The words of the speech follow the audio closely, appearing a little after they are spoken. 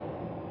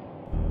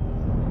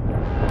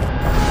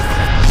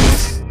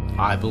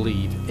I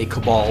believe a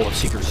cabal of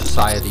secret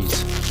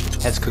societies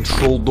has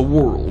controlled the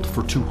world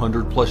for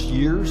 200 plus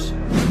years,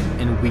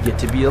 and we get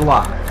to be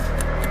alive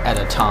at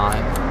a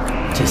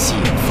time to see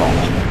it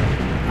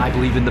fall. I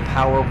believe in the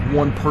power of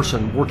one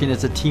person working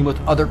as a team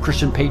with other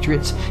Christian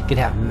patriots can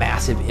have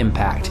massive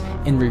impact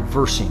in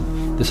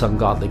reversing this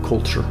ungodly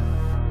culture.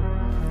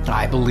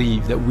 I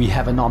believe that we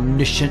have an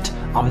omniscient,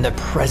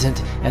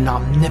 omnipresent, and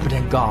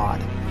omnipotent God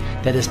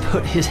that has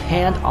put his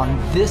hand on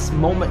this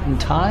moment in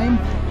time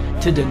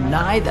to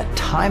deny the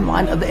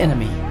timeline of the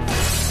enemy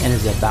and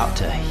is about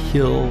to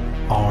heal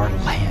our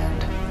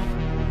land.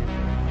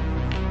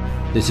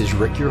 This is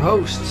Rick, your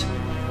host,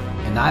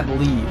 and I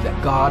believe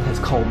that God has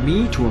called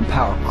me to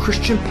empower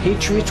Christian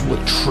patriots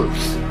with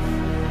truth.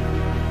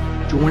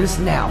 Join us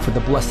now for the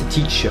Blessed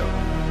Teach Show,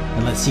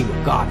 and let's see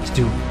what God is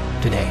doing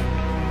today.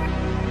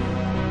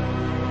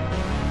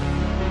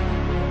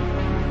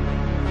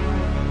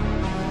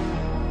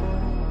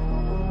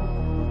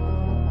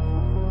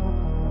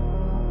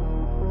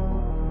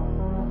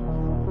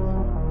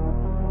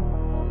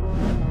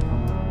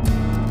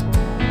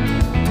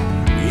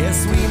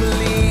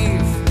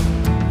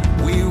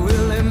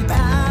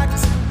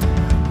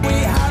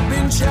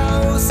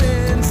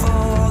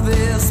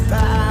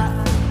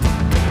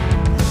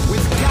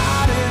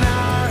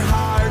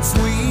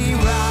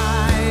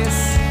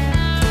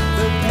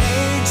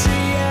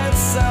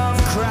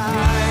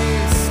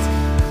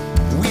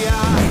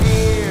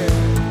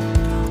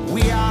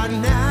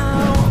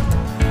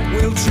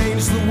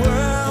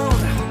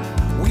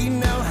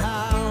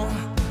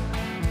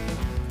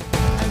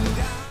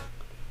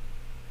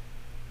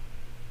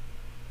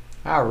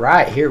 All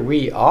right, here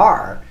we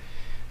are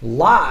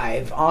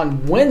live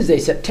on Wednesday,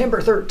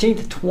 September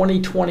 13th,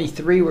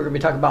 2023. We're going to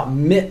be talking about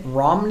Mitt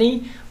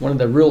Romney, one of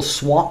the real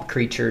swamp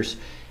creatures.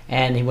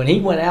 And when he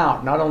went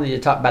out, not only did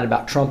he talk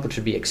about Trump, which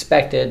would be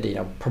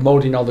expected,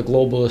 promoting all the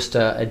globalist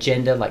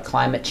agenda like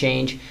climate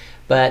change,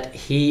 but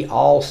he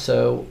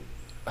also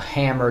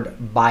hammered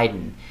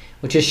Biden,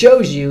 which just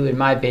shows you, in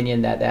my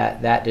opinion,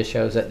 that just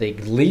shows that the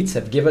elites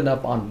have given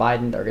up on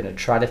Biden. They're going to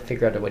try to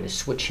figure out a way to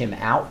switch him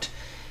out.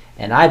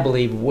 And I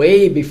believe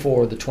way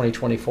before the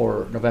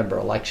 2024 November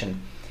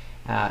election,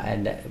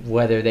 and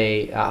whether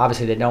they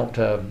obviously they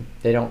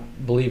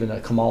don't believe in a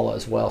Kamala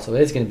as well. So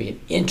it's going to be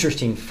an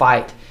interesting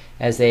fight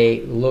as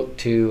they look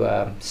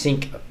to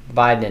sink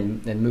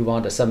Biden and move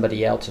on to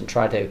somebody else and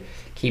try to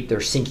keep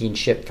their sinking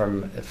ship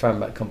from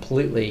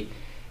completely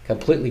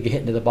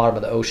getting to the bottom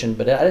of the ocean.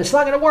 But it's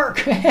not going to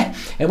work.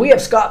 And we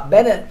have Scott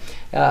Bennett,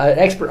 an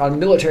expert on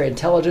military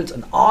intelligence,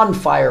 an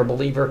on-fire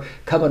believer,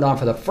 coming on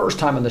for the first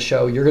time on the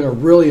show. You're going to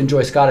really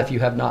enjoy Scott if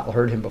you have not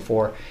heard him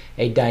before.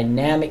 A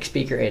dynamic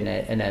speaker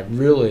and a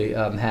really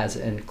has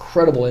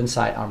incredible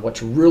insight on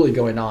what's really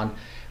going on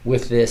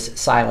with this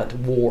silent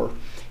war.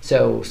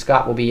 So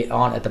Scott will be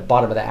on at the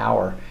bottom of the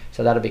hour.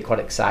 So that'll be quite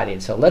exciting.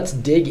 So let's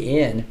dig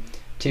in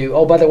to,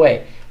 oh, by the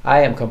way,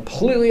 I am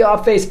completely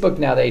off Facebook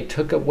now. They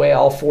took away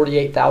all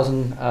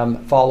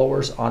 48,000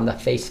 followers on the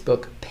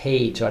Facebook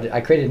page. So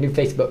I created a new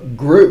Facebook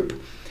group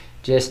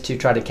just to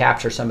try to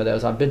capture some of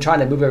those. I've been trying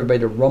to move everybody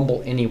to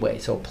Rumble anyway.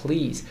 So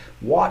please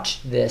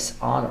watch this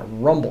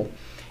on Rumble.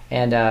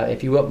 And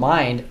if you wouldn't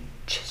mind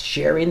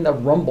sharing the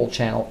Rumble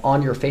channel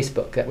on your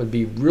Facebook, that would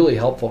be really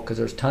helpful because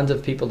there's tons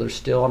of people that are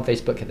still on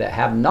Facebook that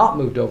have not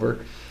moved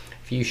over.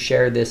 If you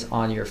share this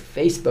on your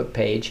Facebook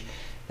page,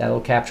 that'll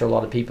capture a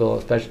lot of people,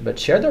 especially, but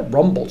share the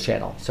Rumble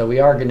channel. So we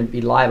are going to be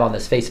live on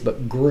this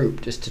Facebook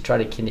group just to try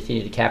to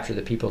continue to capture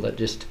the people that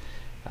just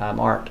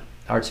aren't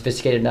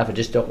sophisticated enough and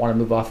just don't want to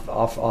move off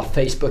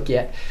Facebook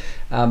yet.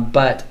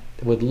 But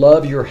would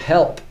love your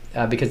help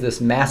because of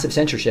this massive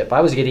censorship.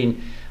 I was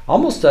getting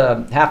almost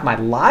half my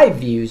live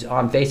views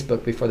on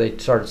Facebook before they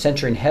started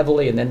censoring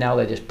heavily, and then now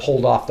they just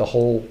pulled off the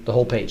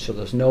whole page. So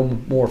there's no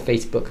more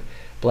Facebook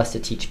Blessed to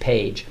Teach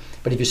page.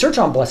 But if you search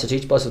on Blessed to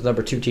Teach, Blessed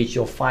number 2 Teach,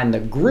 you'll find the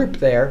group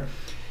there.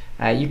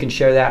 You can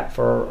share that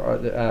for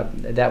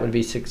that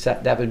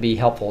would be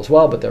helpful as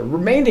well. But the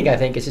remaining, I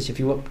think, is just if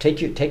you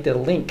take the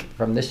link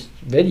from this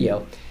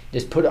video,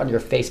 just put it on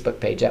your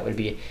Facebook page. That would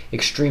be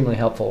extremely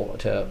helpful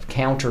to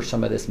counter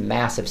some of this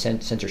massive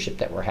censorship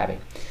that we're having.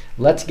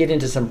 Let's get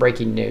into some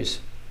breaking news.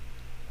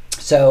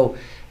 So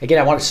again,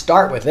 I want to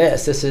start with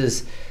this. This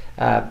is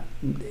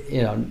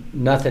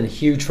nothing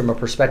huge from a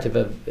perspective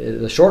of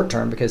the short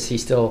term because he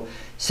still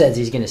says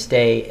he's going to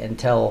stay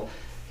until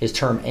his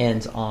term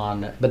ends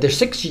on, but there's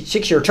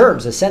six-year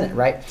terms as Senate,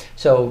 right?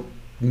 So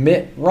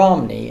Mitt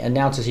Romney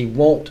announces he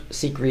won't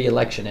seek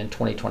re-election in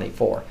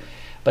 2024.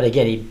 But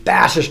again, he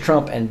bashes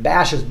Trump and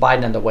bashes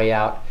Biden on the way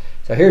out.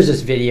 So here's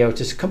this video,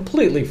 just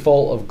completely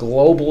full of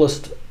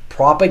globalist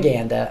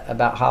propaganda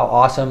about how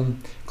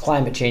awesome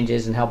climate change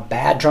is and how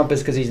bad Trump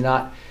is because he's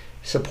not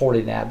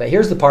supporting that. But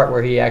here's the part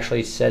where he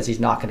actually says he's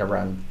not going to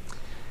run.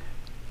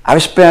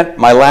 I've spent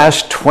my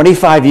last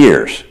 25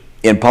 years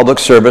in public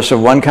service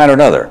of one kind or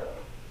another.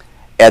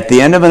 At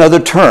the end of another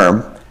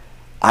term,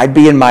 I'd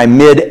be in my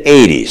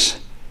mid-80s.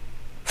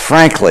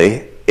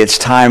 Frankly, it's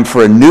time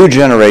for a new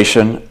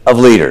generation of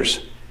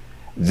leaders.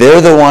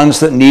 They're the ones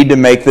that need to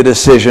make the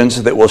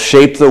decisions that will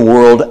shape the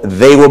world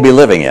they will be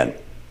living in.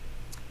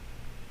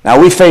 Now,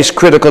 we face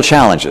critical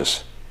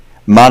challenges: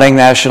 mounting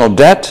national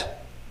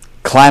debt,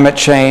 climate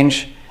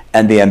change,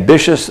 and the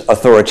ambitious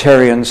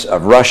authoritarians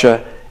of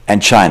Russia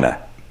and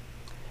China.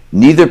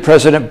 Neither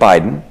President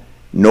Biden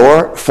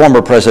nor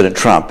former President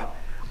Trump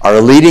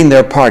are leading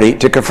their party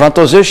to confront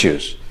those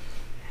issues.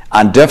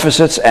 On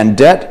deficits and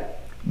debt,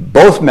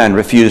 both men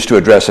refuse to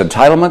address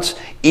entitlements,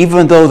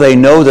 even though they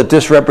know that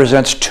this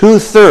represents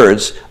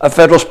 2/3 of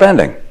federal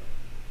spending.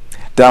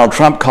 Donald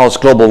Trump calls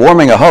global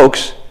warming a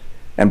hoax,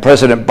 and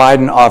President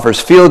Biden offers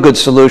feel-good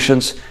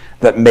solutions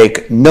that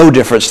make no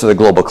difference to the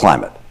global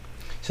climate.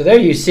 So there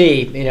you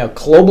see,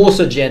 globalist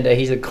agenda.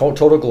 He's a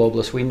total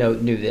globalist. We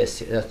knew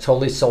this.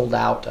 Totally sold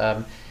out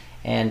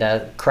and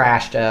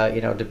crashed,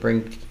 to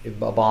bring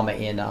Obama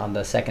in on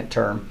the second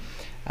term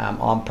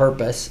on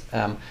purpose.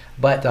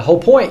 But the whole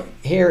point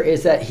here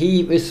is that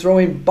he is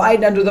throwing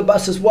Biden under the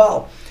bus as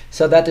well.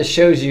 So that just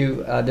shows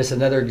you just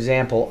another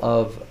example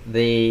of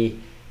the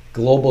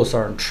globalists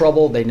are in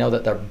trouble. They know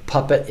that their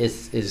puppet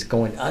is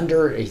going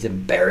under. He's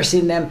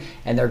embarrassing them,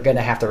 and they're going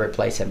to have to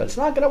replace him. But it's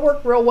not going to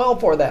work real well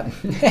for them.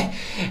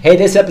 Hey,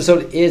 this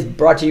episode is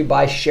brought to you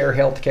by Share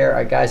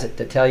Healthcare. Guys,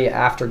 to tell you,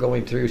 after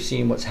going through,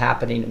 seeing what's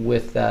happening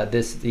with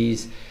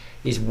these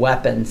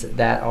weapons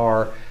that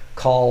are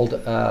called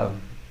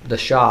the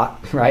shot,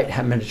 right?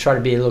 I'm going to try to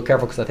be a little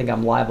careful because I think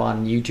I'm live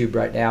on YouTube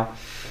right now.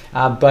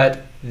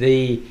 But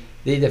the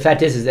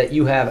fact is that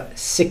you have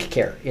sick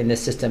care in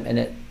this system, and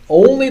it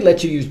only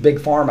lets you use big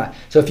pharma.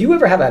 So if you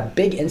ever have a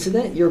big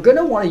incident, you're going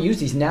to want to use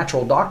these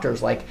natural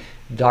doctors like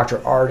Dr.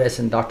 Ardis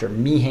and Dr.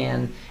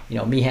 Meehan,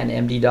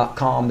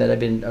 meehanmd.com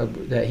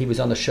that he was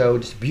on the show.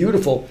 Just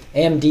beautiful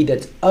MD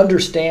that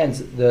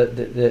understands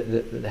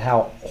the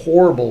how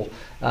horrible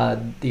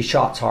these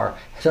shots are.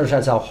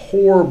 Understands how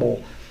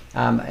horrible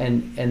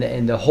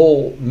and the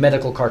whole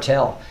medical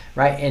cartel,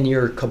 right? And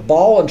your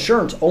cabal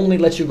insurance only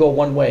lets you go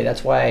one way.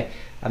 That's why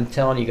I'm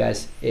telling you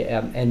guys,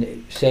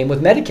 and same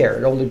with Medicare.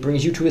 It only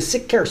brings you to a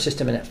sick care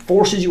system, and it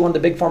forces you on the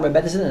big pharma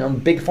medicine and on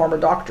big pharma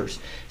doctors.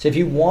 So if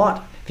you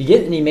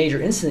get any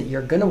major incident,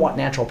 you're going to want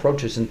natural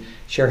approaches, and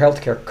Share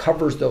Healthcare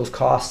covers those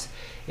costs.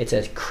 It's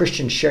a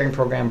Christian sharing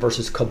program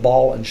versus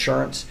cabal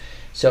insurance.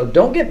 So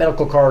don't get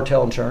medical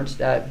cartel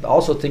insurance.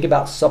 Also think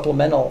about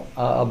supplemental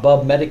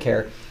above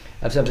Medicare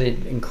of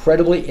something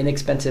incredibly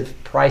inexpensive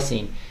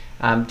pricing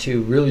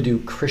to really do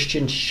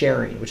Christian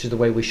sharing, which is the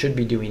way we should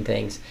be doing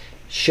things.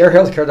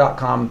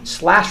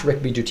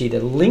 sharehealthcare.com/RickB2T. The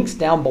link's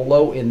down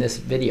below in this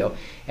video,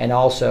 and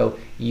also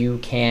you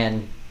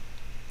can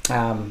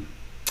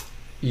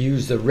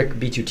use the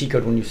RickB2T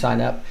code when you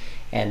sign up.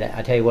 And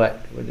I tell you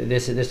what,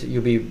 this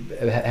you'll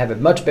have a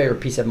much better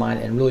peace of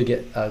mind and really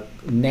get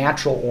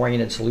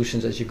natural-oriented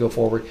solutions as you go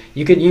forward.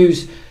 You can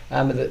use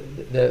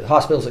the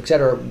hospitals,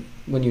 etc.,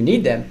 when you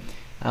need them,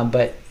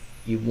 but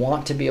you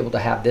want to be able to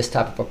have this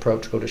type of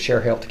approach. Go to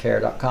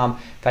sharehealthcare.com. In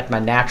fact, my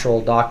natural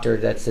doctor,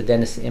 that's the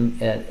dentist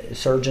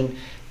surgeon,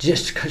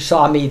 just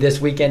saw me this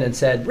weekend and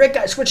said, "Rick,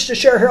 I switched to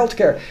Share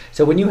Healthcare."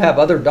 So when you have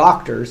other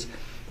doctors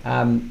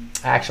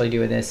actually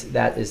doing this,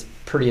 that is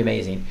pretty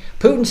amazing.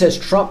 Putin says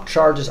Trump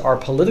charges are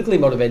politically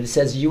motivated,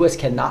 says U.S.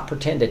 cannot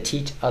pretend to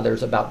teach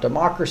others about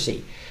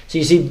democracy. So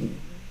you see,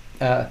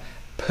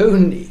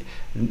 Putin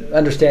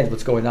understands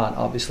what's going on,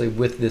 obviously,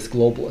 with this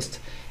globalist.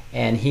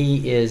 And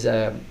he is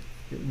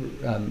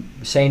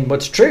saying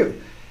what's true.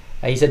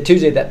 He said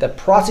Tuesday that the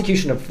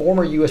prosecution of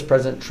former U.S.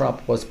 President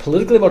Trump was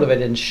politically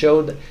motivated and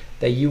showed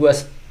the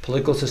U.S.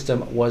 political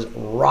system was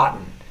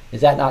rotten.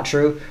 Is that not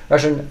true?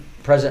 Russian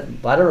President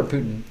Vladimir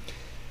Putin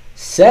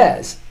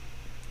says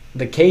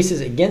the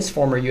cases against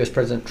former U.S.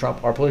 President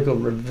Trump are political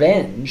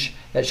revenge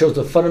that shows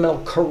the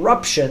fundamental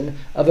corruption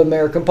of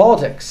American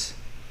politics.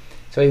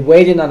 So he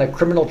weighed in on the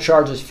criminal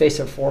charges faced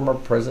of former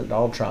President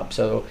Donald Trump.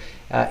 So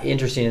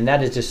interesting, and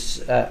that is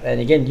just, and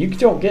again, you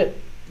don't get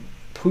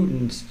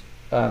Putin's,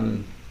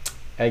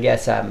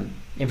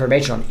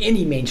 information on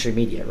any mainstream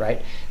media,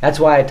 right? That's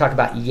why I talk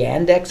about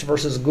Yandex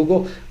versus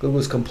Google.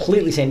 Google's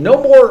completely saying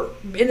no more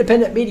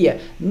independent media,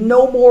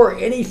 no more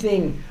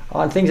anything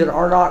on things that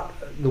are not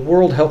the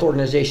World Health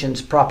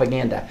Organization's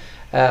propaganda.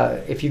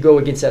 If you go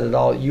against that at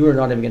all, you are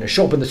not even going to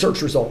show up in the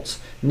search results.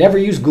 Never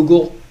use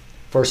Google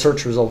for a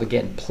search result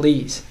again,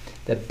 please.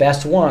 The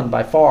best one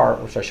by far,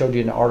 which I showed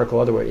you in the article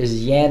otherwise,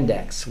 is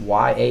Yandex,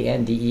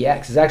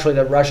 Y-A-N-D-E-X. It's actually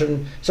the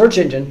Russian search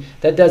engine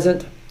that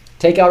doesn't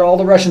take out all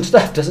the Russian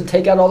stuff, doesn't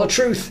take out all the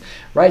truth,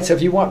 right? So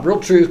if you want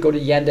real truth, go to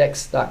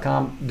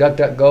yandex.com.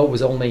 DuckDuckGo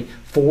was only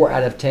 4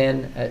 out of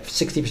 10.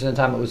 60% of the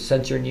time it was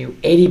censoring you.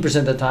 80%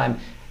 of the time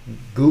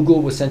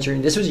Google was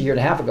censoring. This was a year and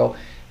a half ago.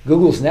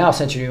 Google's now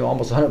censoring you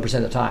almost 100%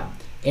 of the time.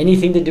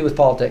 Anything to do with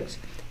politics,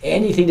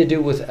 anything to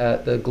do with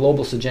the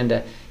globalist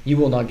agenda, you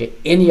will not get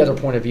any other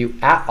point of view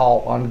at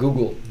all on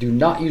Google. Do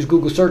not use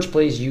Google search,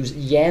 please. Use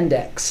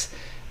Yandex.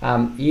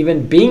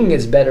 Even Bing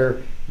is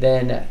better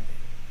than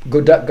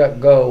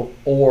DuckDuckGo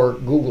or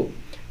Google,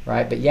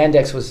 right? But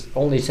Yandex was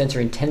only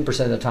censoring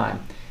 10% of the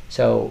time,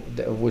 so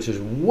which is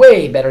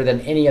way better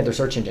than any other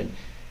search engine.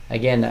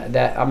 Again,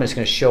 that I'm just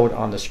going to show it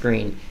on the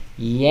screen.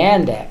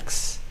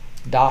 Yandex.com.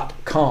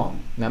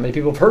 Not many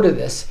people have heard of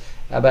this,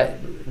 but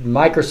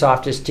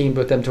Microsoft just teamed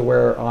with them to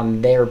where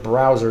on their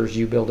browsers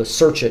you be able to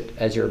search it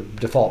as your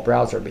default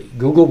browser. But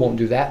Google won't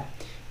do that,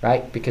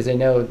 right? Because they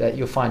know that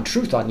you'll find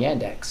truth on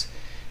Yandex.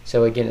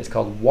 So again, it's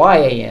called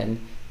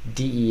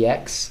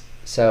YANDEX.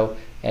 So,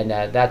 and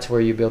that's where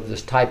you'll be able to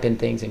just type in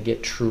things and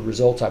get true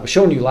results. I was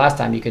showing you last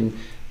time you could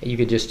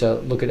just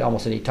look at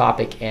almost any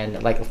topic,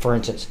 and like for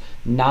instance,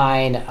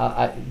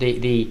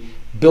 the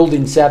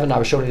building 7. I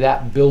was showing you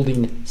that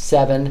building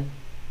 7,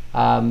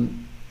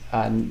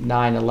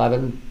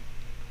 9/11,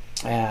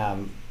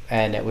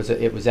 and it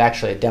was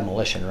actually a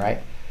demolition, right?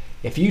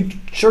 If you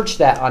search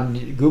that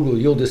on Google,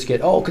 you'll just get,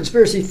 oh,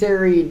 conspiracy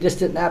theory, this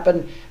didn't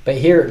happen. But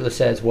here it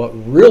says what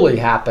really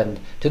happened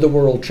to the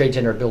World Trade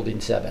Center Building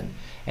 7,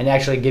 and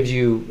actually gives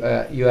you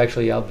you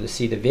actually able to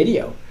see the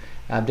video.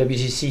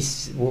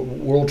 WTC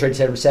World Trade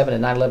Center 7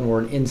 and 9/11 were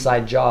an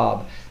inside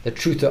job. The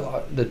truth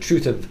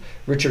of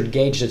Richard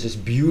Gage does this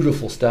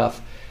beautiful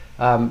stuff,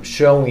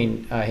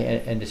 showing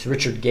and it's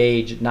Richard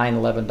Gage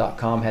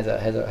 911.com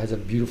has a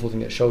beautiful thing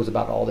that shows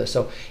about all this.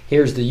 So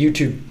here's the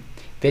YouTube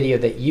video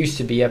that used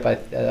to be up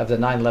of the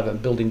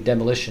 9/11 building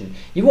demolition.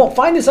 You won't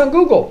find this on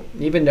Google,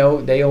 even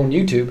though they own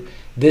YouTube.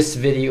 This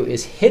video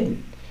is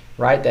hidden,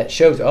 right? That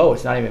shows, oh,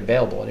 it's not even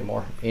available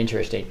anymore.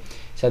 Interesting.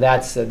 So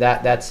that's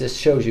just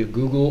shows you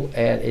Google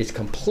is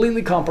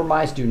completely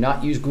compromised. Do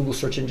not use Google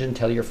search engine.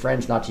 Tell your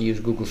friends not to use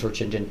Google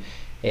search engine.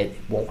 It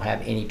won't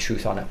have any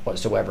truth on it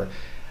whatsoever.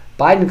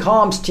 Biden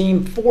comms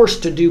team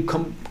forced to do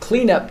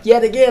cleanup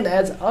yet again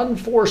as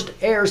unforced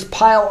errors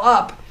pile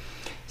up.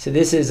 So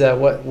this is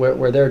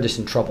where they're just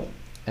in trouble,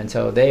 and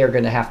so they're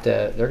going to have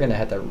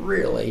to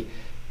really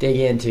dig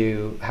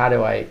into how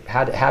do I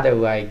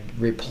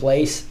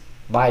replace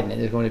Biden.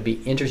 And it's going to be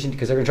interesting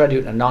because they're going to try to do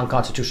it in a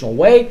non-constitutional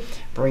way,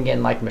 bring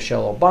in like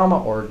Michelle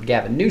Obama or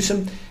Gavin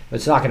Newsom, but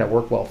it's not going to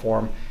work well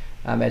for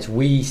them as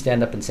we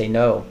stand up and say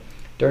no.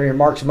 During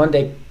remarks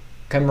Monday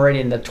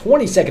commemorating the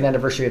 22nd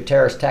anniversary of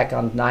terrorist attack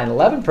on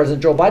 9/11,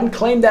 President Joe Biden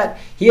claimed that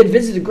he had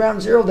visited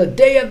Ground Zero the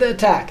day of the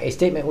attack, a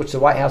statement which the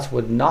White House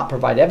would not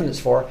provide evidence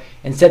for,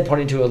 instead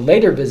pointing to a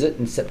later visit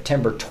in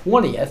September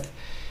 20th.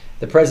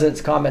 The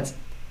president's comments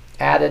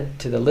added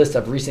to the list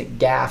of recent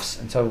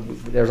gaffes, and so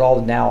there's all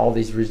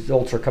these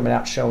results are coming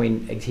out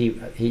showing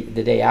he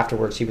the day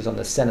afterwards he was on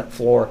the Senate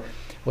floor,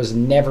 was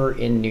never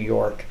in New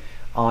York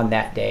on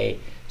that day.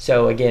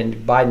 So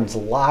again, Biden's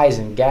lies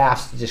and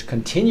gaffes just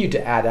continue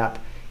to add up.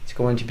 It's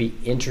going to be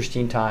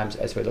interesting times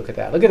as we look at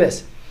that. Look at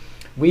this.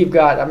 I'm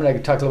going to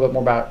talk a little bit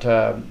more about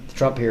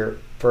Trump here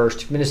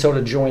first.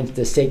 Minnesota joins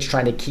the states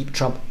trying to keep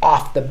Trump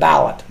off the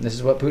ballot. This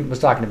is what Putin was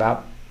talking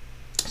about.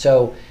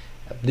 So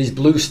these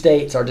blue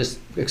states are just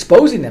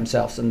exposing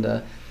themselves, and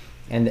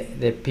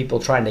the people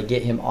trying to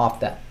get him off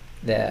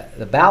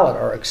the ballot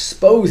are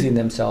exposing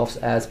themselves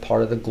as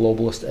part of the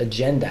globalist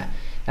agenda.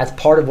 That's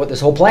part of what this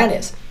whole plan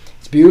is.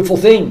 It's a beautiful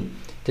thing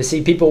to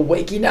see people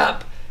waking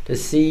up, to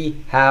see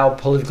how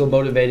politically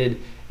motivated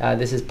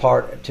this is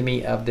part, to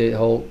me, of the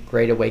whole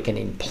Great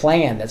Awakening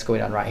plan that's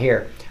going on right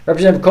here.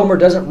 Representative Comer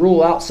doesn't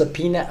rule out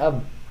subpoena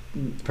of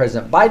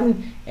President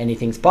Biden.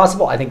 Anything's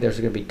possible. I think there's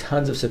going to be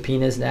tons of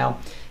subpoenas now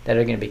that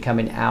are going to be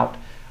coming out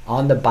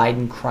on the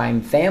Biden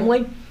crime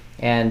family,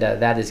 and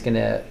that is going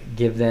to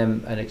give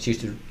them an excuse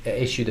to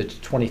issue the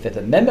 25th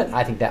Amendment.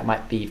 I think that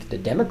might be the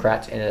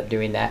Democrats ended up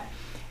doing that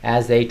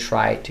as they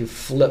try to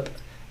flip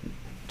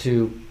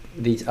to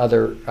these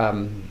other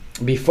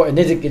before. And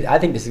I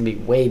think this is going to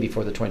be way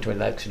before the 2020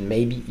 election,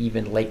 maybe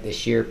even late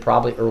this year,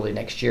 probably early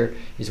next year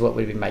is what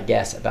would be my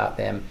guess about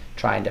them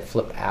trying to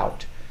flip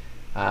out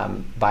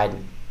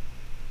Biden.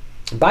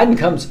 Biden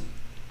comes.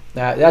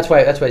 That's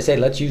why I say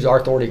let's use our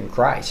authority in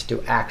Christ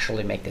to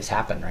actually make this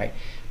happen, right?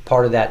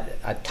 Part of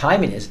that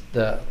timing is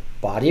the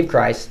body of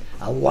Christ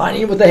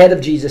aligning with the head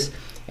of Jesus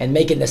and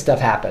making this stuff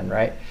happen,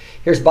 right?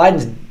 Here's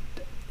Biden's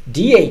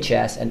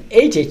DHS and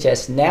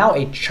HHS, now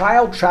a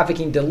child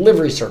trafficking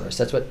delivery service.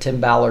 That's what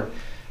Tim Ballard,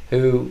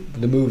 who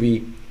the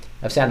movie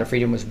of Sound of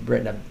Freedom was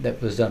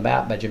that was done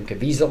about by Jim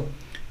Caviezel,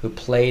 who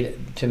played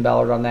Tim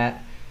Ballard on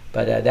that.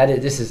 But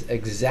this is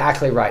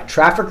exactly right.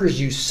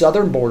 Traffickers use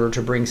southern border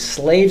to bring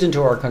slaves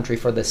into our country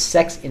for the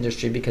sex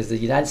industry because the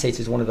United States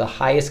is one of the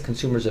highest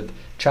consumers of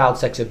child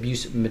sex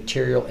abuse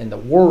material in the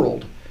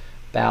world.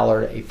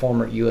 Ballard, a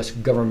former U.S.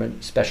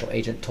 government special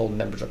agent, told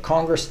members of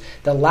Congress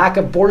the lack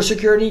of border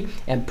security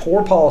and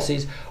poor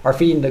policies are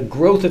feeding the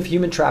growth of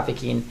human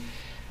trafficking.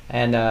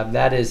 And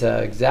that is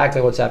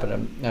exactly what's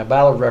happening.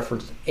 Ballard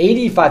referenced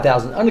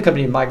 85,000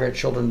 unaccompanied migrant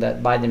children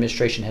that Biden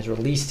administration has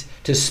released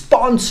to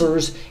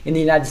sponsors in the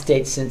United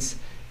States since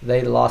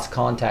they lost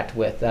contact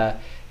with.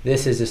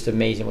 This is just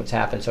amazing what's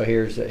happened. So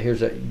here's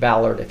a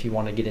Ballard if you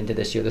want to get into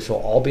this here. This will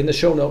all be in the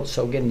show notes.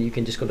 So again, you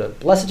can just go to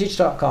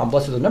blessedteach.com,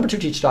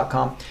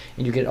 blessed2teach.com,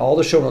 and you get all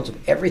the show notes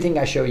of everything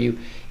I show you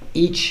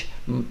each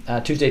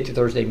Tuesday through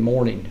Thursday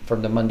morning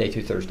from the Monday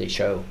through Thursday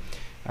show.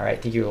 All right,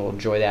 I think you will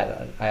enjoy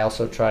that. I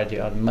also try to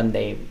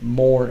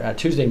on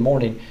Tuesday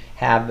morning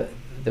have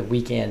the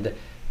weekend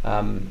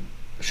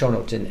show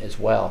notes in as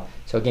well.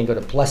 So again, go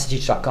to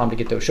blessedteach.com to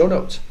get those show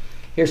notes.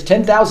 Here's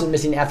 10,000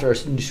 missing after a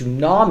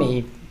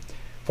tsunami.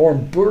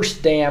 Foreign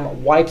burst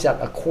dam wipes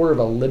out a quarter of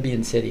a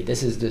Libyan city.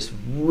 This is just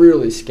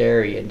really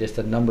scary, and just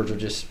the numbers are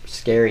just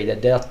scary. The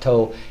death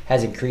toll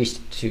has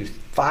increased to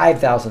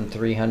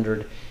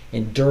 5,300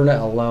 in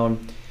Derna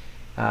alone.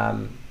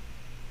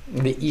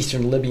 The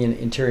Eastern Libyan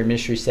Interior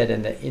Ministry said,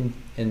 and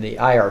the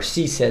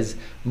IRC says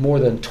more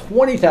than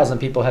 20,000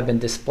 people have been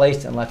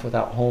displaced and left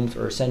without homes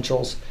or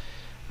essentials,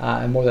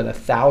 and more than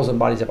 1,000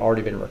 bodies have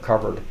already been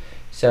recovered.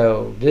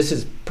 So this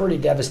is pretty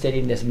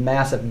devastating. This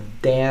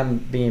massive dam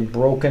being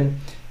broken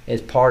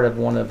is part of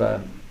one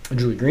of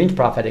Julie Green's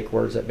prophetic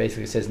words that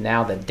basically says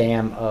now the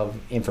dam of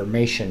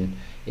information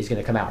is going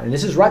to come out. And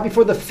this is right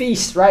before the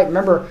feast, right?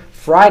 Remember,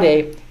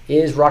 Friday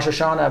is Rosh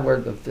Hashanah,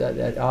 where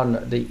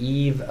on the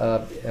eve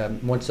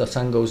of once the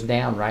sun goes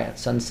down, right, at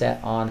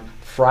sunset on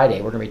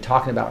Friday. We're going to be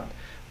talking about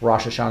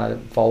Rosh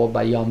Hashanah, followed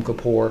by Yom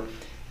Kippur,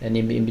 and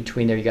in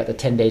between there you got the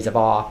 10 days of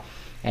awe.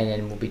 And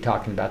then we'll be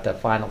talking about the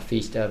final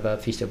Feast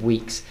of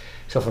Weeks.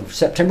 So from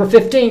September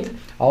 15th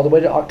all the way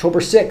to October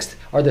 6th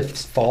are the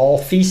fall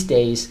feast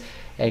days.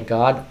 And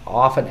God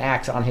often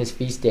acts on his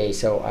feast days.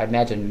 So I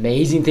imagine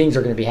amazing things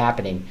are going to be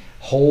happening.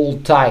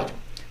 Hold tight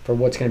for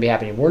what's going to be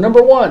happening. We're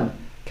number one.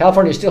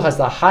 California still has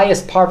the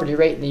highest poverty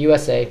rate in the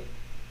USA.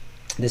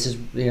 This is,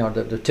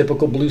 the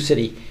typical blue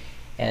city.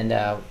 And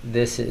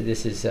this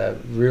is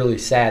really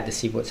sad to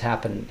see what's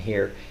happened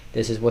here.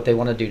 This is what they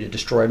want to do to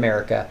destroy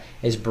America,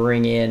 is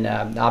bring in,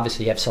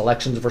 obviously you have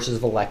selections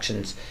versus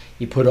elections.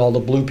 You put all the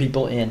blue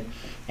people in,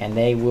 and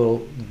they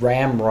will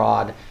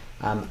ramrod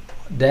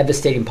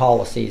devastating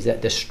policies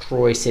that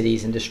destroy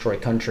cities and destroy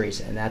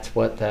countries. And that's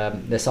what the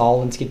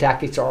Alinsky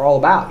tactics are all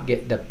about.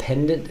 Get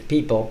dependent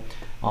people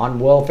on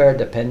welfare,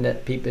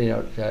 dependent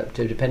people,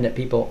 to dependent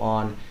people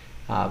on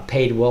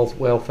paid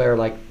welfare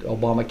like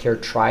Obamacare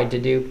tried to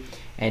do.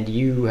 And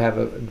you have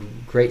a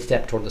great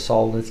step toward the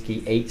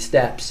Alinsky 8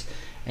 steps.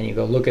 And you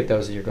go look at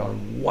those and you're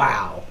going,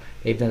 wow,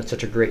 they've done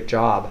such a great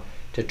job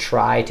to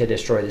try to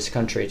destroy this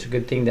country. It's a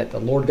good thing that the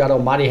Lord God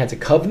Almighty has a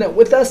covenant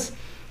with us,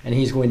 and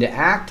he's going to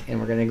act, and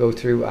we're going to go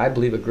through, I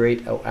believe,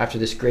 after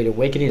this great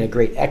awakening, a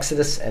great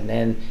exodus, and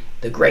then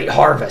the great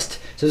harvest.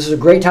 So this is a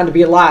great time to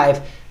be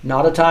alive,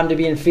 not a time to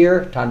be in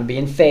fear, time to be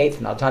in faith,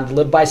 not a time to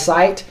live by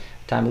sight,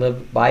 time to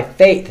live by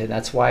faith. And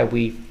that's why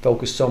we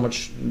focus so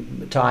much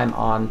time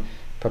on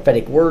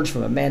prophetic words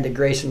from Amanda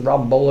Grayson,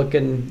 Rob Bullock,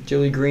 and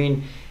Julie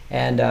Green,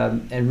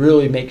 and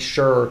really make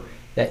sure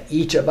that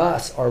each of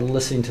us are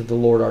listening to the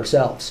Lord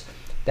ourselves.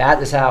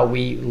 That is how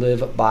we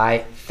live by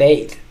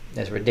faith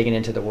as we're digging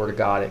into the Word of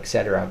God,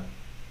 etc.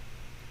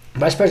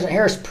 Vice President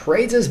Harris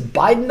praises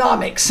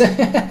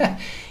Bidenomics.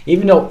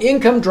 Even though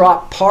income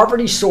dropped,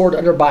 poverty soared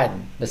under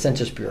Biden, the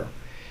Census Bureau.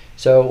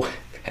 So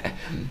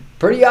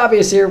pretty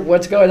obvious here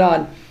what's going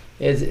on.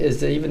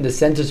 Is even the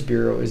Census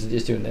Bureau is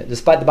just doing that.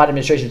 Despite the Biden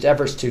administration's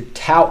efforts to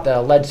tout the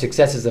alleged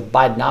successes of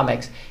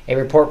Bidenomics, a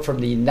report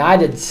from the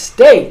United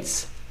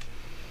States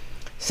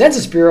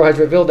Census Bureau has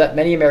revealed that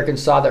many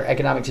Americans saw their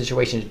economic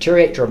situation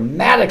deteriorate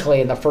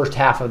dramatically in the first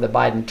half of the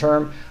Biden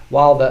term,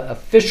 while the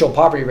official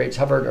poverty rates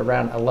hovered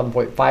around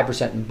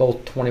 11.5% in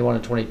both 21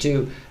 and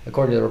 22,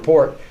 according to the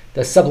report.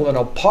 The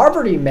supplemental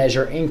poverty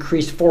measure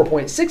increased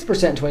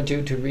 4.6% in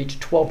 22 to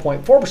reach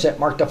 12.4%,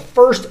 marked the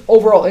first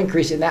overall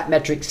increase in that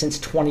metric since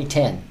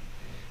 2010.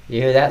 You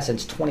hear that?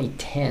 Since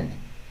 2010.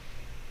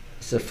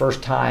 It's the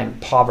first time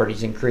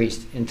poverty's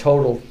increased. In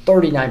total,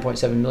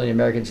 39.7 million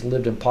Americans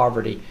lived in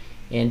poverty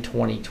in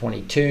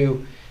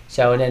 2022.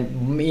 So, and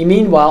then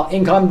meanwhile,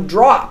 income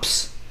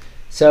drops.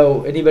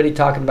 So anybody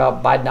talking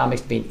about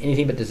Bidenomics being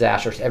anything but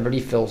disastrous, everybody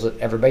feels it,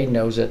 everybody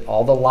knows it,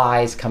 all the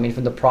lies coming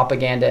from the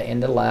propaganda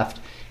and the left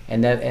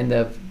and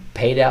the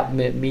paid out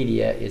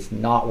media is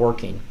not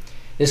working.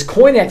 This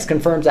CoinEx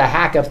confirms a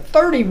hack of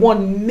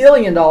 $31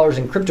 million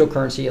in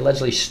cryptocurrency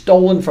allegedly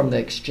stolen from the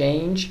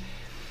exchange.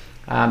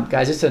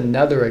 Guys, it's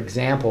another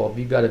example of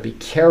you've got to be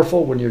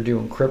careful when you're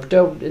doing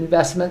crypto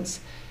investments.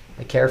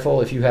 Be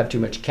careful if you have too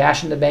much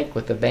cash in the bank,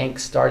 with the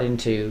banks starting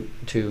to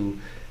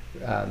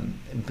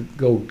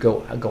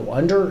go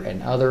under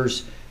and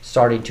others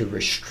starting to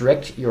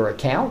restrict your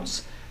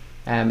accounts,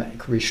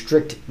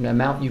 restrict the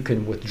amount you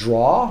can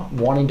withdraw,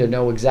 wanting to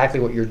know exactly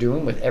what you're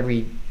doing with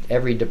every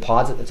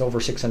deposit that's over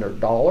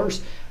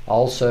 $600.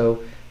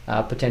 Also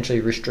potentially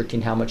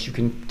restricting how much you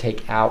can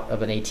take out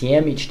of an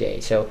ATM each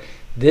day. So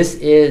this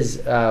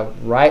is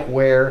right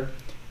where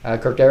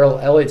Kirk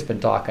Elliott's been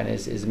talking,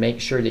 is make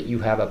sure that you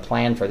have a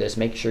plan for this.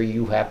 Make sure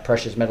you have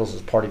precious metals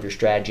as part of your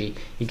strategy.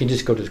 You can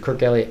just go to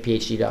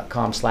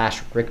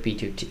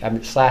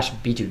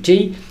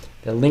kirkelliottphd.com/B2T.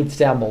 The link's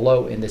down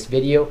below in this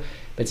video,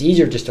 but it's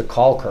easier just to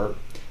call Kirk.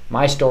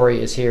 My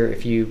story is here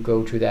if you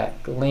go to that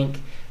link,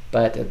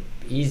 but the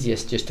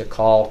easiest just to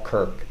call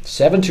Kirk.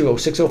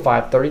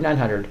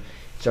 720-605-3900.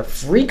 It's a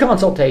free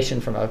consultation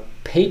from a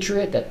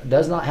patriot that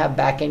does not have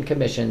back-end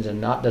commissions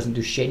and doesn't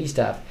do shady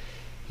stuff.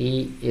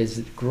 He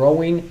is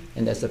growing,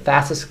 and that's the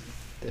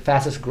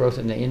fastest growth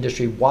in the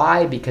industry.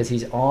 Why? Because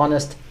he's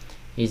honest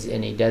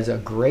He does a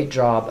great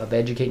job of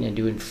educating and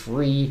doing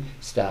free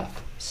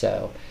stuff.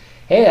 So,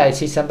 hey, I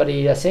see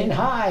somebody saying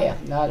hi.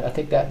 I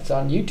think that's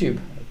on YouTube.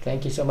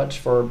 Thank you so much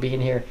for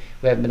being here.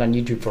 We haven't been on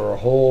YouTube for a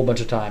whole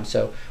bunch of time.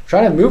 So we're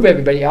trying to move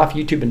everybody off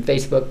YouTube and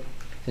Facebook.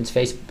 Since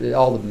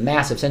all the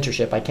massive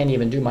censorship, I can't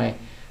even do my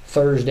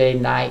Thursday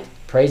night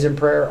praise and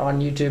prayer on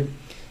YouTube.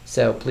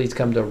 So please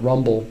come to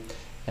Rumble.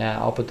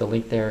 I'll put the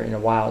link there in a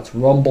while. It's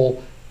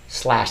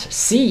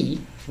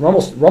Rumble/C,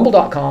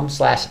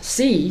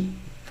 rumble.com/C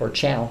for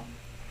channel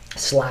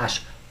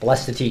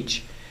 /blessed to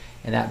teach.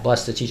 And that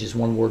blessed to teach is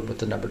one word with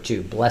the number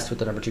 2. Blessed with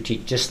the number 2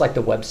 teach, just like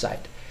the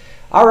website.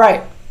 All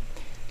right,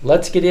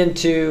 let's get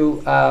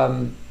into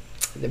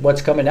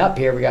what's coming up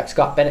here. We got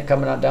Scott Bennett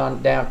coming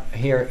on down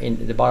here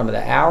in the bottom of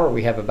the hour.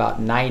 We have about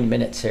 9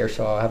 minutes here,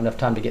 so I'll have enough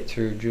time to get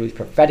through Julie's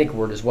prophetic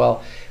word as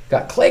well. We've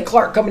got Clay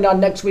Clark coming on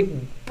next week.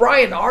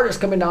 Brian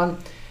Artist coming on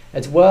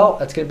as well.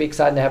 That's going to be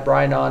exciting to have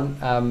Brian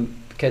on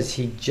because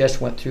he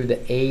just went through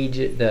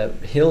the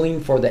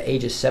Healing for the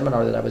Ages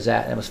seminar that I was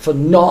at, and it was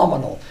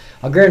phenomenal.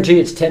 I'll guarantee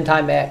you it's 10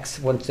 times X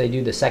once they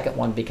do the second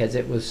one because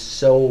it was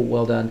so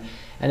well done.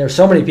 And there's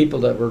so many people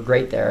that were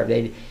great there.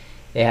 They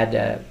had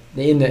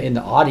in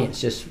the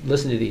audience just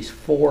listen to these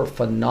 4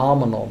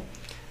 phenomenal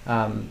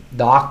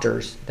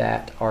doctors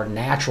that are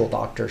natural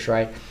doctors,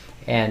 right?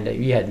 And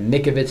you had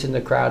Mikovits in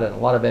the crowd and a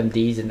lot of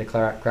MDs in the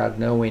crowd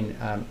knowing,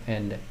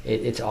 and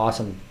it's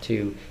awesome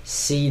to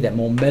see the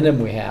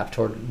momentum we have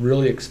toward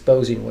really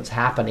exposing what's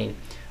happening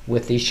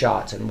with these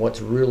shots and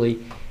what's really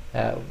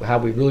how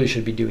we really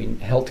should be doing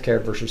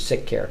healthcare versus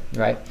sick care,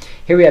 right?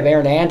 Here we have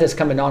Aaron Antis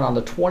coming on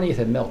the 20th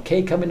and Mel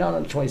K coming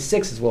on the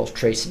 26th, as well as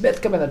Trey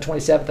Smith coming on the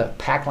 27th, a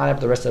packed lineup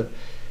the rest of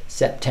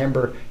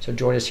September. So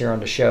join us here on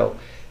the show.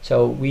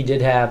 So we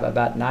did have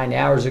about 9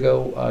 hours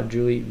ago,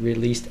 Julie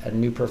released a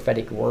new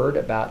prophetic word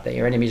about that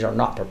your enemies are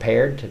not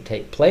prepared to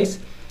take place.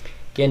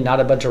 Again,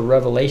 not a bunch of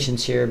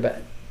revelations here,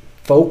 but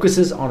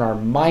focuses on our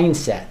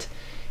mindset.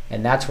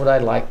 And that's what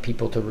I'd like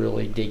people to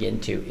really dig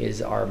into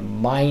is our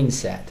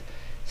mindset.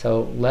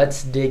 So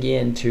let's dig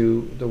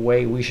into the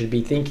way we should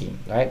be thinking,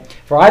 right?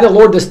 For I, the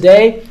Lord, this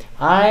day,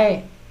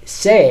 I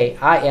say,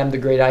 I am the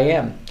great I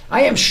am.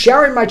 I am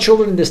showering my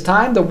children in this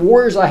time, the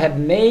warriors I have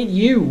made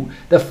you,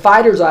 the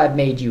fighters I have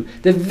made you,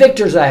 the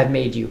victors I have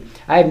made you.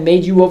 I have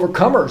made you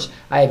overcomers.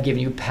 I have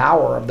given you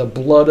power of the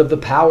blood of the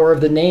power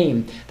of the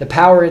name, the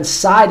power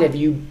inside of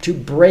you to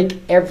break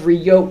every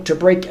yoke, to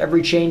break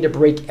every chain, to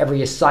break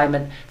every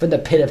assignment from the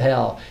pit of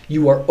hell.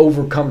 You are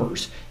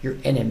overcomers. Your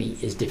enemy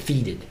is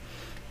defeated.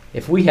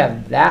 If we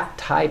have that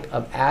type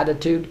of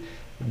attitude,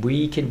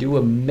 we can do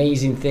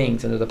amazing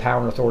things under the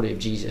power and authority of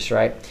Jesus,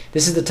 right?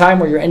 This is the time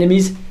where your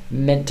enemies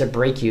meant to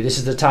break you. This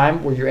is the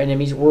time where your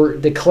enemies were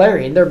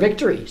declaring their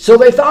victory. So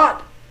they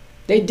thought.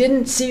 They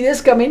didn't see this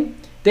coming.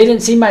 They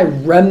didn't see my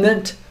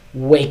remnant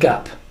wake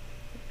up.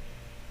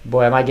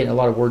 Boy, am I getting a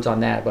lot of words on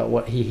that about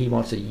what he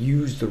wants to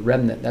use the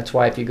remnant. That's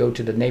why if you go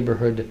to the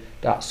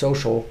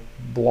neighborhood.social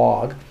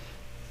blog,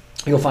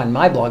 you'll find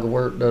my blog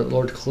where the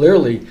Lord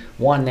clearly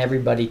wanted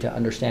everybody to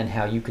understand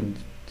how you can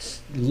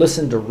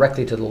listen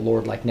directly to the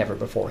Lord like never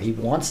before. He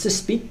wants to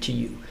speak to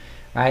you,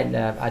 right?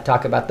 I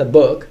talk about the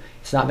book.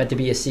 It's not meant to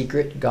be a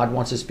secret. God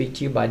Wants to Speak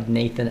to You by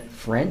Nathan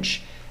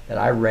French that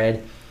I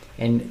read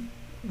and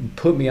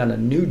put me on a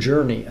new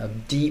journey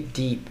of deep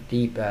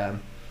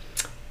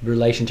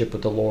relationship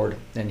with the Lord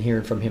and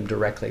hearing from Him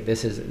directly.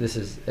 This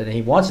is, and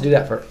He wants to do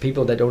that for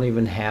people that don't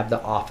even have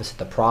the office of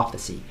the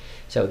prophecy.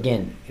 So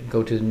again,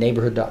 go to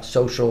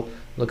neighborhood.social,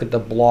 look at the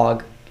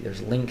blog.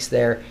 There's links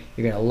there.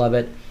 You're going to love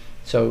it.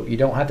 So you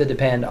don't have to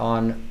depend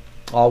on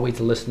always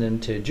listening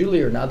to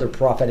Julie or other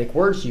prophetic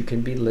words. You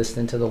can be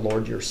listening to the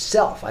Lord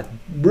yourself. I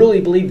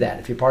really believe that.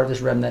 If you're part of this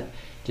remnant,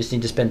 just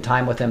need to spend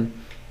time with Him.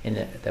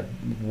 And the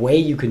way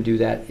you can do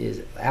that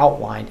is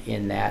outlined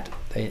in that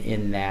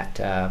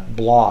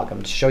blog. I'm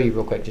going to show you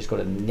real quick. Just go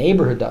to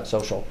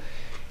neighborhood.social.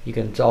 You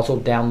can also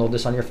download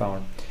this on your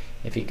phone.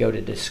 If you go to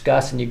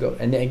discuss and you go,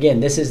 and again,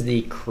 this is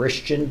the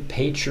Christian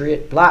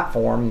Patriot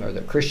platform or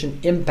the Christian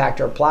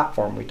Impactor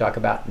platform. We talk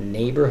about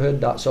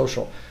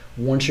neighborhood.social.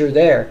 Once you're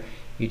there,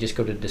 you just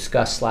go to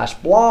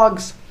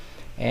discuss/blogs,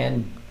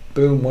 and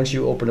boom, once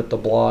you open up the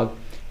blog,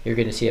 you're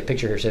going to see a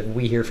picture here. It says,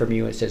 "We hear from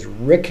you." It says,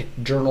 "Rick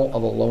Journal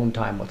of Alone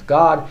Time with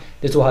God."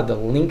 This will have the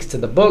links to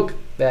the book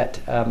that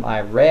I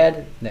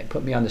read that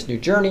put me on this new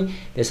journey.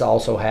 This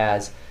also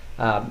has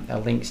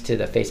links to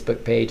the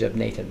Facebook page of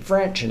Nathan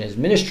French and his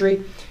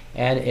ministry.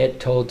 And it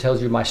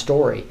tells you my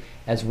story,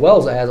 as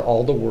well as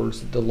all the words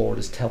that the Lord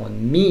is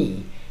telling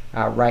me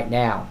right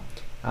now.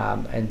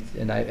 And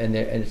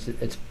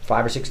it's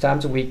 5 or 6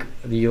 times a week.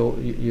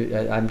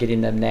 I'm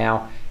getting them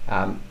now.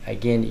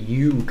 Again,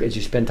 you, as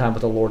you spend time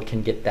with the Lord,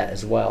 can get that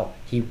as well.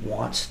 He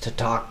wants to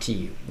talk to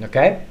you.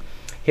 Okay?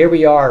 Here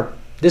we are.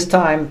 This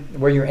time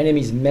where your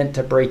enemy's meant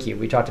to break you.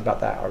 We talked about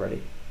that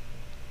already.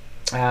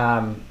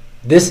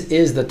 This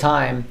is the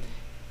time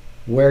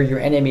where your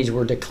enemies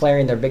were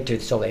declaring their victory,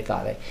 so they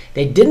thought.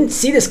 They didn't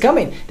see this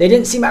coming. They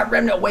didn't see my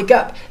remnant wake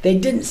up. They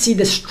didn't see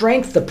the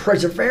strength, the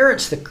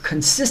perseverance, the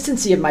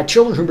consistency of my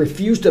children who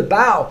refused to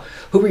bow,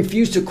 who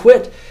refused to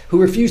quit,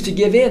 who refused to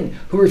give in,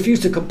 who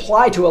refused to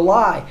comply to a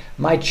lie.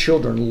 My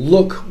children,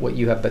 look what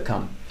you have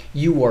become.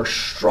 You are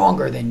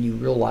stronger than you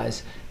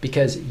realize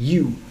because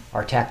you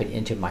are tapping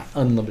into my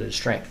unlimited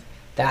strength.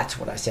 That's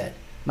what I said.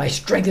 My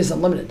strength is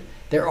unlimited.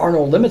 There are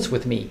no limits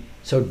with me,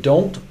 so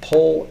don't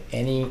pull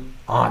any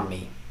on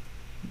me.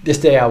 This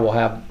day I will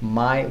have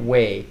my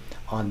way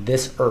on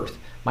this earth.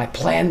 My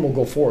plan will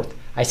go forth.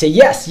 I say,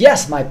 yes,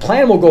 yes, my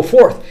plan will go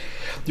forth.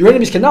 Your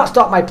enemies cannot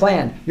stop my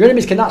plan. Your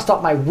enemies cannot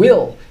stop my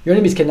will. Your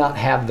enemies cannot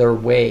have their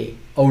way.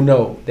 Oh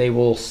no, they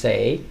will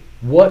say,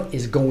 what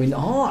is going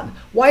on?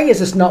 Why is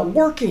this not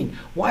working?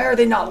 Why are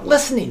they not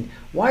listening?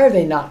 Why are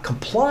they not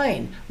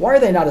complying? Why are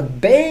they not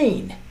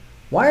obeying?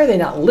 Why are they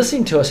not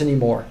listening to us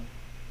anymore?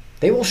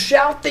 They will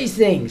shout these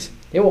things.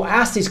 They will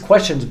ask these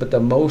questions, but the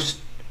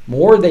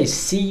more they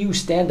see you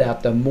stand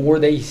up, the more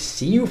they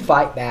see you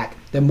fight back,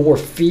 the more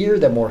fear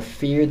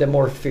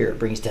it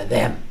brings to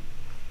them.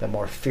 The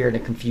more fear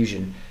and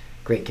confusion,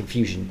 great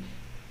confusion,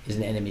 is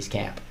in the enemy's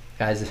camp.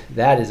 Guys,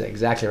 that is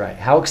exactly right.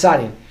 How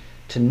exciting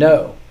to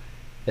know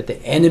that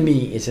the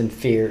enemy is in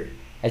fear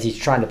as he's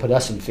trying to put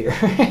us in fear.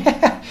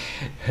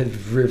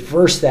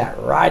 Reverse that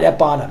right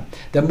up on him.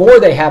 The more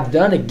they have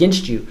done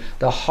against you,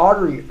 the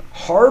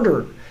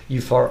harder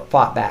you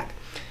fought back.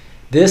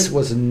 This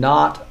was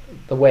not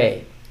the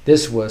way.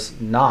 This was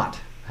not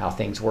how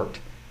things worked.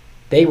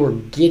 They were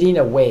getting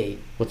away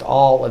with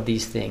all of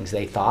these things.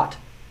 They thought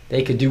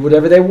they could do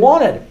whatever they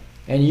wanted,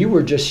 and you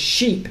were just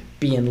sheep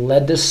being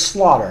led to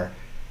slaughter,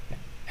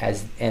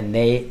 and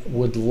they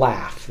would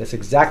laugh. That's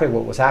exactly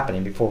what was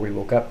happening before we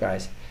woke up,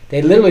 guys.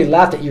 They literally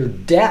laughed at your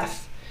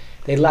death.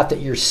 They laughed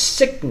at your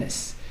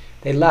sickness.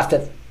 They laughed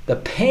at the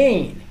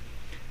pain.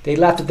 They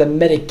laughed at the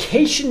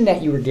medication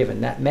that you were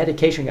given. That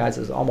medication, guys,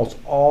 is almost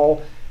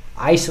all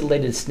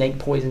isolated snake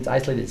poisons,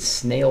 isolated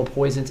snail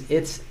poisons.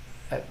 It's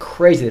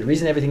crazy. The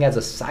reason everything has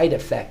a side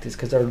effect is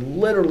because they're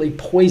literally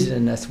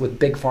poisoning us with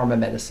big pharma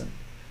medicine,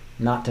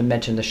 not to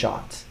mention the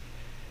shots.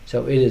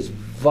 So it is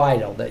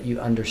vital that you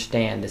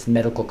understand this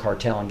medical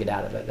cartel and get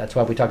out of it. That's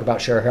why we talk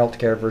about share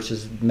healthcare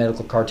versus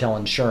medical cartel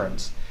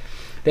insurance.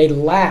 They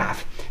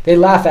laugh. They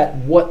laugh at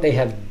what they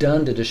have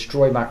done to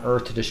destroy my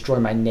earth, to destroy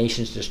my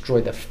nations, to destroy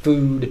the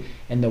food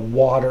and the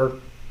water.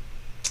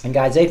 And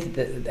guys,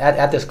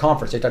 at this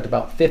conference, they talked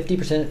about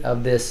 50%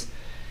 of this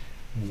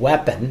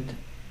weapon,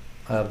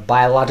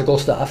 biological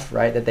stuff,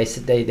 right? That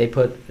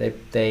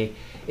they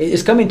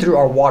is coming through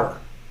our water.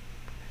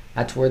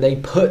 That's where they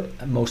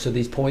put most of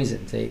these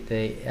poisons.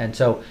 And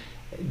so,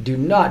 do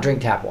not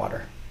drink tap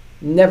water.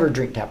 Never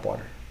drink tap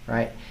water,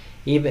 right?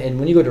 And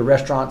when you go to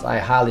restaurants, I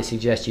highly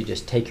suggest you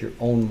just take your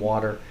own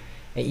water.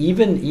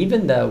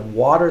 Even the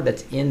water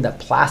that's in the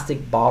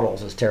plastic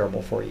bottles is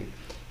terrible for you.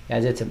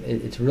 As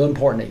it's real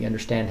important that you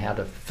understand how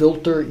to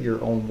filter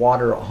your own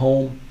water at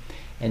home,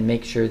 and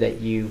make sure that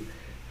you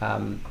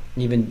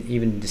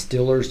even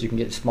distillers, you can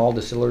get small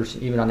distillers.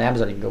 Even on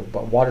Amazon, you can go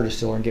buy water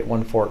distiller and get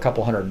one for a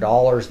couple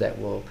 $100 that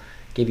will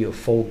give you a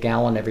full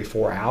gallon every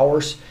 4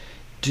 hours.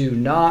 Do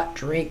not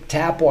drink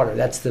tap water.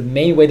 That's the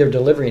main way they're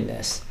delivering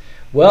this.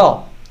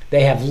 Well,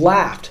 they have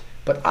laughed,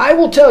 but I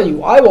will tell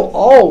you, I will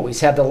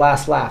always have the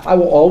last laugh. I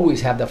will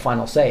always have the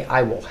final say.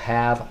 I will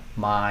have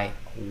my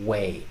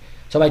way.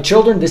 So my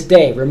children, this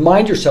day,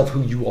 remind yourself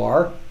who you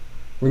are.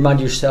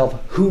 Remind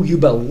yourself who you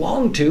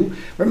belong to.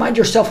 Remind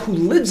yourself who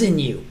lives in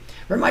you.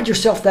 Remind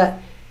yourself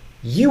that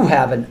you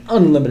have an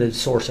unlimited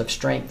source of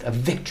strength, of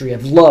victory,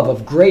 of love,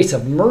 of grace,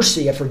 of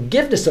mercy, of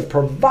forgiveness, of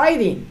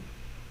providing.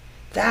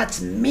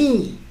 That's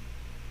me.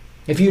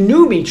 If you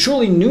knew me,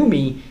 truly knew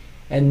me,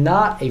 and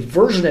not a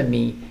version of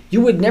me,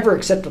 you would never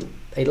accept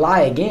a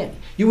lie again.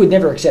 You would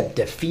never accept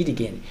defeat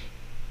again.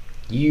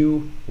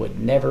 You would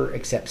never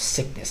accept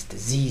sickness,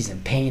 disease,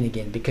 and pain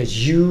again,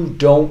 because you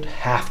don't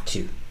have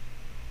to.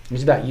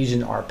 It's about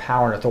using our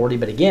power and authority,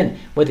 but again,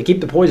 we have to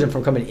keep the poison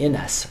from coming in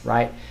us,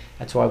 right?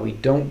 That's why we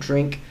don't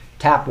drink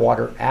tap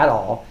water at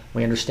all.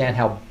 We understand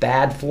how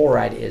bad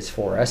fluoride is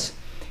for us,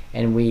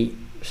 and we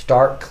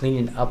start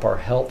cleaning up our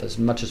health as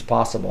much as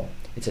possible.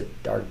 It's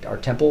our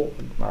temple,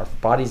 our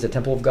body is the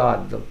temple of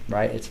God,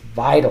 right? It's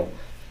vital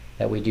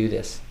that we do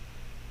this.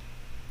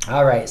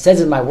 All right, it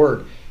says in my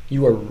word,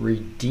 you are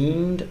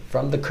redeemed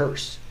from the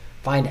curse.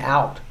 Find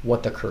out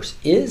what the curse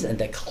is and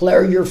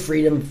declare your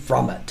freedom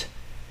from it.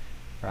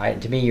 Right?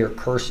 And to me, your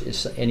curse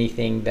is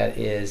anything that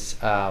is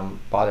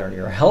bothering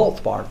your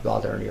health,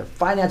 bothering your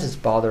finances,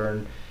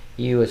 bothering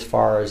you as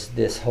far as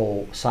this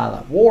whole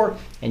silent war,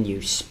 and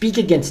you speak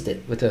against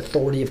it with the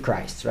authority of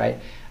Christ. Right?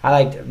 I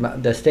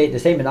like the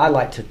statement I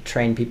like to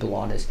train people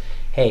on is,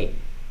 hey,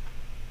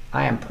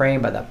 I am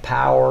praying by the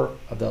power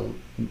of the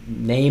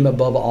name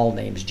above all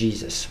names,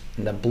 Jesus,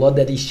 and the blood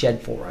that he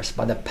shed for us.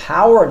 By the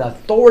power and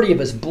authority of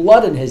his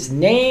blood and his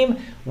name,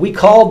 we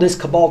called this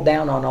cabal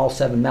down on all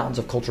 7 mountains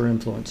of culture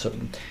influence, or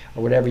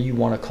whatever you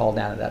want to call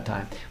down at that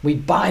time. We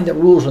bind the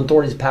rules and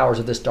authorities, powers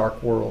of this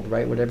dark world,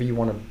 right? Whatever you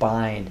want to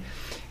bind.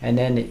 And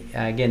then,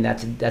 again,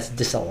 that's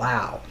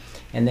disallow.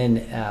 And then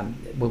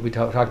what we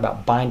talked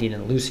about binding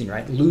and loosing,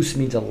 right? Loose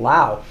means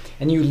allow.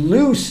 And you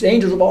loose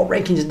angels of all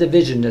rankings and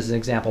division, as an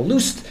example.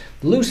 Loose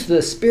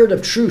the spirit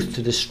of truth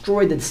to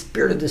destroy the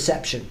spirit of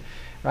deception,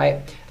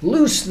 right?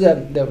 Loose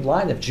the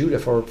line of Judah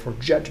for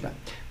judgment.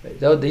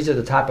 These are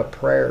the type of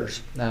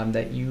prayers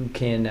that you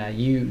can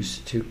use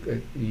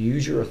to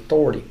use your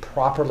authority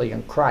properly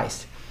in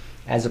Christ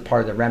as a part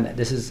of the remnant.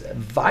 This is a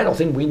vital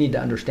thing we need to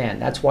understand.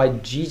 That's why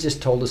Jesus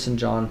told us in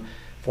John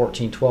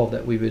 14:12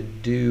 that we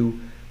would do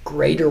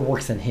greater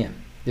works than him.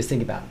 Just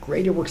think about it.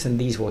 Greater works than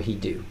these will he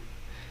do.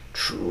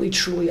 Truly,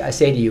 truly, I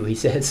say to you, he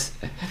says,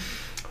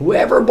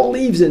 whoever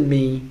believes in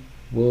me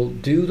will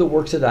do the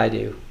works that I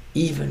do.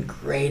 Even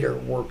greater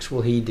works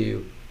will he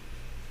do.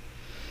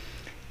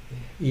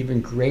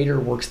 Even greater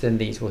works than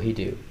these will he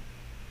do.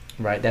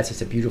 Right? That's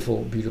just a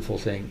beautiful, beautiful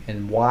thing.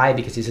 And why?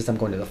 Because he says, I'm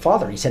going to the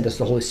Father. And he sent us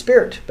the Holy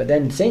Spirit. But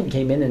then Satan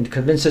came in and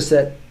convinced us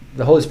that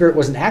the Holy Spirit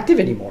wasn't active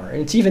anymore.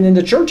 And it's even in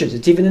the churches.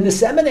 It's even in the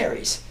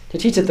seminaries to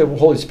teach that the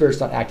Holy Spirit's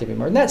not active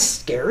anymore. And that's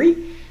scary.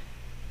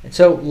 And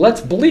so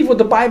let's believe what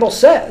the Bible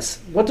says.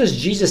 What does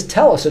Jesus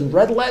tell us in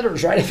red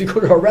letters, right? If you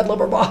go to a red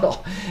letter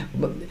bottle,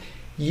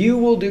 you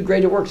will do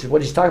greater works.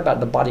 What he's talking about,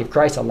 the body of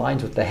Christ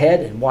aligns with the head,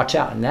 and watch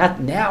out. And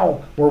that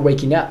now we're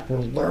waking up. We're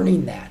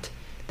learning that.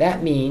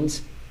 That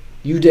means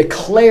you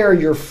declare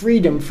your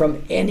freedom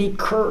from any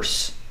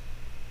curse.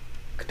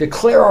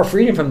 Declare our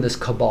freedom from this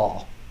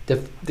cabal.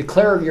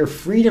 Declare your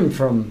freedom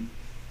from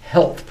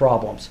health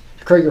problems.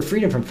 Declare your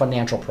freedom from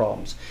financial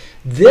problems.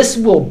 This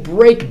will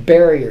break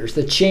barriers,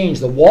 the chains,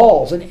 the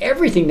walls, and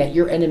everything that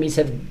your enemies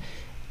have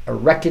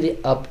erected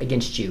up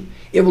against you.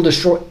 It will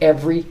destroy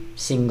every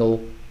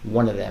single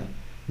one of them.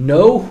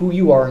 Know who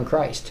you are in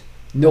Christ.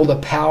 Know the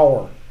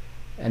power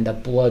and the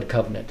blood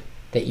covenant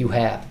that you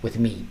have with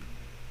me.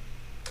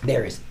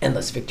 There is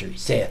endless victory,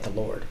 saith the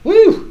Lord.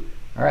 Woo!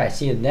 All right, I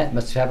see Annette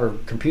must have her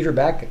computer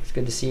back. It's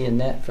good to see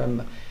Annette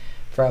from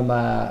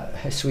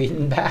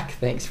Sweden back.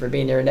 Thanks for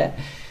being here, Annette.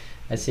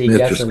 I see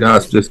Mr.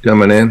 Scott's just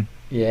coming in.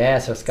 Yeah,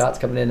 so Scott's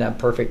coming in at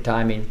perfect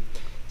timing.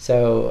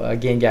 So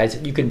again, guys,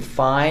 you can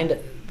find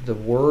the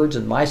words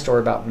and my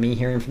story about me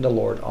hearing from the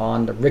Lord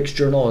on the Rick's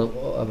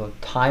Journal of a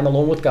Time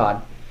Alone with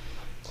God,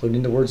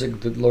 including the words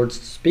that the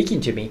Lord's speaking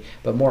to me,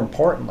 but more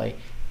importantly,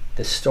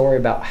 the story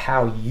about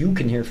how you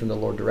can hear from the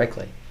Lord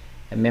directly.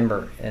 And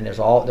remember, and there's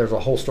a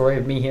whole story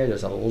of me here.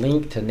 There's a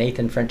link to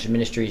Nathan French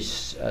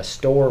Ministries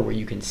store where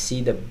you can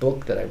see the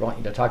book that I want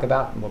you to talk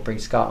about, and we'll bring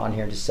Scott on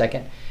here in just a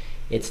second.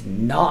 It's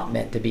not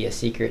meant to be a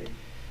secret.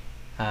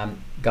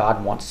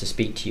 God wants to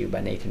speak to you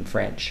by Nathan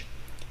French,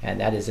 and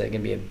that is going to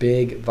be a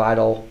big,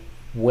 vital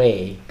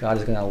way. God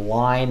is going to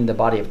align the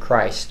body of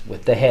Christ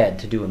with the head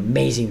to do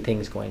amazing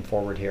things going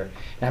forward here.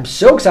 And I'm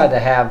so excited to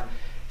have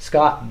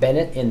Scott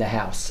Bennett in the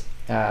house.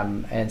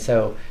 And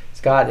so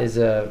Scott is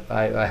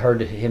I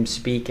heard him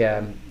speak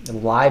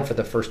live for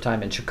the first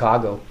time in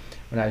Chicago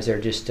when I was there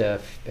just a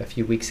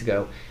few weeks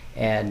ago,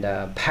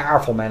 and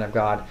powerful man of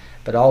God,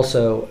 but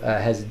also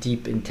has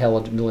deep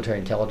military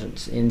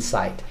intelligence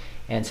insight.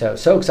 And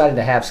so excited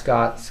to have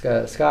Scott.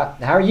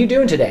 Scott, how are you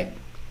doing today?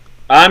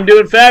 I'm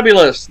doing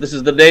fabulous. This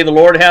is the day the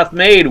Lord hath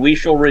made. We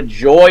shall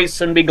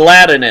rejoice and be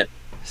glad in it.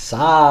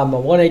 Psalm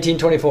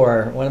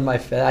 118:24. One of my,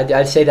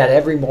 I say that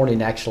every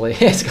morning actually.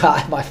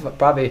 Scott,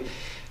 probably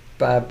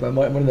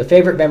one of the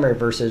favorite memory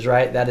verses.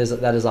 Right? That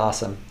is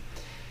awesome.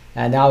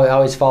 And now we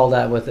always follow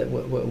that with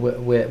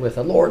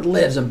the Lord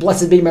lives, and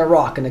blessed be my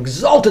rock, and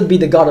exalted be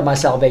the God of my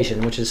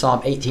salvation, which is Psalm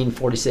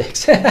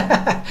 18:46.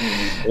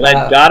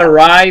 Let God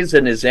arise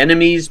and his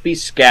enemies be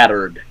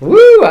scattered.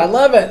 Woo! I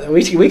love it.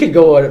 We could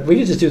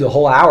just do the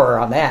whole hour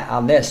on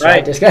this,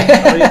 right?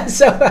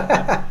 So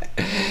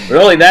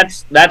really,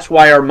 that's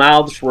why our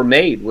mouths were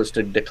made, was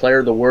to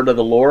declare the word of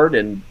the Lord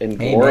and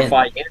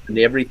glorify Him in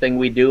everything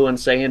we do and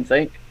say and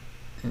think.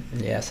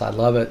 Yes, I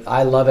love it.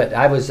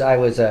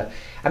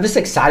 I'm just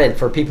excited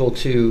for people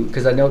to,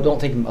 because I don't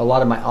think a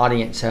lot of my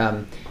audience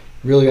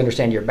really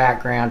understand your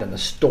background and the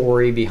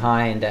story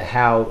behind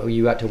how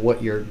you got to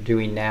what you're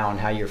doing now and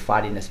how you're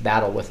fighting this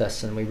battle with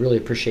us. And we really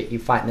appreciate you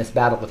fighting this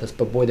battle with us,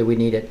 but boy, do we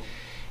need it.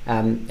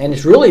 And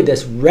it's really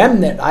this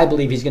remnant, I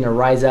believe he's going to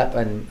rise up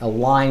and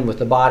align with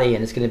the body,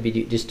 and it's going to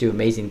be just do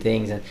amazing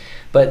things.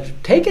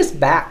 But take us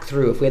back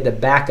through, if we had to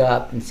back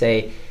up and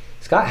say,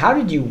 Scott, how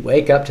did you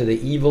wake up to the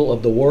evil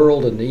of the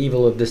world and the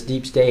evil of this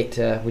deep state?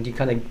 Would you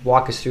kind of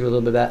walk us through a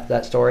little bit of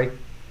that story?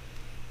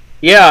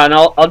 Yeah, and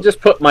I'll just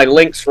put my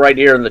links right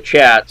here in the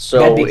chat. So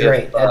that'd be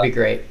great. That'd be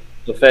great.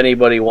 If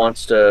anybody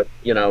wants to,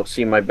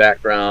 see my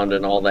background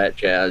and all that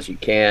jazz, you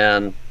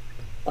can.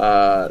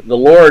 The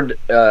Lord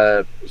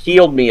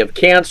healed me of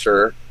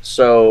cancer,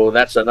 so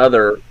that's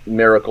another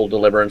miracle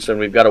deliverance. And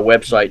we've got a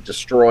website,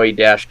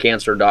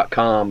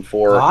 destroy-cancer.com,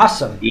 for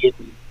awesome.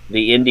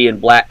 the Indian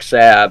black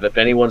salve. If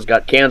anyone's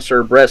got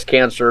cancer, breast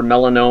cancer,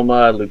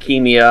 melanoma,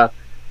 leukemia,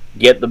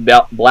 get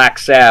the black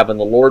salve, and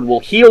the Lord will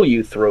heal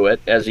you through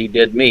it, as He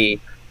did me.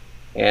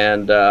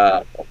 And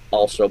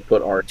also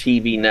put our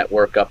TV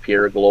network up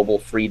here,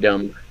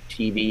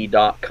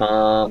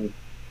 globalfreedomtv.com.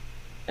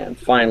 And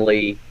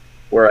finally,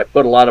 where I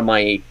put a lot of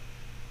my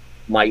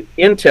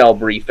intel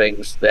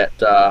briefings that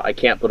I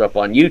can't put up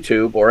on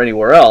YouTube or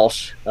anywhere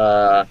else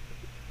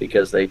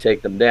because they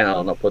take them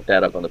down. I'll put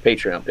that up on the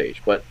Patreon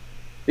page. But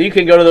you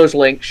can go to those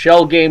links.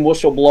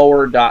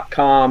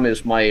 shellgamewhistleblower.com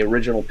is my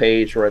original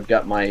page where I've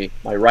got my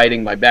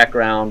writing, my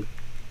background.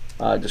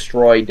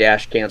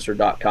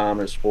 Destroy-cancer.com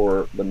is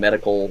for the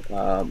medical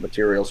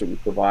materials that we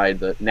provide,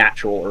 the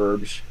natural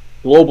herbs.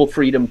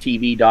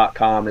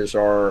 Globalfreedomtv.com is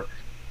our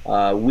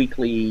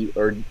weekly,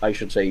 or I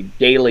should say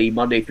daily,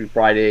 Monday through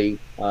Friday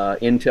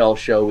intel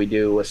show we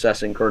do,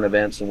 assessing current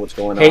events and what's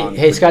going on.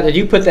 Hey, Scott, did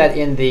you put that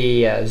in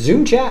the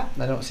Zoom chat?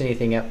 I don't see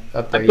anything up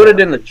there I put it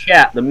in the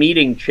chat, the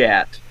meeting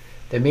chat.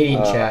 The meeting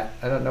chat.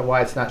 I don't know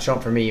why it's not showing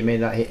for me. You may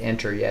not hit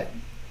enter yet.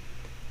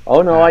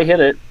 Oh, no, I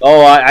hit it.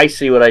 Oh, I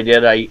see what I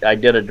did. I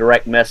did a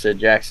direct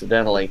message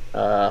accidentally.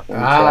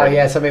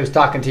 Yeah, somebody was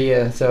talking to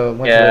you, so it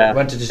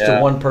went to just to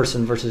one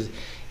person versus...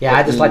 Yeah,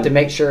 I just like to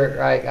make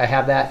sure I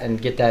have that and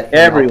get that.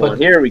 Everyone,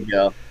 here we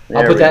go.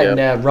 I'll put that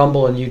in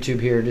Rumble and YouTube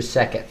here in just a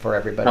second for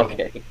everybody.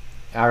 Okay.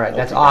 All right,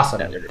 that's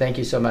awesome. Thank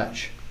you so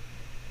much.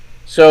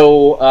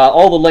 So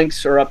all the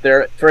links are up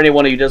there. For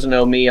anyone who doesn't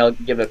know me, I'll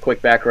give a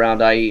quick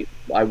background. I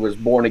was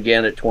born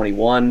again at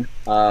 21. Make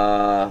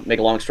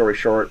a long story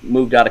short,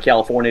 moved out of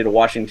California to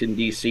Washington,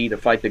 D.C. to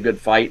fight the good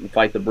fight and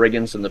fight the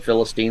brigands and the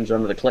Philistines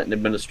under the Clinton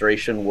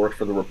administration, worked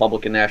for the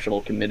Republican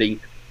National Committee,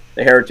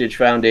 the Heritage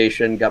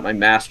Foundation, got my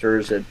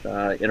master's at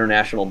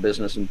international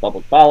business and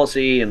public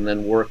policy, and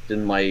then worked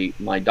in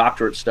my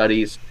doctorate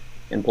studies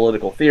in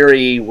political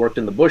theory, worked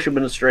in the Bush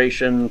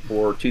administration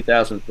for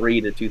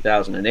 2003 to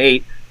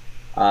 2008,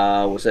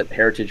 was at the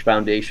Heritage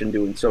Foundation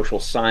doing social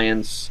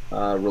science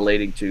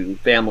relating to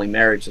family,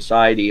 marriage,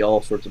 society,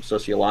 all sorts of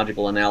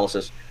sociological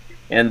analysis.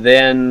 And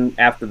then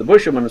after the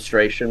Bush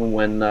administration,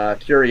 when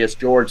Curious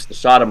George the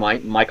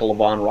Sodomite, Michael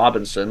LaVaughn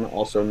Robinson,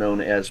 also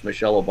known as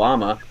Michelle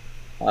Obama,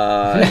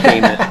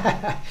 came in,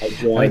 I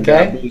joined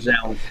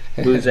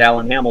Booz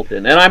Allen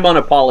Hamilton. And I'm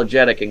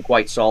unapologetic and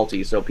quite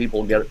salty, so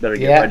people better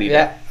get ready.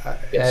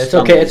 It's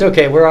okay. It's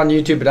okay. We're on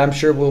YouTube, but I'm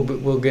sure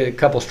we'll get a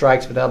couple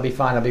strikes, but that'll be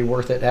fine. It'll be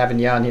worth it having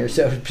you on here.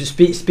 So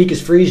speak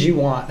as free as you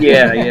want.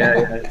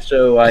 Yeah.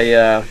 So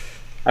I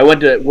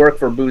went to work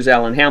for Booz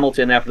Allen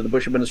Hamilton after the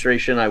Bush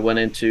administration. I went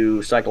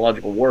into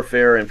psychological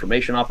warfare,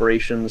 information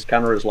operations,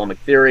 counter-Islamic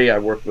theory. I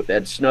worked with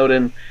Ed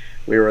Snowden.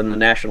 We were in the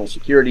national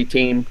security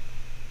team.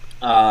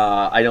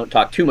 I don't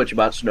talk too much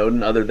about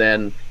Snowden other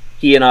than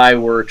he and I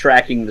were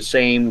tracking the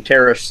same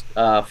terrorist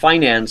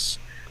finance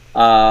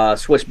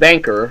Swiss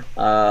banker,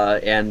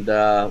 and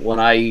when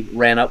I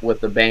ran up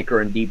with the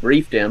banker and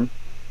debriefed him,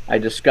 I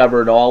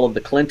discovered all of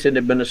the Clinton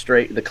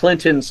administration, the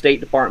Clinton State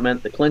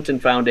Department, the Clinton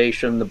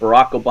Foundation, the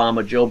Barack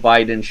Obama, Joe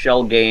Biden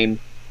shell game,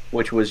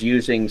 which was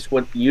using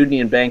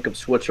Union Bank of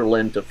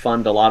Switzerland to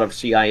fund a lot of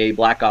CIA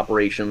black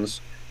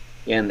operations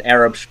and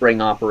Arab Spring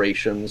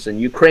operations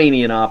and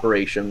Ukrainian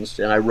operations.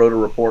 And I wrote a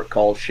report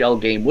called Shell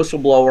Game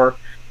Whistleblower,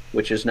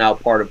 which is now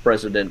part of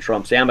President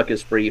Trump's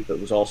amicus brief. It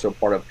was also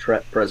part of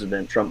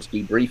President Trump's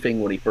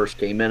debriefing when he first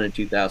came in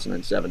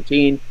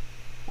 2017.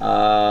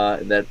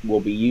 That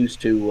will be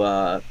used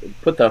to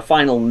put the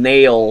final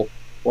nail,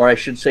 or I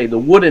should say the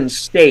wooden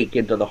stake,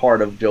 into the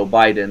heart of Joe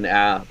Biden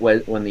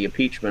when the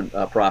impeachment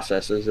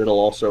processes. It'll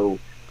also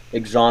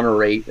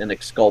exonerate and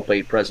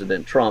exculpate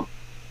President Trump,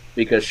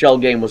 because Shell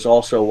Game was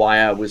also why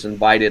I was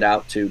invited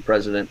out to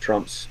President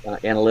Trump's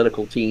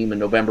analytical team in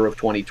November of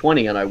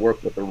 2020, and I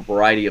worked with a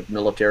variety of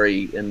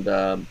military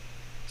and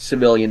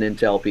civilian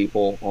intel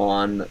people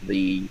on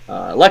the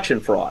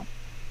election fraud.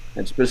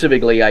 And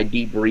specifically, I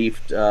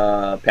debriefed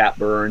Pat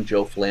Byrne,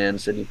 Joe Flynn,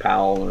 Sidney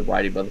Powell, and a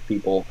variety of other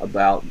people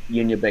about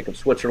Union Bank of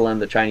Switzerland,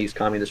 the Chinese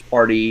Communist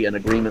Party, an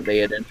agreement they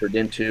had entered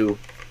into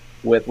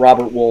with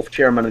Robert Wolf,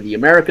 chairman of the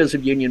Americas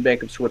of Union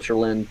Bank of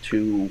Switzerland,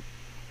 to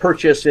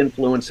purchase,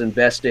 influence,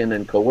 invest in,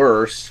 and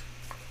coerce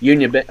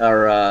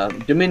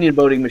Dominion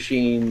voting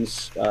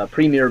machines,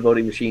 Premier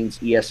voting machines,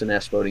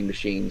 ES&S voting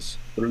machines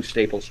through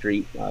Staple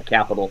Street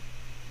Capital.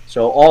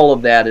 So all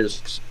of that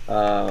is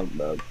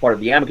part of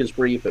the amicus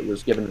brief. It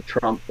was given to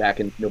Trump back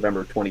in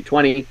November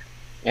 2020.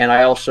 And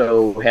I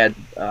also had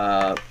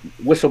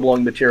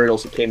whistleblowing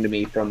materials that came to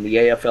me from the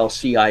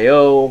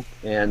AFL-CIO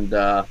and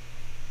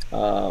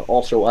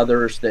also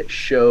others that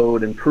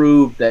showed and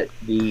proved that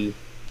the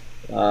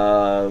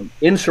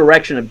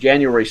insurrection of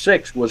January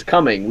 6th was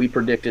coming. We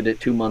predicted it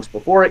 2 months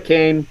before it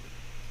came,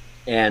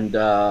 and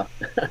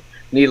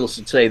needless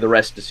to say, the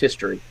rest is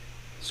history.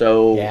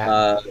 So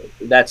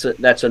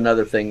that's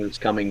another thing that's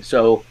coming.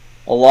 So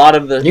a lot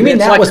of the... You mean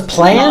that was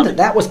planned?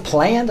 That was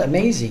planned?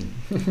 Amazing.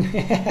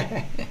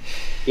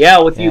 Yeah,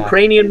 with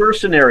Ukrainian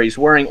mercenaries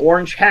wearing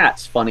orange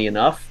hats, funny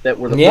enough, that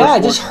were the first I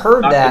just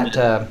heard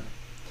that.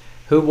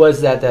 Who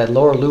was that? That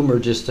Laura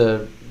Loomer just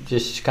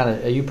just kind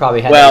of, you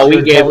probably had Well,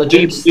 your we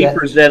intelligence.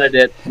 presented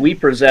it. We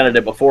presented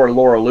it before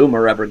Laura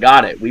Loomer ever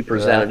got it. We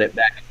presented it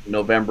back in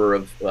November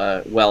of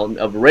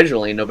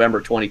originally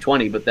November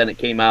 2020, but then it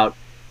came out.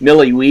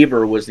 Millie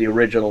Weaver was the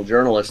original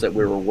journalist that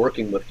we were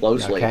working with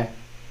closely. Okay.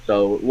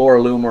 So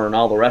Laura Loomer and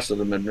all the rest of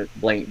them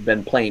have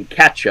been playing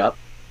catch up.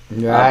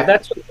 Right. But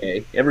that's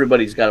okay.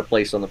 Everybody's got a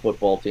place on the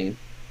football team.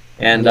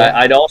 And Yeah.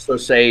 I'd also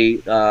say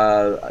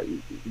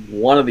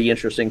one of the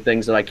interesting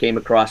things that I came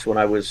across when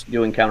I was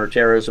doing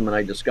counterterrorism and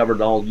I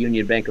discovered all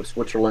Union Bank of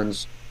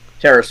Switzerland's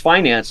terrorist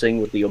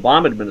financing with the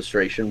Obama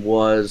administration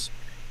was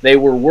they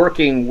were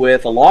working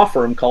with a law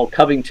firm called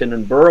Covington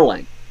and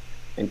Burling.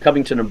 And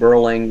Covington and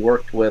Burling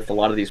worked with a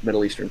lot of these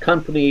Middle Eastern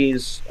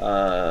companies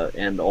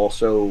and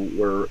also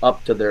were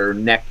up to their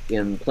neck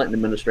in Clinton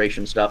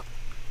administration stuff.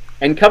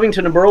 And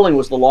Covington and Burling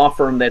was the law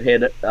firm that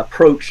had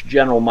approached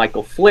General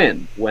Michael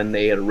Flynn when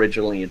they had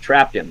originally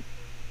entrapped him.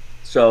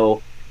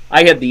 So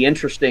I had the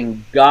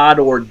interesting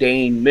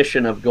God-ordained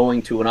mission of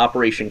going to an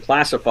Operation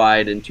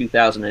Classified in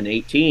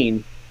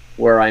 2018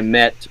 where I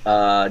met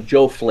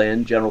Joe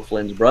Flynn, General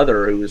Flynn's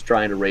brother, who was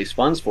trying to raise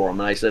funds for him.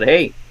 And I said,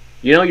 hey,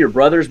 you know your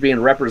brother's being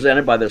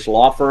represented by this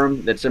law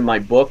firm that's in my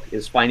book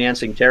is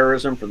financing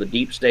terrorism for the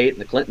deep state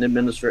and the Clinton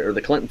administration, or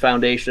the Clinton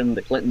Foundation,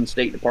 the Clinton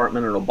State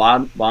Department, and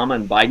Obama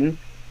and Biden.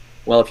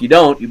 Well, if you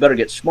don't, you better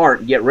get smart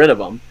and get rid of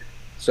them.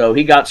 So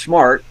he got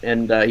smart,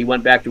 and he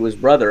went back to his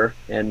brother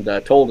and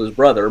told his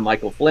brother,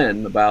 Michael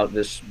Flynn, about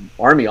this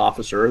Army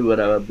officer who had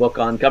a book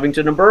on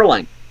Covington and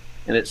Burling.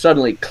 And it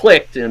suddenly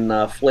clicked in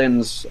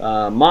Flynn's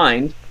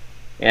mind.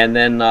 And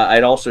then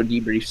I'd also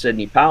debriefed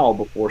Sidney Powell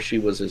before she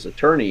was his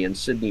attorney. And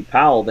Sidney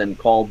Powell then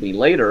called me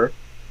later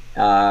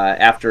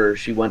after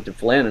she went to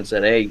Flynn and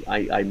said, hey,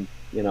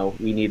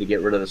 we need to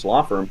get rid of this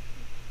law firm.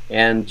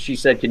 And she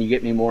said, can you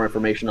get me more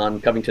information on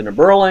Covington and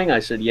Burling? I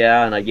said,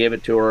 yeah, and I gave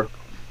it to her.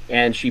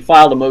 And she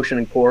filed a motion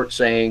in court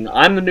saying,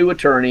 I'm the new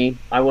attorney.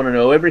 I want to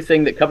know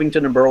everything that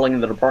Covington and Burling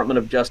and the Department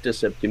of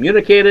Justice have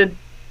communicated.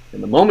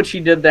 And the moment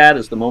she did that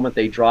is the moment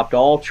they dropped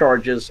all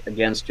charges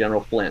against General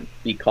Flynn,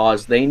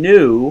 because they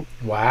knew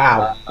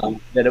Wow.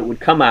 That it would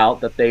come out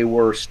that they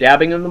were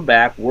stabbing him in the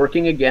back,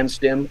 working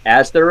against him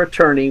as their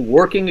attorney,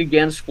 working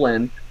against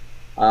Flynn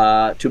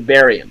to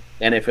bury him.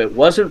 And if it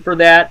wasn't for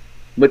that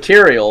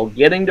material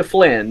getting to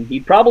Flynn,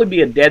 he'd probably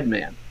be a dead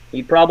man.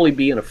 He'd probably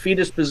be in a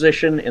fetus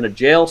position in a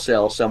jail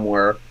cell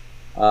somewhere,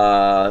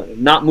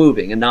 not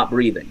moving and not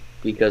breathing,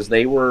 because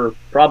they were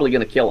probably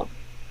going to kill him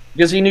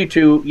because he knew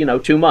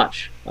too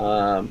much.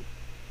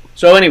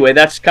 So anyway,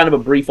 that's kind of a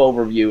brief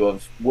overview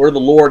of where the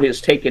Lord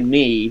has taken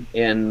me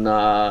in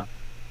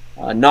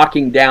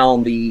knocking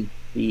down the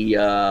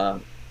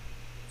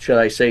should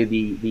I say,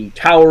 the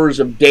towers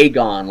of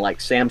Dagon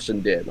like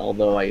Samson did,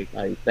 although I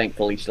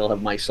thankfully still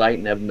have my sight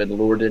and haven't been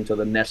lured into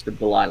the nest of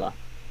Delilah.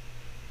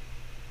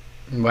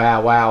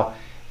 Wow.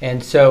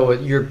 And so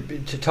you're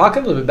to talk a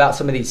little bit about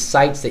some of these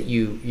sites that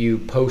you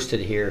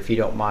posted here, if you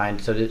don't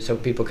mind, so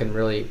people can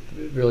really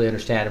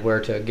understand where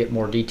to get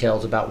more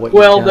details about what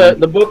you've done.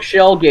 The book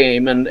Shell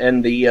Game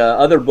and the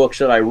other books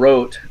that I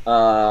wrote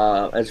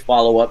as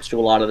follow-ups to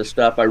a lot of the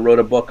stuff. I wrote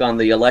a book on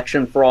the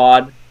election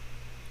fraud.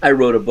 I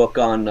wrote a book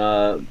on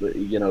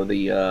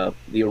the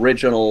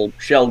original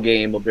Shell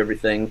Game of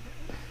everything,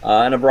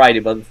 and a variety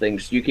of other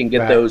things. You can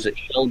get those at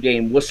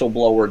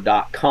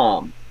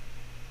shellgamewhistleblower.com.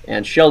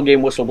 And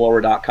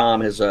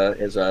shellgamewhistleblower.com has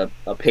a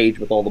page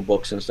with all the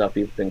books and stuff.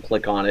 You can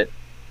click on it.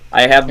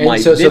 I have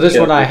and so this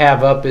one I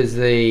have up is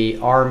the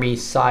Army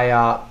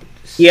PSYOP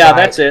site. Yeah,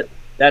 that's it.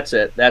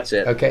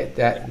 Okay,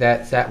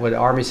 that would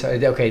Army.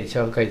 Okay,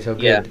 so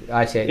good. Yeah.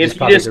 I see. If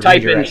you just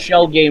type in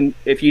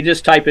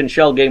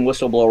Shell Game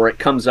Whistleblower, it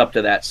comes up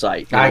to that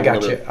site. I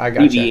got you.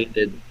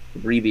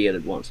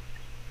 Abbreviated ones.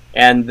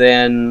 And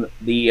then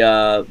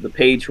the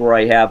page where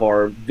I have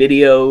our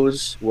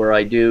videos, where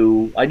I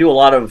do a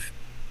lot of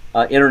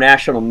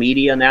international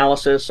media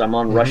analysis. I'm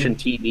on Russian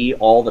TV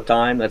all the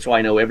time. That's why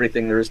I know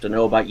everything there is to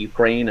know about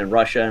Ukraine and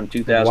Russia in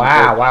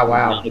 2004.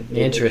 Wow.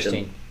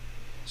 Interesting.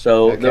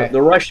 So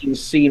the Russians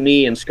see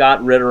me and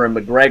Scott Ritter and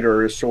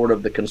McGregor as sort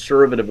of the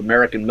conservative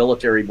American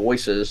military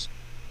voices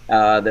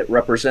that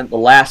represent the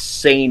last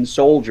sane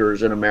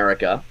soldiers in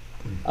America,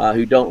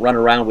 who don't run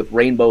around with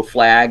rainbow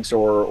flags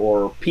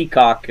or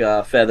peacock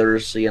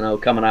feathers,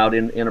 coming out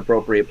in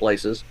inappropriate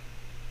places.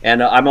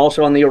 And I'm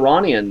also on the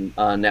Iranian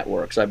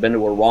networks. I've been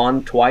to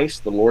Iran twice.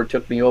 The Lord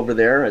took me over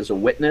there as a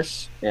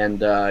witness,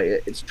 and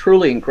it's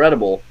truly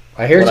incredible.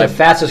 I hear it's the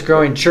fastest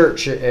growing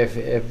church,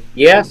 if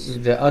yes,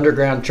 the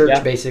underground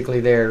church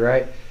basically there,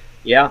 right?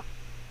 Yeah.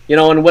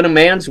 And when a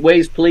man's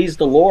ways please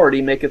the Lord,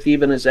 he maketh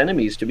even his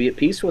enemies to be at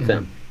peace with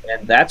him.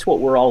 And that's what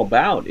we're all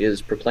about,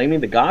 is proclaiming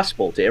the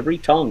gospel to every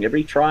tongue,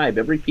 every tribe,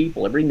 every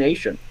people, every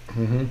nation.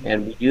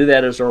 And we do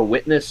that as our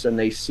witness, and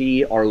they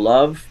see our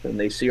love, and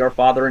they see our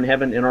Father in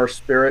heaven in our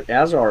spirit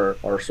as our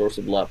source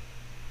of love.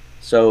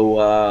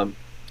 So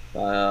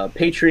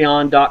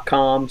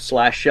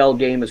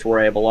patreon.com/shellgame is where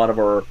I have a lot of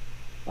our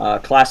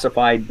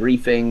classified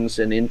briefings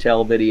and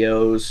intel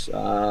videos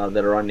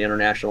that are on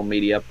international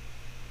media.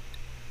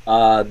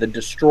 The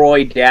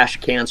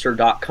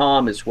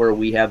destroy-cancer.com is where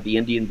we have the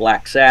Indian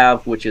black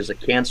salve, which is a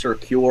cancer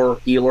cure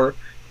healer.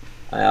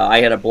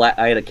 I had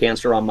a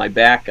cancer on my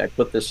back. I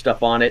put this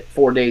stuff on it.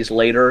 4 days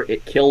later,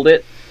 it killed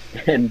it,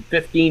 and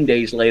 15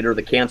 days later,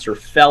 the cancer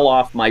fell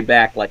off my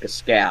back like a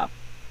scab.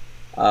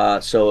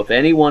 So if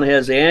anyone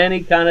has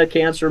any kind of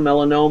cancer,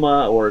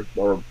 melanoma,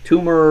 or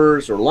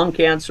tumors, or lung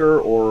cancer,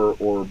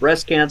 or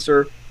breast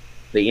cancer,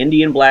 the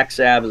Indian black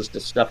salve is the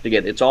stuff to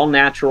get. It's all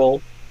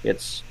natural.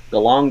 It's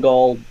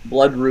galangal,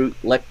 bloodroot,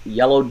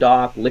 yellow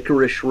dock,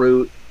 licorice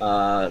root,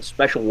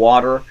 special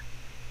water,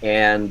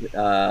 and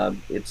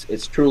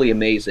it's truly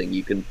amazing.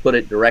 You can put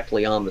it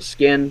directly on the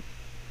skin.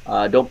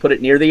 Don't put it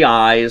near the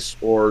eyes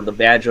or the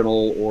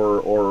vaginal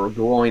or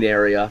groin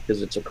area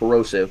because it's a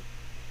corrosive.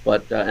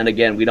 But and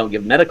again, we don't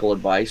give medical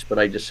advice, but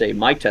I just say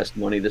my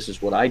testimony. This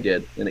is what I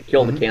did, and it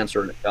killed the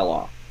cancer and it fell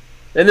off.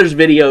 And there's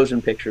videos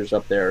and pictures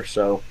up there.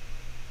 So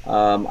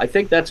I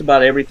think that's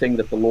about everything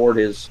that the Lord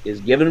is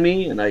given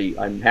me, and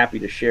I'm happy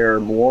to share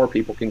more.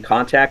 People can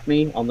contact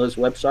me on those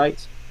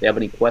websites if they have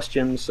any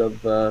questions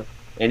of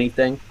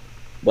anything.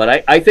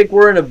 But I think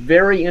we're in a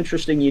very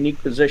interesting,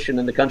 unique position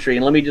in the country.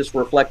 And let me just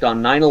reflect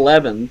on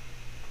 9/11.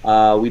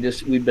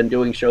 We've been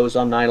doing shows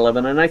on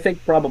 9/11, and I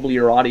think probably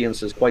your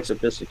audience is quite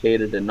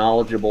sophisticated and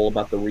knowledgeable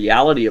about the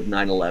reality of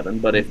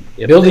 9/11. But if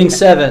Building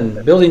 7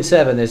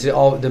 is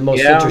the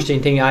most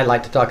interesting thing I'd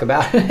like to talk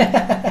about.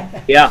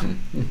 Yeah.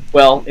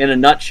 Well, in a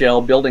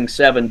nutshell, Building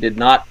 7 did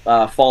not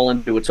fall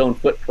into its own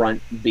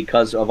footprint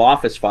because of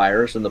office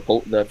fires, and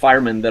the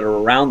firemen that are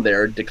around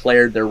there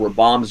declared there were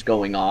bombs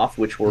going off,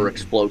 which were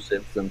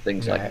explosives and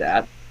things like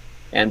that.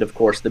 And of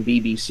course, the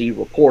BBC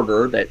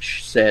reporter that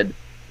said,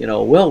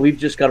 well, we've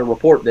just got a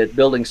report that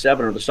Building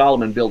 7 or the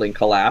Solomon Building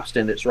collapsed,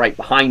 and it's right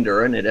behind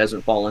her, and it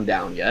hasn't fallen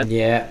down yet.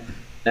 Yeah.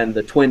 And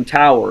the Twin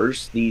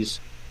Towers, these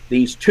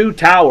two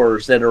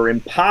towers that are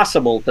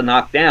impossible to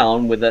knock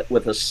down with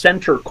a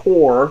center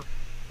core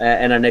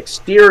and an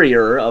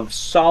exterior of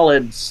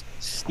solid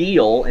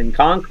steel and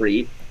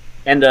concrete,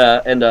 and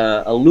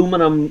a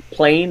aluminum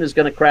plane is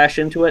going to crash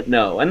into it?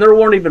 No. And there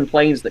weren't even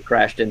planes that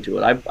crashed into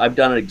it. I've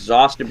done an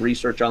exhaustive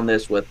research on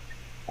this with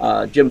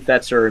Jim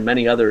Fetzer and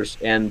many others,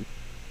 and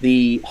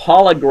the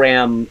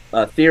hologram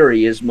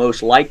theory is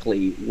most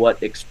likely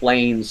what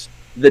explains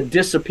the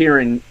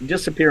disappearing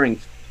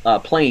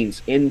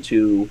planes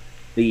into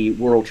the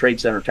World Trade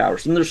Center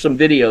towers. And there's some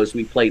videos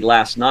we played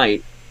last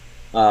night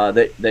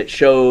that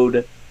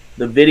showed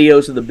the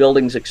videos of the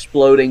buildings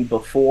exploding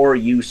before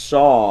you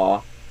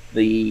saw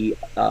the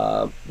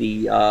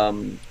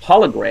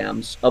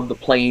holograms of the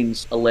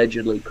planes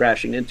allegedly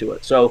crashing into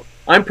it. So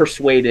I'm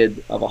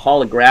persuaded of a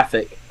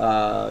holographic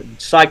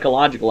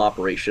psychological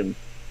operation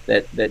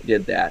that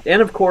did that.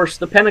 And of course,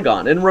 the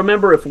Pentagon. And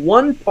remember, if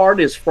one part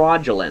is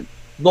fraudulent,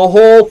 the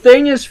whole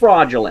thing is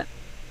fraudulent.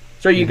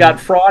 So you got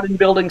fraud in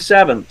Building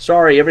 7.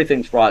 Sorry,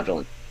 everything's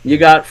fraudulent. You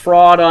got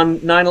fraud on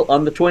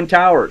the Twin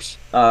Towers.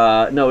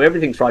 No,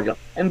 everything's fraudulent.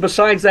 And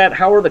besides that,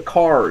 how are the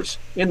cars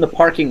in the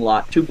parking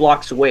lot 2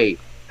 blocks away?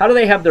 How do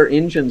they have their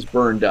engines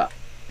burned up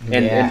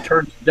and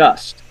turned to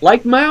dust?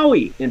 Like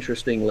Maui,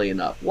 interestingly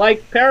enough.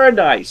 Like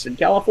Paradise in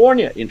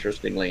California,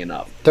 interestingly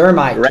enough.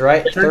 Thermite,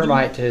 right?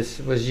 Thermite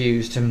was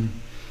used.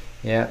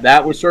 Yeah.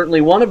 That was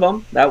certainly one of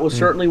them. That was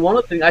certainly one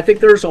of the things. I think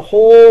there's a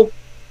whole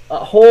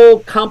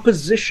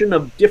composition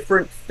of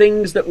different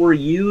things that were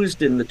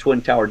used in the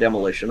Twin Tower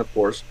demolition, of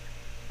course.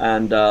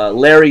 And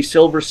Larry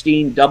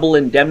Silverstein double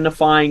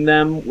indemnifying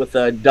them with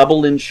a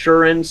double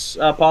insurance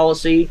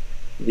policy.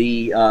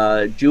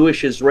 The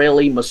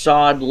Jewish-Israeli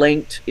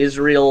Mossad-linked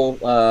Israel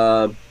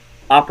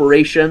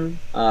operation,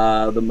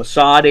 the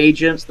Mossad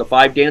agents, the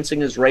 5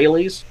 dancing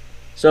Israelis.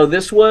 So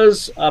this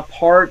was a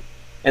part,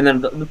 and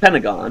then the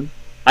Pentagon.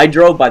 I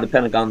drove by the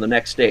Pentagon the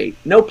next day.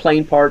 No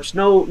plane parts,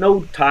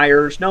 no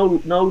tires,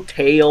 no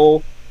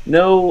tail,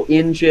 no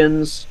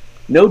engines,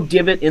 no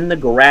divot in the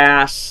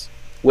grass,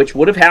 which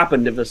would have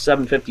happened if a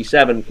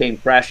 757 came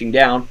crashing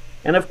down.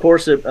 And of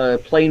course, a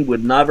plane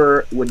would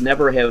never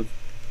have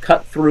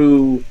cut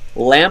through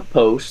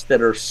lampposts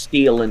that are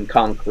steel and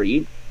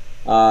concrete.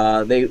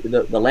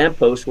 The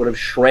lampposts would have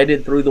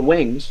shredded through the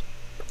wings.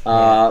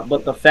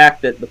 But the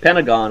fact that the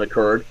Pentagon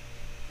occurred,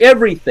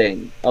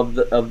 everything of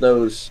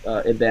those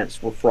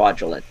events were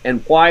fraudulent.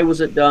 And why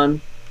was it done?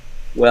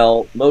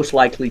 Well, most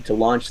likely to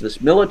launch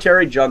this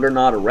military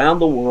juggernaut around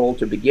the world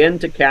to begin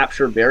to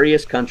capture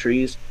various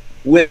countries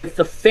with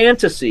the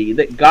fantasy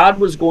that God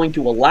was going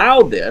to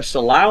allow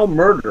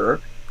murder,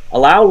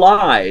 allow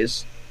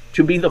lies,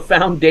 to be the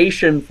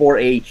foundation for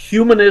a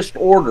humanist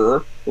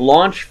order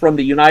launched from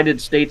the United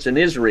States and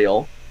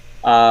Israel,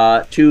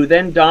 to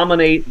then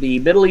dominate the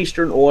Middle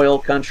Eastern oil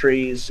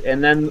countries,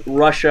 and then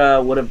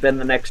Russia would have been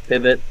the next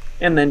pivot,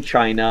 and then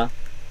China.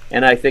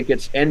 And I think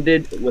it's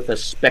ended with a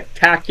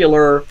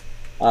spectacular,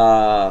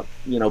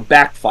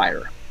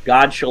 backfire.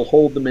 God shall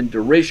hold them in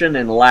derision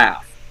and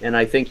laugh. And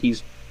I think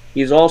he's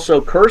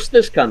also cursed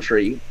this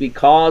country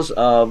because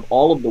of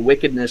all of the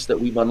wickedness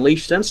that we've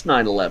unleashed since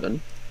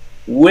 9/11,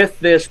 with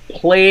this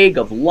plague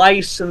of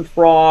lice and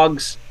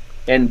frogs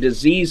and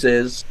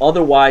diseases,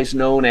 otherwise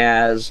known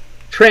as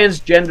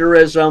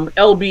transgenderism,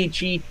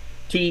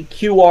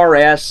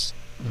 LGBTQRS,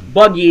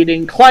 bug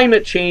eating,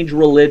 climate change,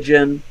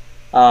 religion,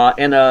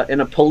 and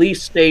a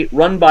police state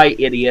run by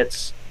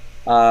idiots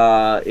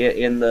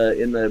in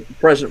the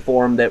present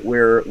form that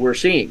we're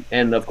seeing.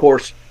 And of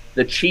course,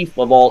 the chief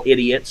of all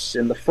idiots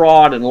and the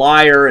fraud and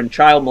liar and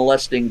child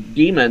molesting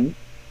demon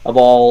of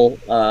all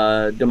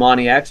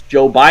demoniacs,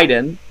 Joe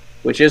Biden,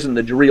 which isn't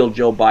the real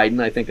Joe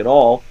Biden, I think, at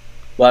all.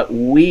 But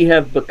we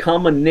have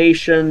become a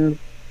nation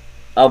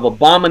of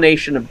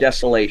abomination of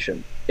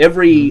desolation.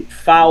 Every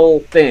foul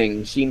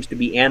thing seems to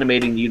be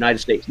animating the United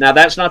States. Now,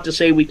 that's not to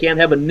say we can't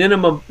have a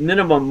minimum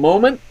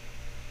moment.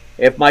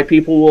 If my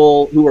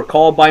people who are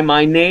called by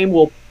my name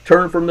will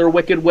turn from their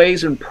wicked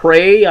ways and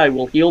pray, I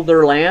will heal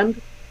their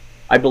land.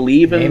 I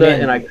believe in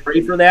Amen. and I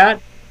pray for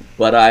that.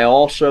 But I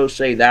also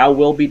say, thy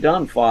will be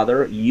done,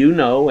 Father. You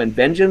know, and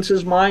vengeance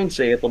is mine,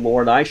 saith the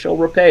Lord, I shall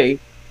repay.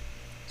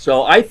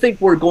 So I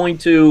think we're going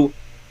to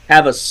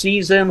have a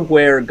season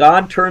where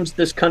God turns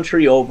this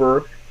country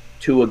over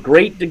to a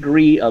great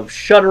degree of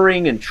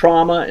shuddering and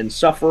trauma and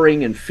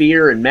suffering and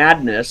fear and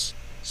madness,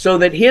 so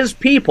that his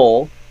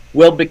people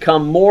will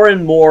become more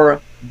and more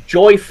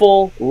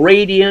joyful,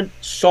 radiant,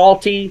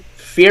 salty,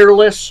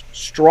 fearless,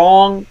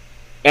 strong,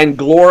 and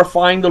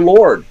glorifying the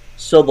Lord.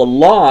 So the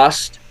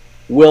lost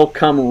will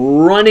come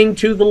running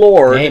to the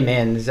Lord.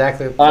 Amen.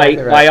 Exactly by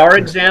right. our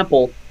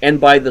example and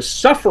by the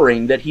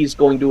suffering that he's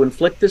going to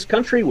inflict this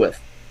country with.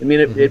 I mean,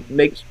 it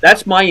makes,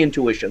 that's my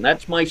intuition.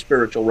 That's my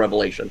spiritual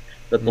revelation,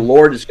 that the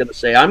Lord is going to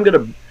say, I'm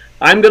going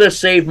to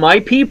save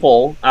my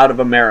people out of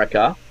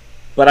America,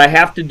 but I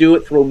have to do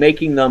it through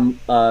making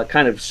them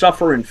kind of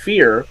suffer in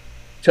fear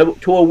to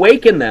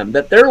awaken them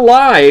that their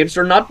lives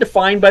are not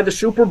defined by the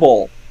Super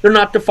Bowl. They're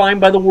not defined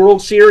by the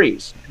World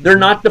Series. They're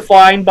not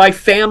defined by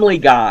Family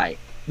Guy.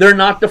 They're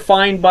not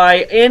defined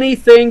by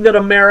anything that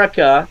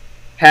America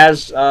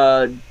has,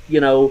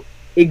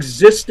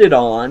 existed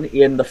on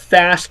in the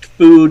fast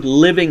food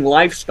living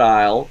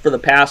lifestyle for the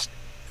past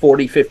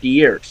 40, 50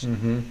 years.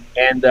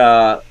 And,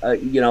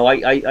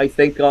 I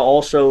think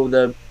also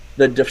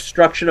the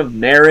destruction of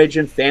marriage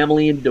and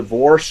family and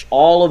divorce,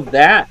 all of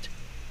that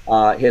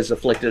has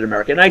afflicted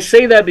America. And I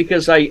say that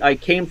because I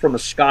came from a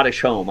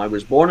Scottish home. I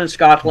was born in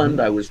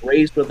Scotland. I was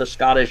raised with a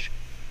Scottish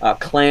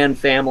clan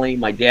family.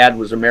 My dad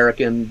was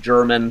American,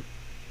 German,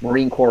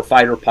 Marine Corps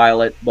fighter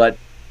pilot, but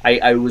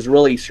I was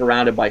really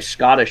surrounded by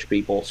Scottish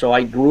people. So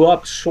I grew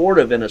up sort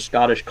of in a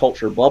Scottish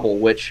culture bubble,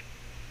 which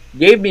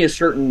gave me a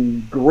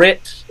certain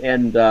grit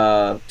and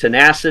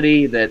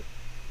tenacity that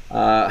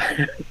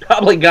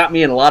probably got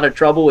me in a lot of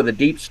trouble with the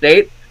deep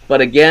state.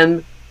 But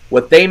again,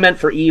 what they meant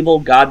for evil,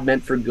 God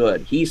meant for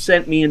good. He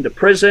sent me into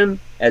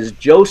prison as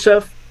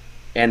Joseph,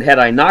 and had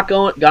I not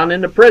gone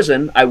into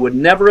prison, I would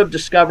never have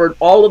discovered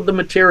all of the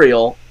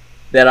material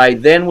that I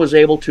then was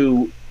able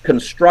to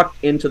construct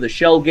into the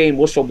Shell Game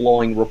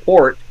whistleblowing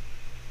report,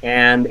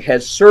 and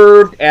has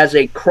served as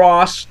a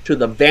cross to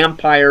the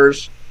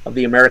vampires of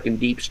the American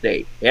deep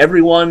state.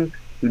 Everyone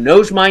who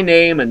knows my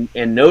name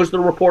and knows the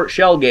report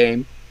Shell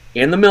Game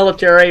in the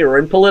military or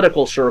in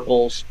political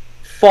circles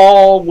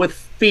fall with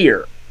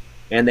fear,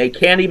 and they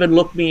can't even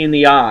look me in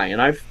the eye.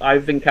 And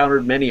I've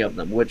encountered many of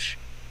them, which,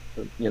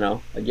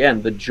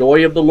 again, the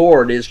joy of the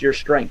Lord is your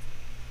strength.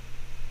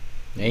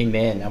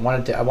 Amen. I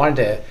wanted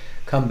to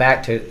come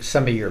back to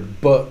some of your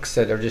books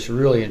that are just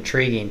really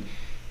intriguing.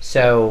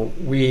 So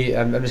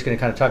I'm just going to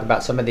kind of talk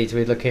about some of these.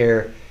 We look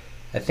here.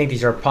 I think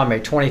these are probably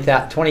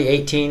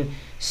 2018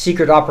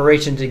 Secret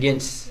Operations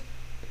Against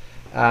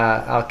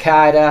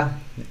Al-Qaeda,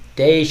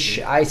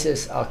 Daesh,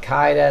 ISIS,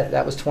 Al-Qaeda.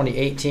 That was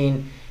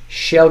 2018.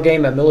 Shell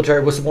Game, a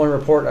military whistleblowing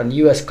report on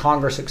U.S.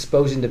 Congress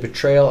exposing the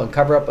betrayal and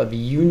cover-up of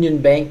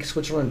Union Bank,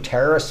 Switzerland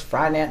terrorist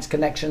finance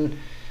connection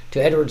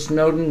to Edward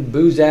Snowden,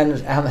 Booz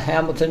Allen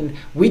Hamilton,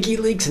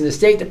 WikiLeaks, and the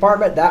State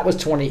Department. That was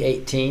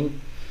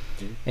 2018.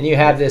 And you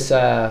have this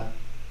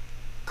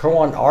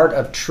Koan Art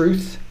of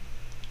Truth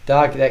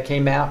doc that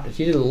came out.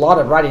 You did a lot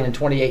of writing in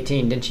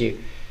 2018, didn't you?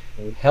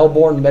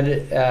 Hellborn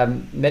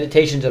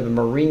Meditations of a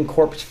Marine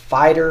Corps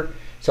Fighter.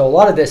 So a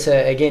lot of this,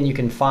 again, you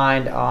can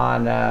find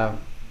on,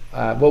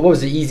 what was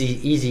the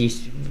easy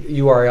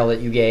URL that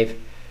you gave?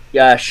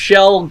 Yeah,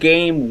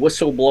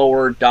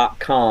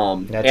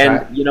 shellgamewhistleblower.com. That's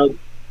and, right.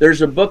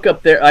 There's a book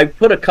up there. I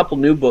put a couple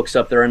new books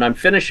up there, and I'm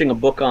finishing a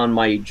book on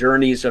my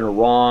journeys in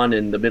Iran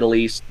and the Middle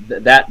East.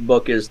 That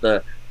book is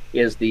the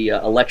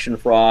election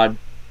fraud.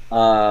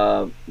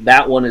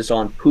 That one is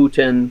on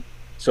Putin,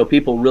 so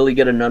people really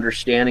get an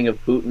understanding of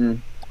Putin.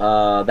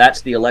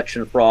 That's the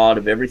election fraud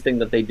of everything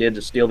that they did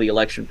to steal the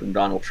election from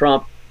Donald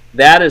Trump.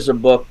 That is a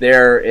book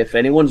there. If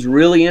anyone's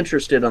really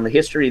interested on the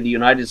history of the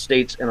United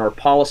States and our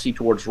policy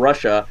towards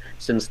Russia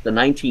since the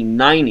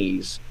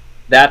 1990s,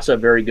 that's a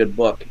very good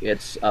book.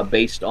 It's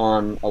based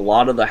on a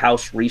lot of the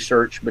House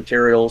research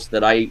materials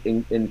that I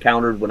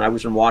encountered when I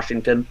was in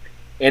Washington,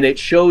 and it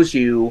shows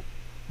you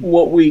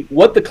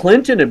what the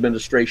Clinton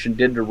administration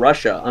did to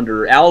Russia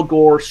under Al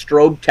Gore,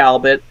 Strobe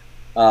Talbot,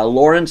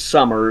 Lawrence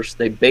Summers.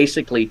 They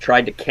basically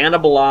tried to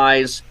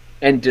cannibalize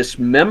and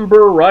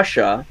dismember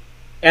Russia,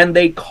 and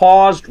they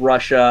caused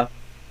Russia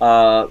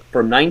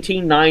from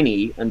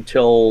 1990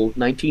 until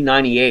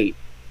 1998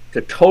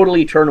 to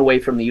totally turn away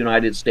from the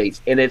United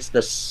States. And it's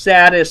the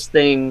saddest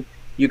thing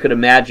you could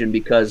imagine,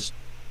 because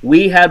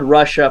we had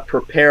Russia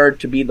prepared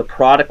to be the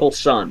prodigal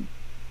son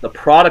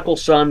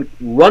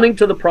running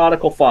to the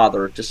prodigal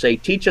father to say,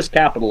 teach us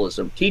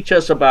capitalism, teach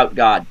us about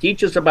God,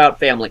 teach us about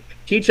family,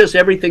 teach us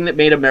everything that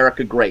made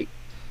America great.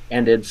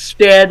 And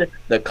instead,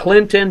 the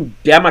Clinton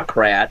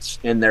Democrats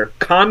and their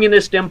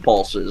communist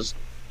impulses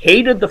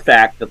hated the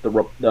fact that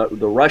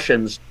the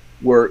Russians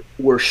were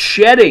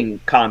shedding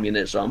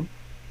communism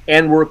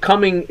and were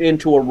coming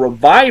into a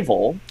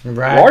revival,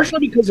 largely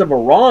because of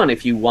Iran,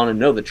 if you want to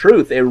know the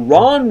truth.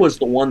 Iran was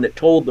the one that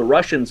told the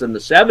Russians in the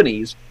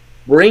 70s,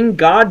 bring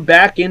God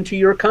back into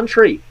your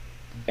country.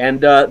 And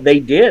they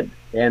did.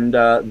 And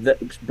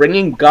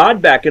bringing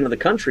God back into the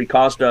country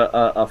caused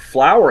a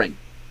flowering.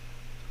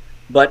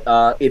 But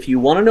if you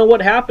want to know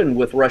what happened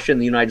with Russia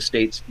and the United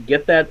States,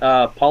 get that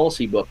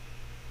policy book,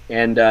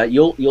 and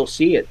you'll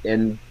see it.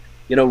 And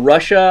you know,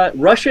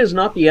 Russia is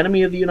not the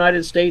enemy of the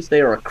United States. They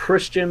are a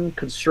Christian,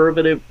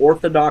 conservative,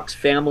 Orthodox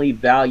family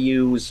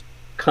values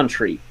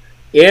country.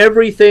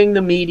 Everything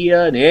the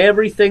media and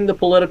everything the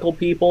political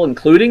people,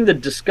 including the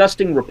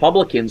disgusting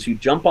Republicans who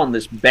jump on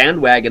this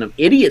bandwagon of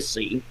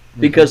idiocy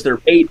because they're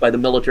paid by the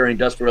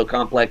military-industrial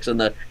complex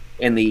and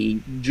the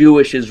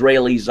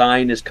Jewish-Israeli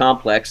Zionist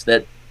complex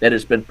that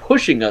has been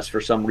pushing us for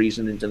some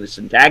reason into this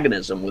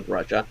antagonism with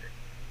Russia.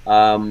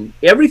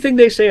 Everything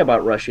they say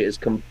about Russia is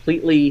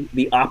completely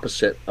the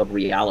opposite of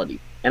reality.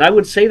 And I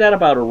would say that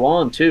about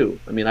Iran too.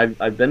 I mean,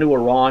 I've been to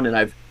Iran, and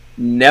I've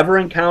never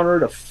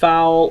encountered a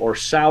foul or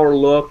sour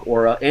look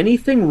or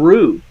anything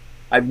rude.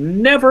 I've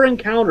never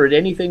encountered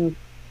anything,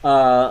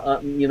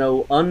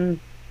 unkind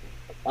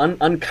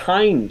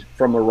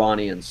from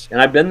Iranians. And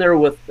I've been there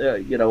with,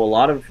 a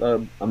lot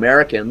of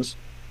Americans,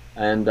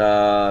 and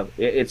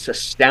it's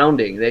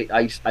astounding.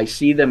 I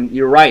see them,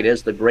 you're right,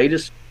 as the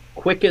greatest,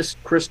 quickest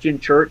Christian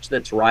church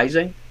that's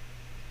rising.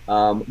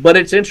 But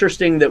it's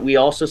interesting that we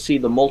also see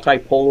the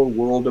multipolar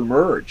world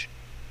emerge.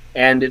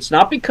 And it's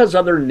not because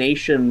other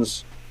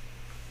nations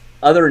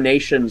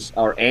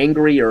are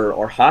angry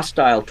or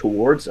hostile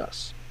towards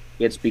us.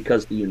 It's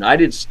because the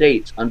United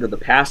States, under the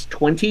past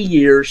 20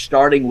 years,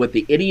 starting with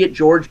the idiot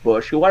George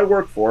Bush, who I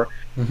work for,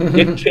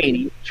 Dick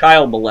Cheney,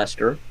 child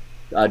molester,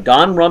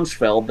 Don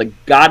Rumsfeld, the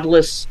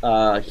godless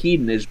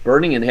hedonist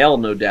burning in hell,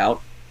 no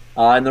doubt,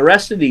 and the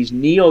rest of these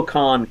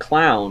neocon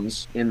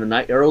clowns in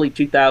the early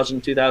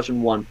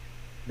 2001,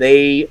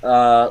 they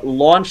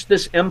launched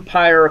this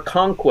empire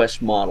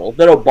conquest model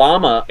that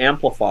Obama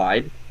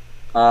amplified.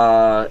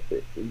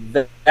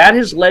 That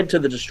has led to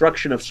the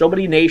destruction of so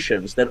many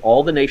nations that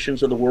all the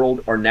nations of the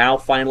world are now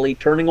finally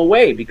turning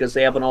away because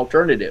they have an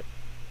alternative.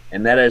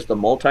 And that is the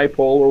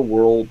multipolar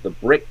world, the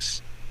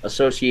BRICS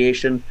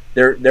association.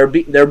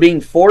 They're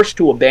being forced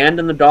to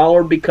abandon the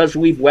dollar because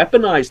we've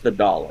weaponized the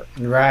dollar.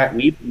 Right.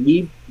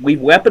 We've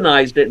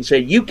weaponized it and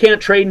said, you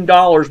can't trade in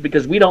dollars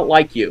because we don't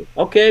like you.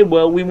 Okay,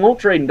 well, we won't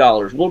trade in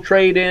dollars. We'll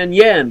trade in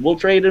yen. We'll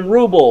trade in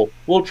ruble.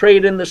 We'll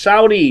trade in the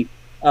Saudi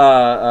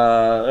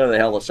the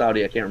hell of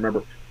Saudi, I can't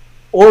remember.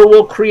 Or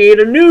we'll create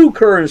a new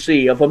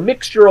currency of a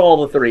mixture of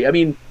all the three. I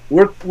mean,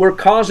 we're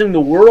causing the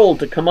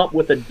world to come up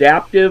with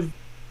adaptive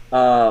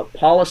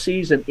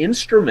policies and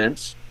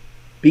instruments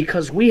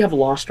because we have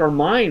lost our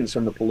minds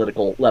on the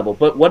political level.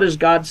 But what does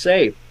God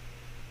say?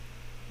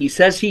 He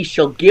says he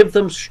shall give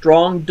them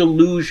strong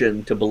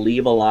delusion to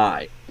believe a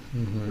lie.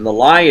 And the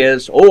lie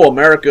is, oh,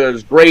 America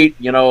is great,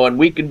 and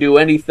we can do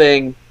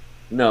anything.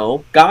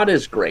 No, God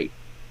is great.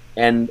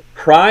 And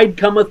pride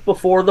cometh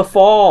before the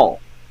fall.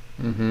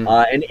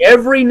 And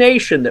every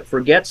nation that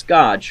forgets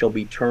God shall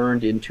be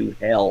turned into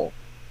hell.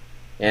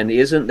 And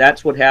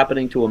that's what's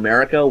happening to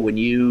America when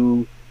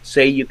you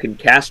say you can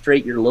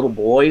castrate your little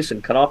boys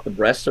and cut off the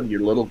breasts of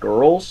your little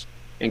girls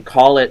and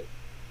call it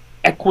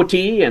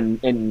equity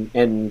and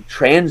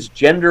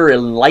transgender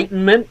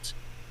enlightenment.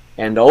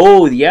 And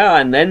oh yeah,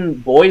 and then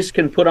boys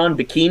can put on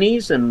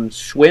bikinis and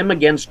swim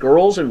against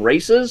girls in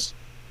races,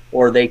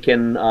 or they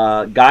can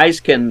guys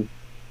can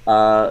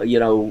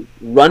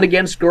run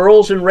against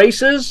girls in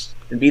races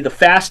and be the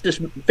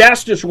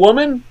fastest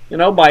woman,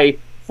 by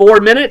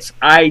 4 minutes.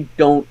 I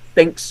don't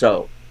think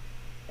so.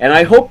 And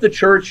I hope the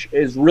church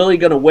is really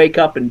going to wake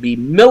up and be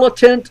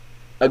militant,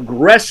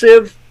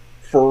 aggressive,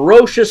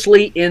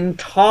 ferociously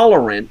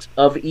intolerant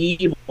of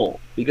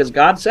evil, because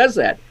God says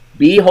that.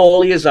 Be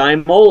holy as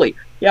I'm holy.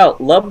 Yeah,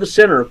 love the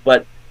sinner,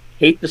 but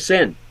hate the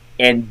sin.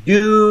 And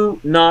do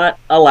not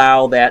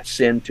allow that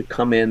sin to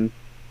come in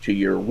to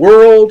your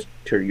world,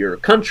 to your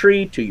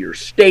country, to your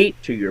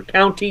state, to your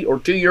county, or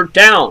to your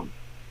town.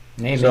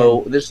 Amen.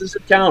 So this is a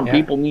town. Yeah.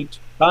 People need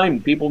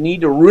time. People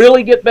need to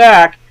really get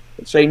back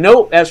and say,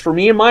 no, as for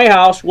me and my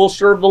house, we'll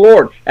serve the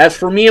Lord. As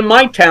for me and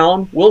my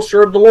town, we'll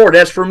serve the Lord.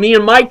 As for me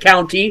and my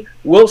county,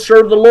 we'll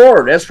serve the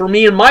Lord. As for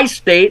me and my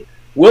state,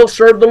 we'll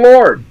serve the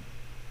Lord.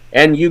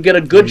 And you get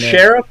a good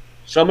sheriff,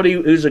 somebody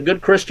who's a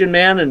good Christian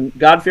man and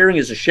God-fearing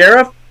is a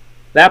sheriff,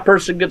 that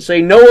person could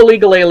say no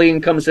illegal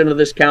alien comes into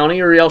this county,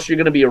 or else you're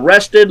going to be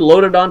arrested,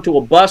 loaded onto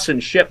a bus,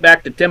 and shipped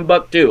back to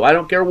Timbuktu. I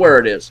don't care where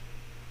it is.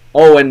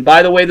 Oh, and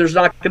by the way, there's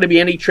not going to be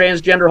any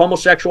transgender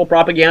homosexual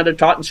propaganda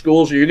taught in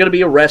schools, or you're going to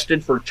be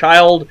arrested for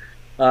child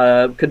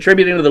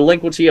contributing to the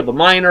delinquency of a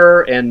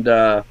minor and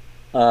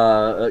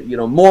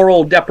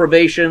moral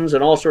deprivations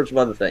and all sorts of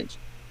other things.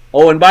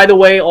 Oh, and by the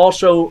way,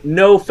 also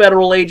no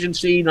federal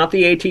agency, not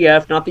the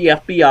ATF, not the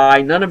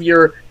FBI, none of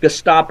your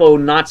Gestapo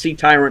Nazi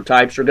tyrant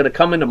types are going to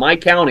come into my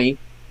county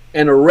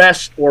and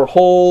arrest or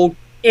hold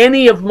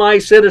any of my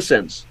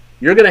citizens.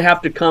 You're going to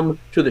have to come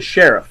to the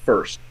sheriff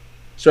first.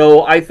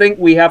 So I think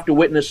we have to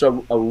witness a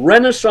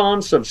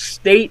renaissance of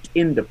state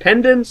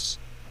independence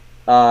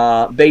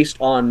based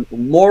on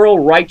moral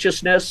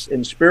righteousness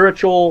and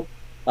spiritual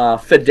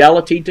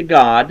fidelity to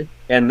God,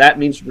 and that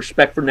means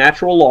respect for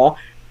natural law.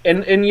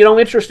 And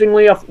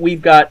interestingly enough,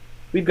 we've got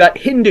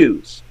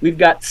Hindus, we've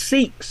got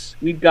Sikhs,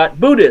 we've got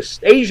Buddhists,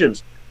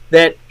 Asians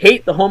that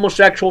hate the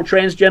homosexual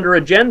transgender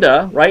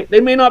agenda, right? They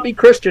may not be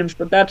Christians,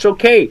 but that's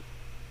okay.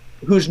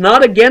 Who's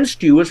not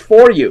against you is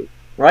for you,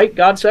 right?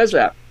 God says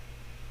that.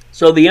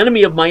 So the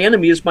enemy of my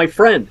enemy is my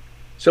friend.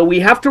 So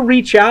we have to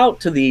reach out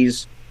to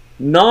these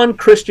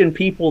non-Christian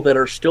people that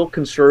are still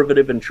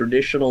conservative and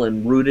traditional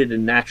and rooted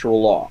in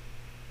natural law.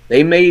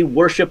 They may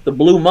worship the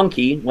blue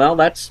monkey. Well,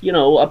 that's,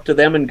 up to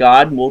them and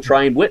God, and we'll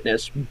try and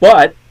witness.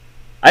 But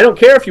I don't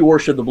care if you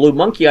worship the blue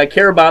monkey. I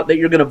care about that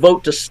you're going to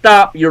vote to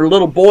stop your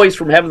little boys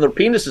from having their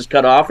penises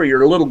cut off, or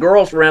your little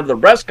girls from having their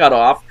breasts cut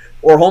off,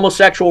 or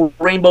homosexual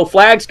rainbow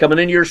flags coming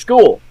into your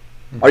school.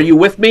 Are you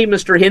with me,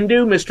 Mr.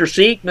 Hindu, Mr.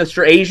 Sikh,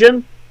 Mr.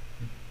 Asian?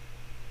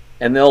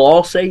 And they'll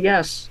all say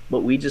yes,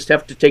 but we just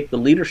have to take the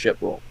leadership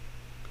role.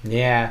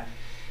 Yeah.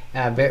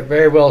 Very,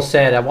 very well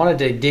said. I wanted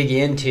to dig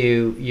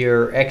into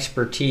your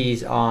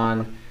expertise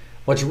on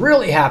what's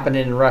really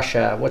happening in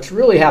Russia, what's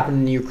really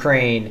happening in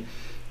Ukraine,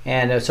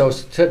 and so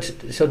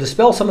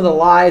dispel some of the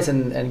lies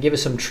and give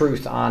us some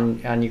truth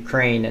on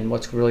Ukraine and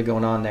what's really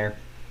going on there.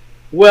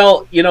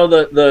 Well,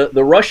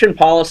 the Russian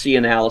policy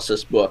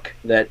analysis book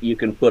that you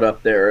can put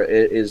up there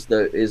is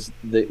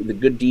the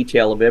good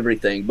detail of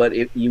everything. But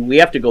we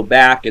have to go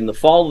back in the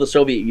fall of the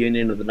Soviet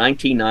Union of the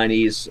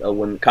 1990s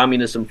when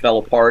communism fell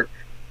apart.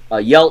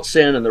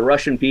 Yeltsin and the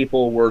Russian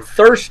people were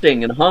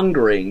thirsting and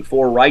hungering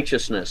for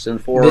righteousness and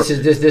for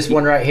this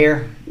one right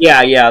here.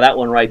 Yeah, that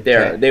one right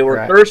there. Okay, they were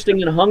right.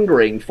 thirsting and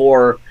hungering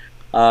for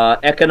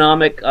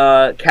economic,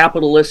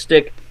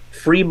 capitalistic,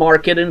 free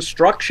market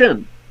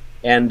instruction,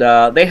 and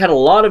they had a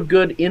lot of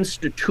good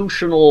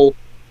institutional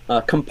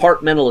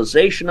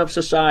compartmentalization of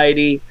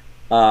society.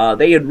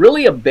 They had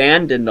really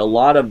abandoned a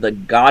lot of the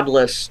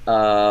godless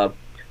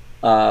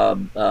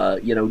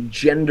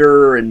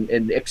gender and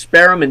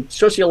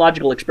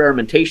sociological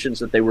experimentations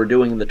that they were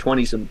doing in the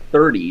 20s and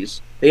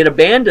 30s. They had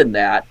abandoned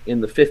that in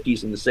the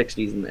 50s and the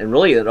 60s, and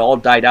really it all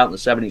died out in the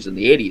 70s and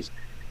the 80s.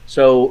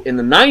 So in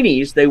the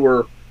 90s,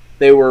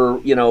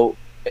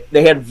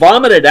 they had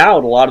vomited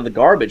out a lot of the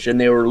garbage,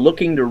 and they were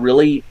looking to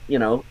really,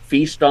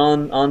 feast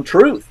on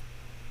truth.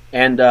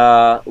 And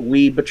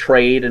we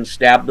betrayed and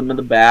stabbed them in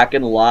the back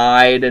and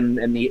lied,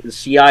 and the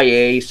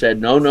CIA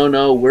said,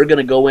 no, we're going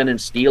to go in and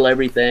steal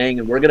everything,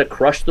 and we're going to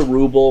crush the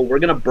ruble, we're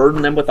going to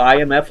burden them with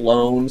IMF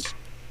loans.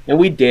 And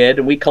we did,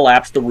 and we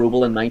collapsed the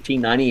ruble in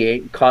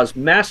 1998 and caused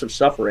massive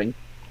suffering.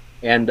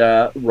 And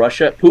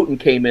Putin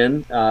came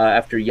in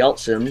after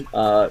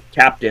Yeltsin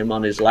tapped him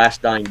on his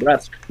last dying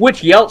breaths,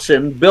 which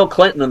Yeltsin, Bill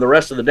Clinton, and the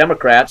rest of the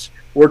Democrats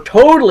were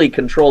totally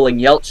controlling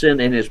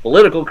Yeltsin in his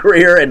political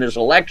career and his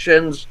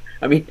elections.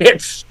 I mean,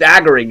 it's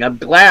staggering. I'm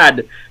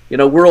glad,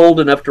 we're old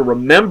enough to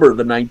remember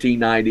the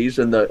 1990s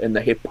and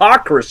the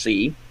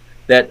hypocrisy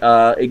that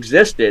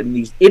existed, and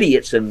these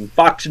idiots in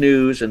Fox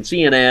News and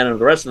CNN and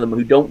the rest of them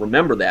who don't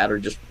remember that are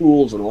just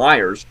fools and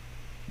liars.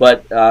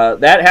 But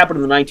that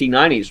happened in the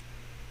 1990s.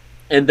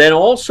 And then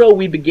also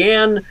we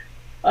began,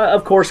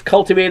 of course,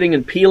 cultivating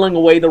and peeling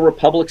away the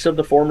republics of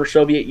the former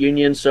Soviet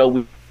Union.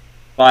 So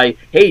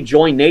hey,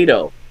 join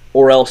NATO,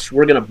 or else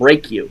we're going to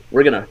break you.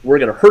 We're going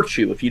to hurt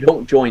you if you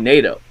don't join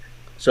NATO.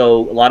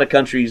 So a lot of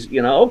countries,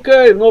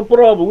 okay, no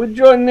problem, we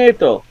join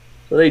NATO.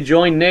 So they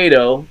joined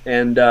NATO,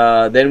 and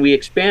then we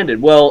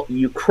expanded. Well,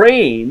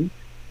 Ukraine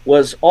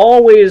was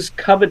always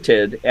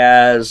coveted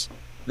as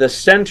the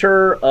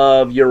center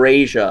of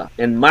Eurasia.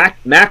 And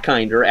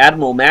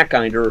Admiral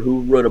Mackinder,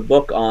 who wrote a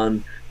book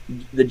on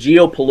the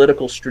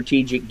geopolitical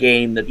strategic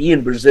game that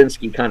Ian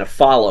Brzezinski kind of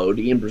followed.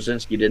 Ian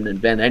Brzezinski didn't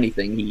invent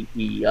anything. He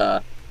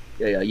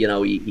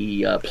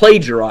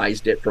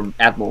plagiarized it from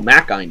Admiral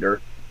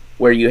Mackinder,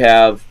 where you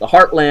have the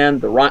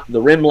Heartland, the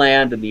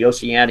Rimland, and the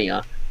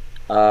Oceania.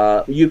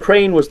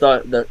 Ukraine was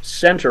the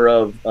center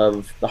of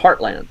the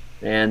Heartland,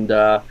 and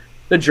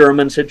the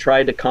Germans had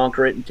tried to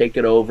conquer it and take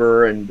it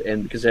over, and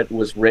because it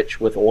was rich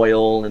with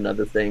oil and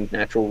other things,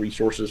 natural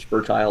resources,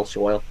 fertile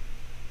soil.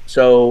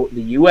 So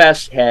the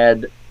U.S.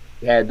 had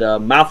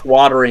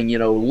mouth-watering,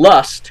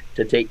 lust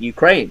to take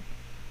Ukraine.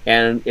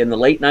 And in the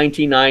late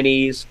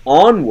 1990s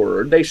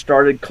onward, they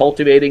started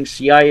cultivating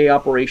CIA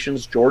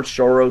operations. George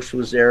Soros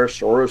was there.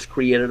 Soros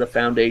created a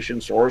foundation.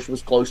 Soros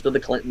was close to the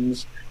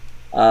Clintons.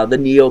 The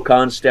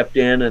neocons stepped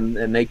in,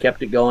 and they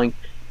kept it going.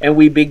 And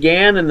we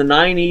began in the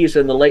 90s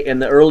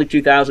and the early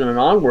 2000s and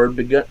onward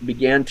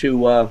began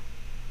to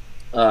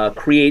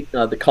create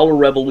the color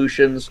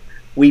revolutions.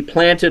 We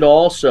planted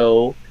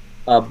also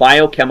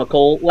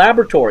biochemical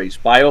laboratories,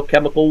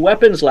 biochemical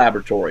weapons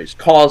laboratories,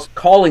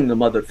 calling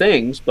them other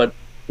things, but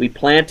we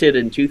planted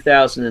in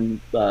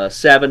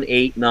 2007,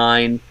 8,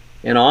 9,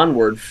 and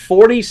onward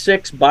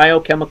 46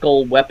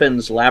 biochemical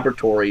weapons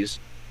laboratories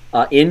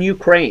in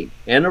Ukraine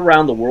and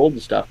around the world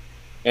and stuff.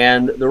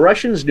 And the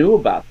Russians knew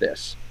about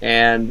this,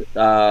 and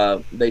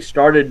they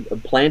started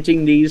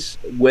planting these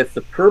with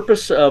the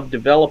purpose of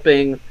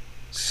developing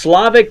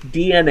Slavic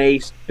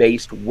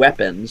DNA-based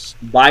weapons,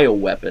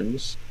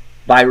 bioweapons,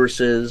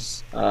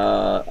 viruses,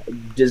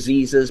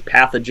 diseases,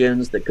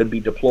 pathogens that could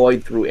be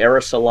deployed through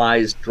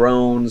aerosolized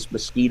drones,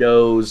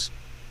 mosquitoes,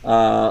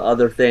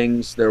 other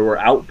things. There were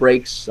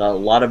outbreaks, a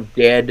lot of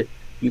dead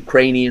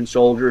Ukrainian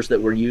soldiers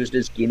that were used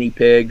as guinea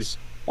pigs.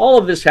 All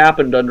of this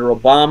happened under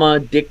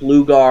Obama, Dick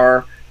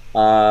Lugar,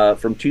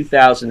 from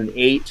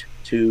 2008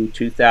 to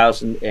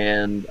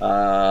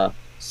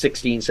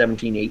 2016,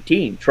 17,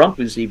 18. Trump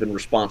was even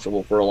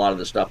responsible for a lot of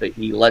the stuff.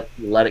 He let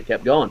it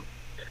kept going.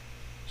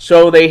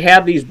 So they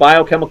had these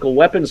biochemical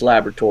weapons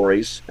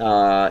laboratories,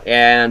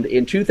 and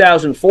in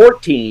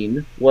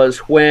 2014 was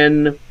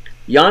when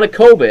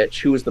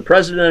Yanukovych, who was the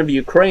president of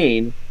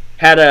Ukraine,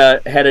 had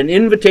an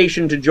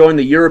invitation to join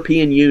the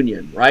European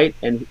Union, right?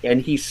 And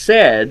he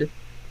said,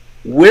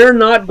 we're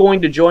not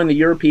going to join the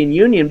European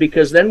Union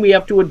because then we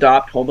have to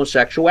adopt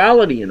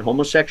homosexuality and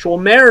homosexual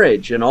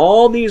marriage and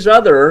all these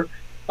other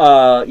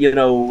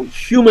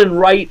human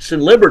rights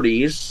and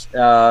liberties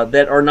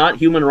that are not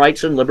human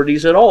rights and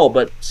liberties at all,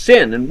 but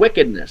sin and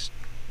wickedness.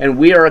 And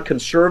we are a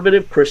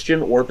conservative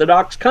Christian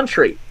Orthodox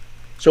country.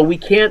 So we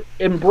can't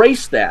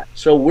embrace that.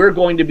 So we're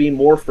going to be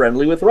more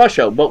friendly with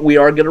Russia, but we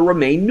are going to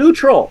remain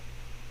neutral.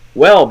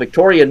 Well,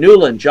 Victoria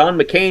Nuland, John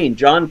McCain,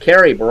 John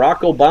Kerry, Barack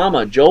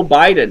Obama, Joe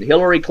Biden,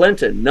 Hillary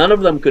Clinton, none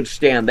of them could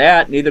stand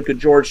that, neither could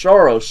George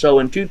Soros. So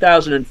in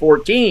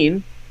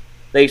 2014,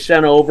 they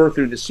sent over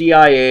through the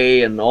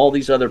CIA and all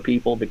these other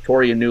people.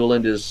 Victoria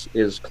Nuland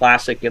is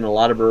classic in a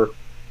lot of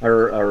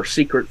her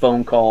secret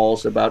phone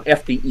calls about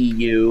F the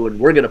EU, and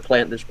we're going to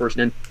plant this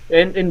person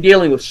in. And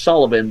dealing with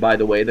Sullivan, by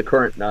the way, the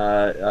current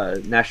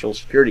National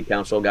Security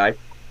Council guy,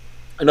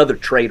 another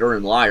traitor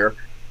and liar.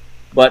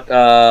 But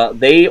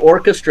they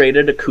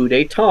orchestrated a coup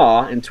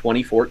d'etat in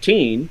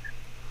 2014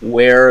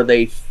 where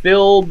they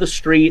filled the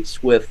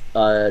streets with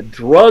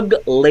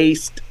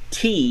drug-laced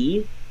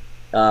tea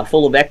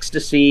full of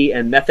ecstasy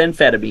and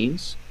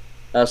methamphetamines.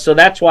 So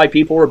that's why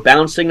people were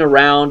bouncing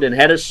around and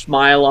had a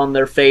smile on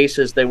their face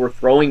as they were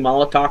throwing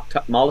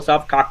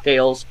Molotov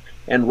cocktails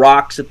and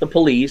rocks at the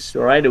police.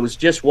 All right, it was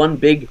just one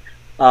big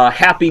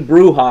happy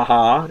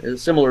brouhaha,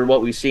 similar to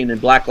what we've seen in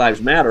Black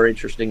Lives Matter,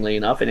 interestingly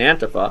enough, in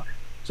Antifa.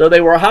 So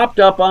they were hopped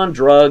up on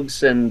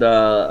drugs and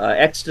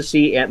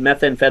ecstasy and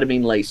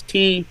methamphetamine-laced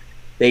tea.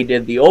 They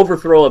did the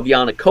overthrow of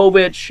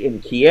Yanukovych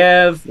in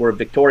Kiev, where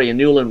Victoria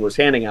Nuland was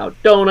handing out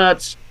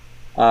donuts.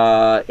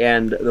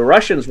 And the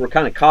Russians were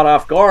kind of caught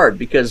off guard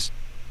because,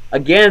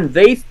 again,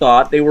 they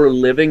thought they were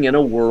living in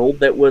a world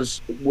that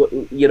was,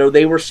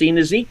 they were seen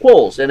as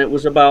equals, and it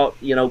was about,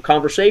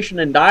 conversation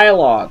and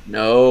dialogue.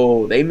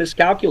 No, they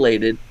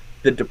miscalculated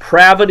the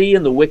depravity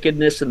and the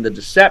wickedness and the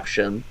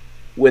deception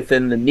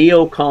within the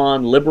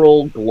neocon,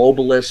 liberal,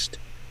 globalist,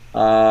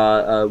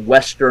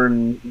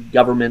 Western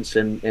governments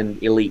and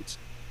elites.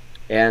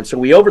 And so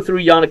we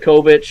overthrew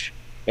Yanukovych,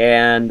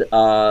 and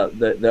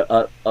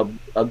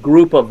a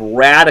group of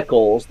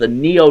radicals, the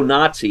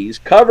neo-Nazis,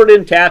 covered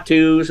in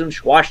tattoos and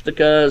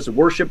swastikas,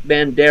 worship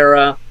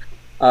Bandera,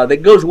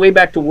 that goes way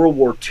back to World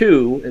War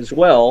II as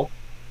well.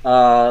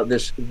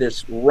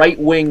 This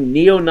right-wing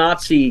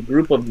neo-Nazi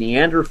group of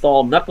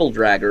Neanderthal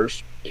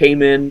knuckle-draggers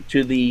came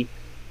into the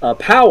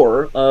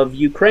power of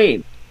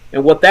Ukraine.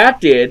 And what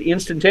that did,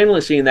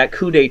 instantaneously in that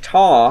coup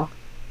d'etat,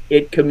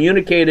 it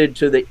communicated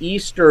to the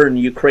eastern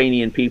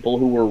Ukrainian people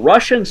who were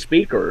Russian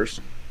speakers,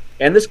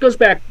 and this goes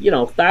back,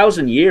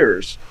 1,000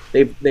 years.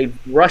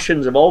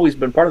 Russians have always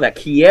been part of that.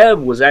 Kiev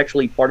was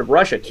actually part of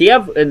Russia.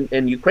 Kiev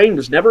and Ukraine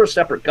was never a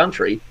separate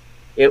country.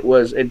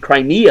 And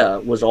Crimea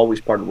was always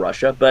part of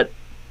Russia, but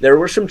there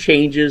were some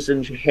changes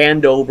and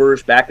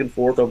handovers back and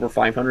forth over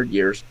 500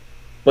 years.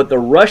 But the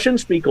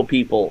Russian-speaking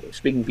people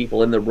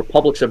in the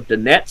republics of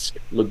Donetsk,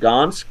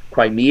 Lugansk,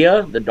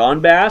 Crimea, the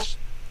Donbass,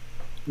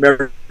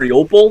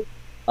 Mariupol,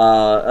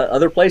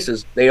 other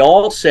places, they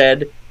all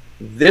said,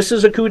 this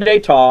is a coup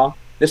d'etat,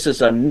 this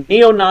is a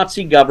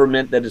neo-Nazi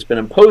government that has been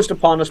imposed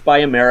upon us by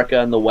America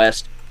and the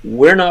West.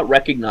 We're not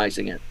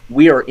recognizing it.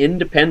 We are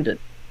independent.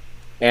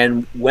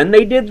 And when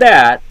they did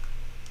that,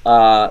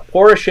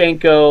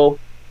 Poroshenko,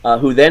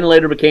 who then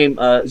later became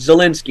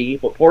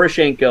Zelensky, but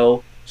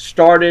Poroshenko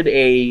started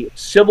a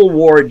civil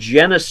war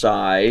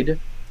genocide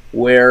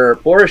where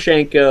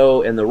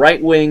Poroshenko and the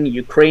right-wing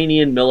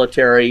Ukrainian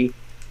military,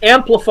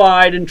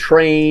 amplified and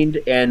trained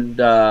and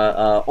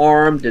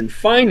armed and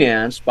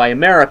financed by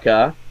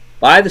America,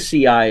 by the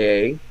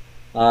CIA,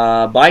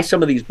 by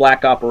some of these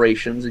black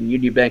operations in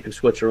Union Bank of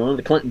Switzerland,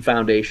 the Clinton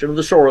Foundation,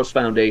 the Soros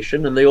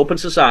Foundation, and the Open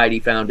Society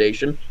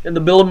Foundation, and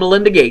the Bill and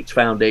Melinda Gates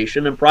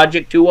Foundation, and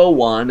Project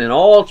 201, and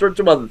all sorts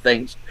of other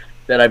things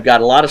that I've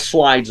got a lot of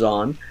slides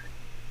on.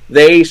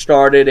 They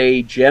started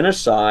a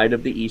genocide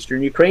of the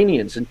Eastern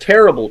Ukrainians in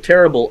terrible,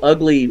 terrible,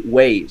 ugly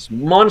ways,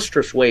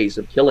 monstrous ways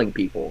of killing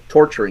people,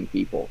 torturing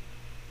people.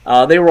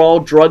 They were all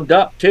drugged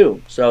up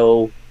too.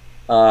 So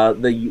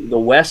the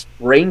West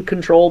brain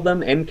controlled them,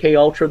 MK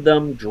Ultra'd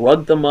them,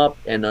 drugged them up,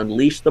 and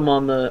unleashed them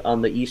on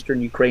the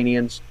Eastern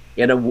Ukrainians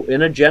in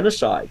a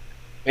genocide.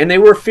 And they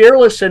were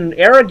fearless and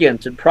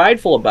arrogant and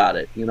prideful about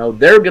it. You know,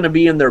 they're going to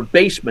be in their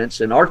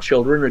basements, and our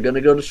children are going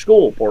to go to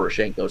school,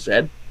 Poroshenko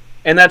said.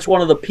 And that's one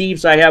of the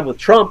peeves I have with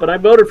Trump, and I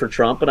voted for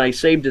Trump, and I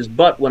saved his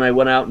butt when I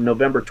went out in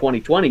November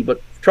 2020,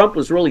 but Trump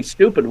was really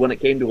stupid when it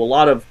came to a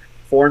lot of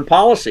foreign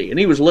policy, and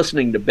he was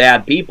listening to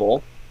bad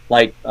people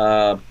like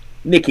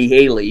Nikki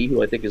Haley,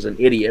 who I think is an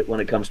idiot when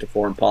it comes to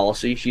foreign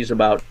policy. She's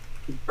about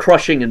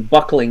crushing and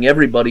buckling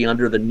everybody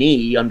under the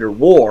knee, under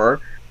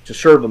war, to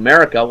serve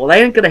America. Well, that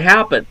ain't going to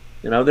happen.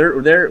 You know,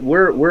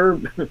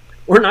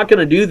 we're not going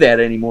to do that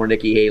anymore,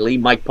 Nikki Haley,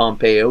 Mike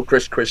Pompeo,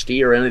 Chris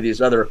Christie, or any of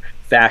these other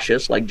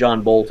fascists like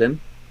John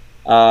Bolton.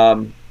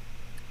 But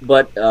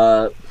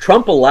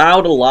Trump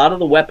allowed a lot of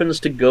the weapons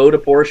to go to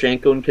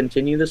Poroshenko and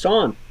continue this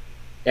on.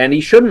 And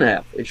he shouldn't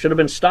have. It should have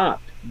been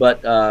stopped.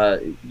 But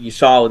you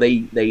saw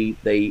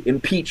they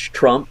impeached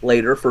Trump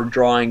later for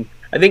drawing.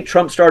 I think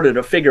Trump started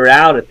to figure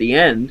out at the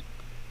end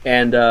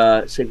and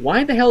say,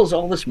 why the hell is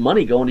all this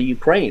money going to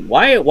Ukraine?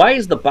 Why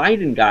is the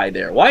Biden guy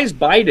there? Why is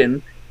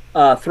Biden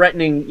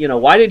threatening? You know,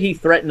 why did he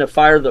threaten to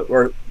fire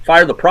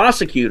the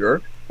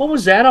prosecutor? What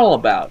was that all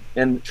about?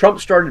 And Trump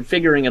started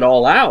figuring it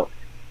all out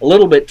a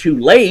little bit too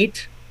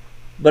late,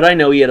 but I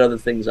know he had other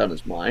things on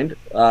his mind.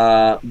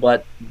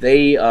 But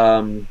they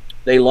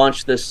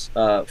launched this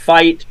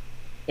fight,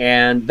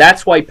 and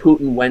that's why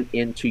Putin went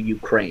into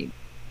Ukraine,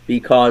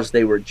 because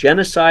they were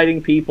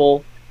genociding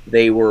people.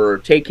 They were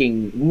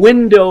taking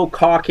window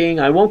caulking.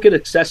 I won't get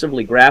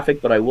excessively graphic,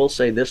 but I will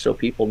say this so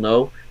people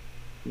know.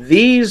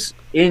 These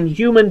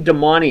inhuman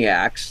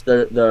demoniacs,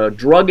 the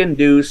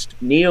drug-induced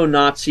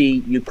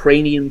neo-Nazi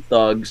Ukrainian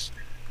thugs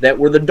that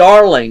were the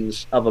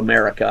darlings of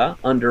America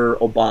under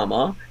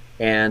Obama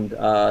and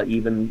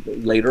even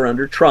later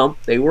under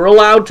Trump, they were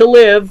allowed to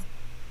live.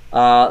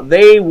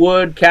 They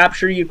would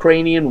capture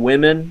Ukrainian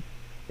women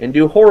and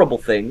do horrible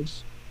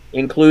things,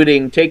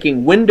 including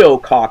taking window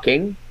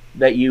caulking,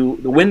 the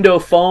window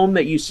foam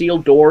that you seal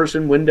doors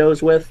and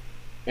windows with,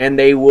 and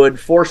they would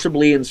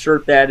forcibly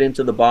insert that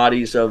into the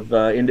bodies of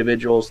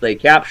individuals they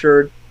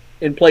captured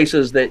in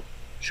places that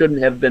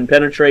shouldn't have been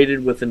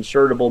penetrated with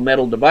insertable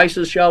metal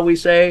devices, shall we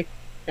say,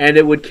 and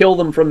it would kill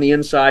them from the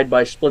inside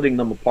by splitting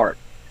them apart.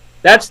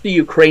 That's the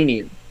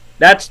Ukrainian.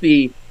 That's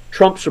the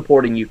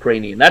Trump-supporting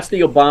Ukrainian. That's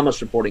the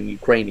Obama-supporting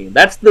Ukrainian.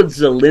 That's the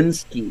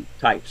Zelensky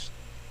types.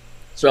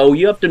 So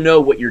you have to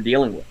know what you're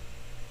dealing with.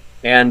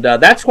 And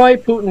that's why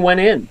Putin went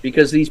in,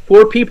 because these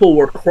poor people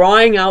were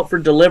crying out for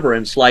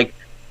deliverance, like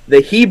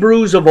the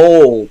Hebrews of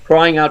old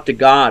crying out to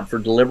God for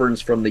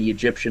deliverance from the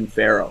Egyptian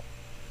Pharaoh.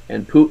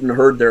 And Putin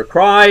heard their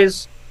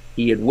cries.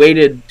 He had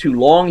waited too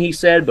long, he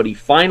said, but he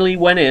finally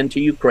went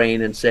into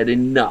Ukraine and said,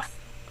 enough.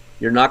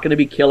 You're not going to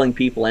be killing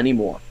people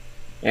anymore.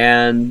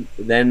 And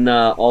then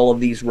all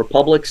of these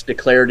republics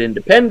declared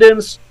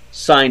independence,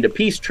 signed a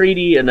peace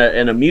treaty and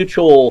a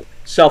mutual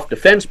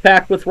self-defense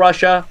pact with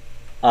Russia.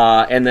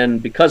 And then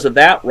because of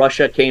that,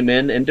 Russia came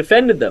in and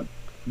defended them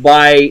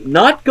by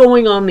not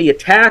going on the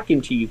attack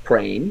into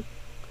Ukraine,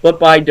 but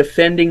by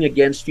defending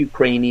against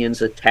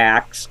Ukrainians'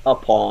 attacks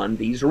upon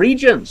these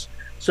regions.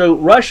 So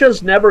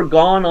Russia's never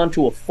gone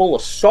onto a full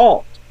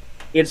assault.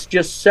 It's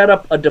just set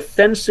up a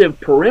defensive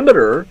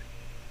perimeter,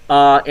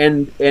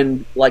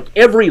 and like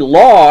every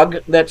log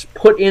that's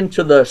put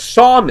into the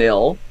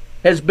sawmill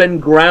has been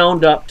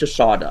ground up to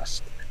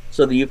sawdust.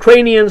 So the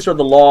Ukrainians are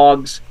the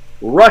logs,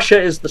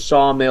 Russia is the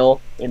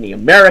sawmill, and the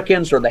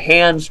Americans are the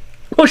hands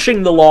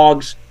pushing the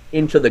logs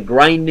into the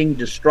grinding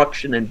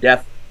destruction and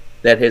death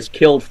that has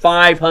killed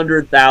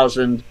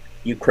 500,000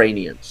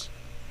 Ukrainians.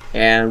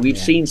 And we've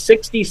seen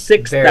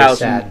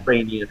 66,000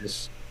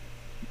 Ukrainians.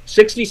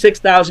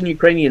 66,000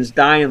 Ukrainians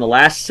die in the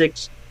last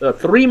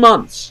 3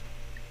 months.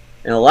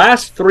 In the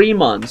last 3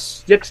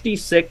 months,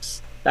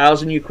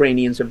 66,000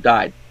 Ukrainians have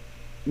died.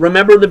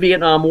 Remember the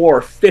Vietnam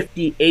War,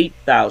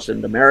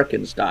 58,000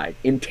 Americans died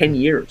in 10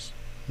 years.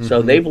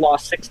 So they've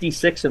lost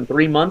 66 in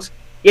 3 months.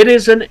 It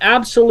is an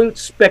absolute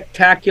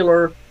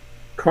spectacular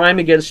crime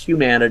against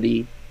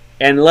humanity.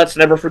 And let's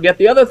never forget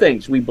the other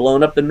things. We've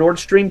blown up the Nord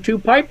Stream 2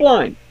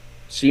 pipeline.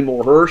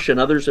 Seymour Hersh and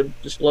others have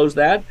disclosed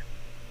that.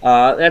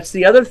 That's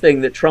the other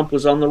thing that Trump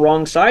was on the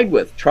wrong side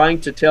with,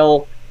 trying to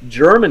tell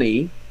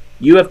Germany,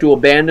 you have to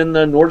abandon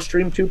the Nord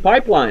Stream 2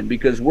 pipeline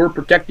because we're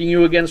protecting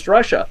you against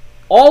Russia.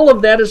 All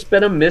of that has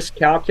been a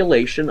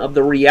miscalculation of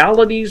the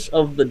realities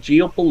of the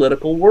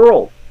geopolitical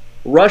world.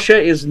 Russia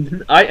is,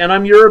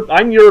 I'm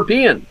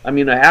European. I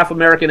mean, a half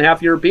American,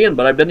 half European,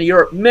 but I've been to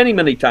Europe many,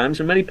 many times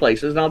in many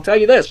places, and I'll tell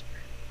you this.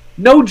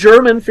 No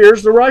German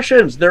fears the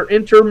Russians. They're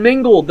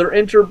intermingled. They're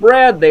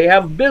interbred. They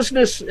have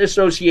business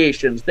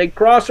associations. They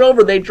cross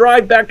over. They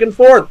drive back and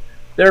forth.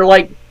 They're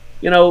like,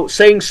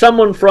 saying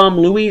someone from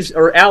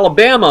Louisiana or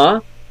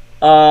Alabama,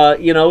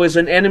 is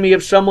an enemy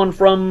of someone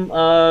from,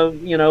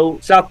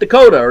 South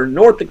Dakota or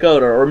North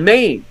Dakota or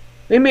Maine.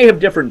 They may have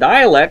different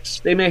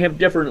dialects. They may have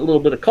different little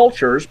bit of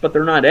cultures, but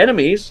they're not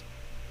enemies.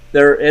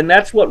 And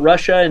that's what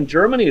Russia and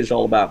Germany is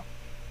all about.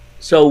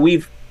 So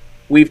we've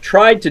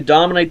tried to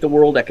dominate the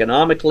world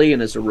economically,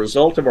 and as a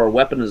result of our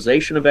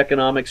weaponization of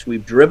economics,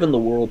 we've driven the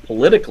world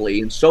politically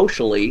and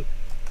socially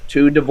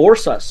to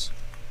divorce us.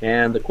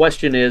 And the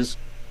question is,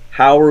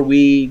 how are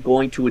we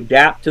going to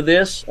adapt to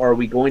this? Are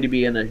we going to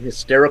be in a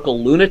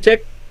hysterical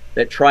lunatic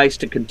that tries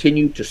to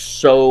continue to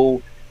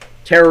sow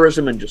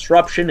terrorism and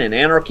disruption and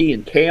anarchy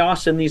and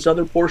chaos in these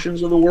other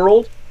portions of the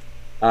world?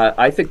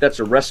 I think that's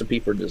a recipe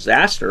for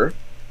disaster.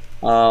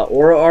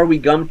 Or are we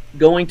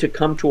going to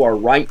come to our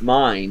right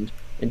mind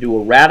and do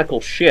a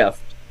radical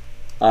shift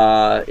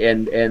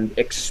and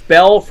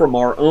expel from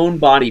our own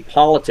body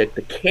politic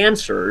the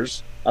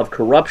cancers of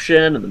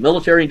corruption and the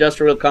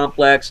military-industrial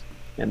complex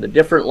and the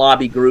different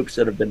lobby groups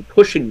that have been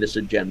pushing this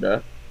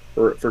agenda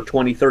for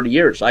 20, 30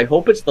 years? I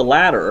hope it's the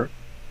latter.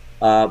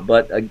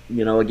 But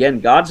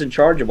again, God's in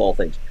charge of all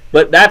things.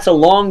 But that's a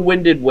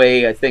long-winded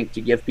way, I think,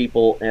 to give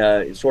people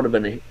sort of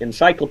an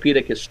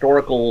encyclopedic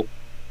historical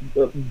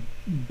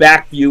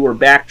back view or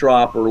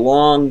backdrop or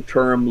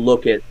long-term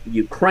look at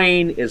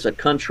Ukraine as a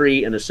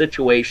country in a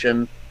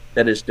situation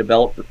that has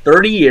developed for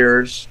 30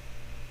 years.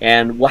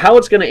 And how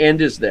it's going to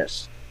end is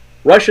this.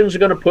 Russians are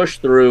going to push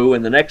through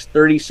in the next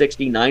 30,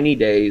 60, 90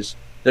 days.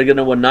 They're going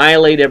to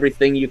annihilate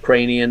everything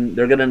Ukrainian.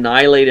 They're going to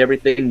annihilate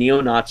everything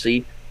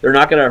neo-Nazi. They're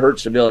not going to hurt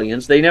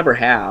civilians. They never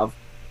have.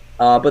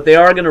 But they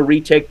are going to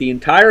retake the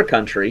entire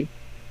country,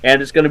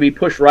 and it's going to be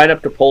pushed right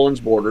up to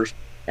Poland's borders.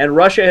 And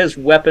Russia has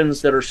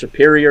weapons that are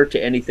superior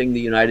to anything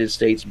the United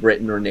States,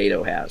 Britain, or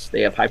NATO has.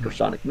 They have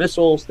hypersonic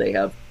missiles. They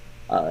have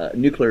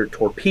nuclear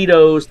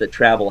torpedoes that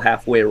travel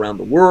halfway around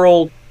the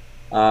world,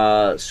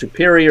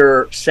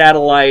 superior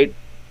satellite,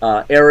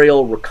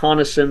 aerial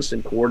reconnaissance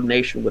and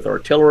coordination with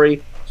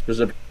artillery,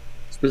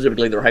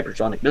 specifically their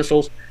hypersonic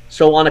missiles.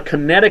 So on a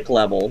kinetic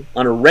level,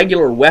 on a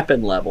regular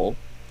weapon level,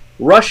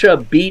 Russia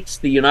beats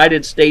the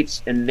United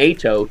States and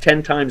NATO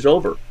 10 times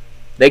over.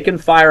 They can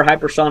fire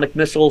hypersonic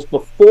missiles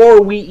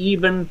before we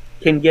even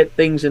can get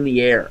things in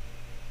the air.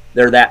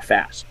 They're that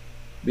fast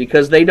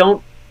because they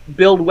don't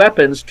build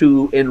weapons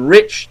to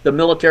enrich the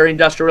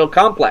military-industrial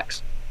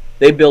complex.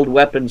 They build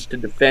weapons to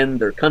defend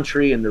their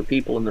country and their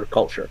people and their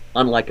culture,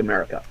 unlike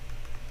America.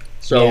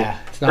 So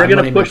they're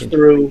going to push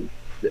through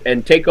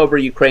and take over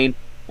Ukraine.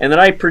 And then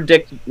I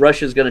predict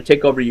Russia is going to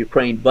take over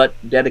Ukraine, but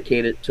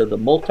dedicate it to the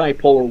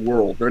multipolar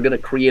world. They're going to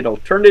create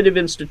alternative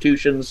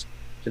institutions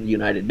to the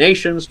United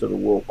Nations, to the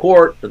World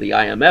Court, to the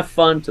IMF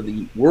Fund, to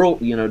the World,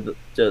 to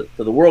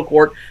the World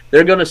Court.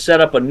 They're going to set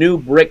up a new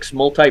BRICS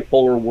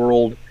multipolar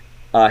world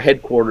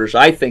headquarters,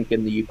 I think,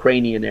 in the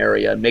Ukrainian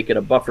area, and make it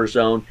a buffer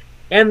zone.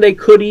 And they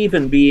could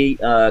even be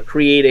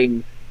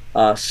creating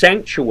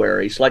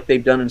sanctuaries, like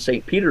they've done in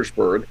St.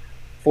 Petersburg,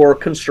 for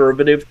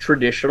conservative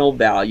traditional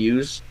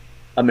values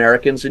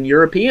Americans and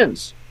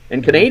Europeans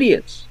and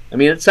Canadians. I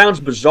mean, it sounds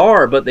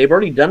bizarre, but they've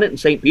already done it in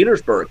St.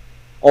 Petersburg.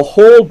 A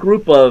whole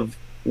group of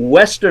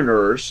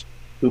Westerners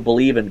who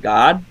believe in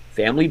God,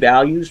 family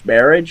values,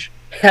 marriage,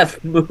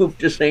 have moved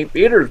to St.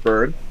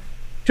 Petersburg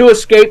to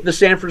escape the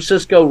San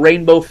Francisco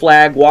rainbow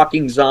flag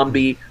walking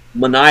zombie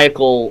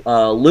maniacal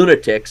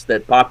lunatics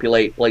that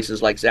populate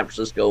places like San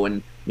Francisco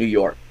and New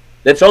York.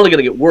 That's only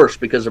going to get worse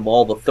because of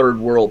all the third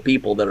world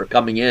people that are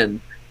coming in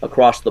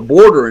across the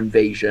border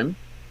invasion.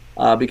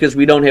 Because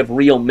we don't have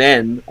real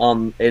men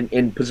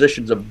in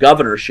positions of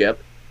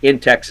governorship in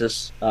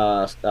Texas,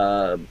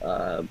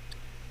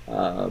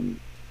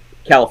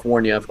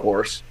 California, of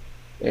course,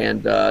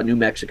 and New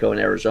Mexico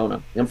and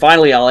Arizona. And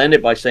finally, I'll end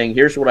it by saying,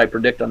 here's what I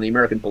predict on the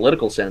American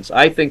political sense.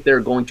 I think they're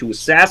going to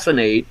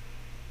assassinate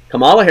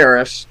Kamala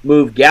Harris,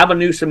 move Gavin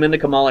Newsom into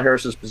Kamala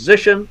Harris's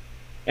position,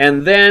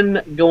 and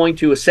then going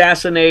to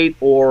assassinate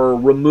or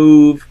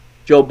remove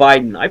Joe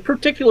Biden. I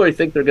particularly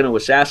think they're going to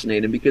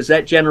assassinate him because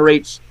that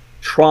generates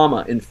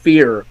trauma and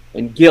fear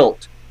and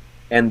guilt,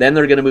 and then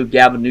they're going to move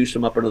Gavin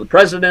Newsom up into the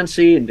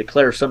presidency and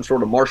declare some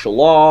sort of martial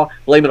law,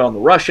 blame it on the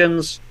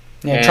Russians.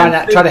 Yeah,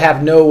 try to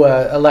have no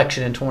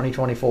election in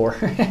 2024.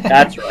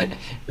 That's right.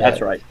 That's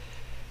right.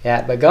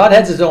 Yeah, but God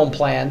has His own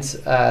plans.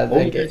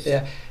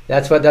 Yes.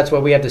 That's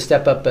what we have to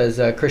step up as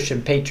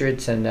Christian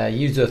patriots and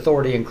use the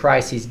authority in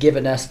Christ He's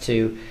given us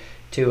to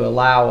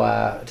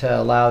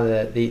allow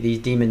these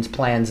demons'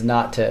 plans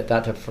not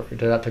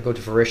to go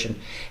to fruition.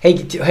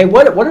 Hey,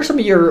 what are some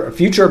of your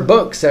future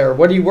books, or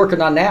what are you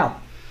working on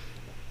now?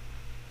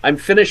 I'm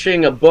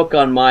finishing a book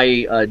on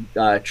my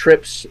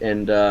trips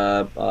and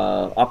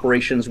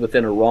operations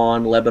within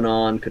Iran,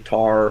 Lebanon,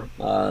 Qatar,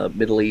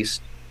 Middle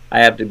East. I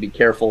have to be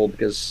careful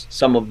because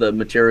some of the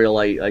material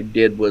I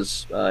did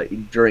was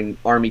during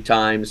Army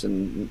times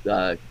and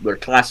were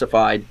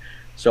classified.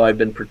 So I've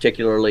been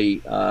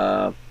particularly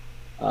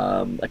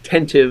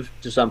attentive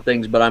to some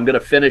things, but I'm going to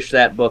finish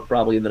that book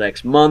probably in the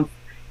next month.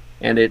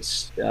 And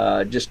it's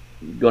just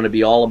going to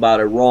be all about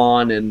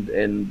Iran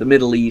and the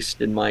Middle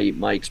East and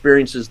my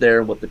experiences there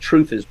and what the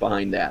truth is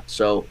behind that.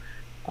 So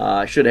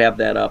I should have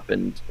that up,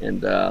 and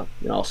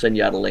I'll send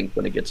you out a link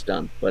when it gets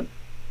done. But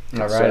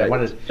all right, I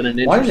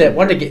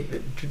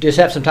wanted to just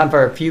have some time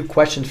for a few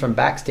questions from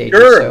backstage.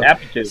 Sure,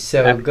 happy to.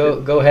 So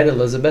go ahead,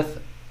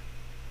 Elizabeth.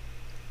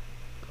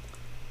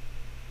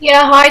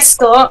 Yeah, hi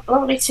Scott.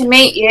 Lovely to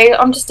meet you.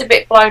 I'm just a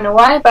bit blown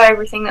away by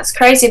everything. That's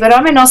crazy. But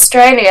I'm in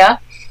Australia,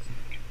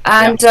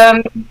 and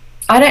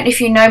I don't know if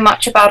you know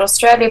much about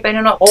Australia, but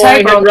in October... Oh, I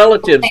had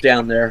relatives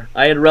down there.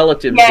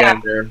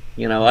 Down there.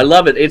 You know, I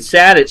love it. It's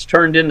sad it's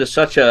turned into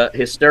such a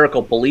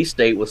hysterical police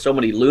state with so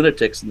many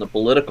lunatics in the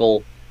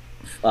political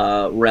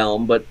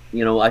realm, but,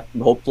 you know,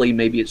 hopefully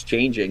maybe it's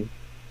changing.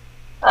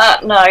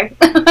 No.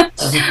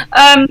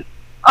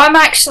 I'm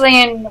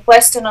actually in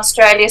Western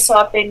Australia,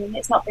 so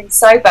it's not been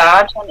so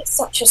bad, and it's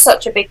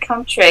such a big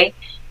country.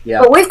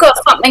 Yeah. But we've got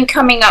something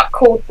coming up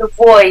called The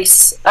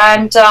Voice,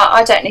 and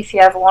I don't know if you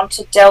ever want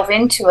to delve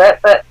into it,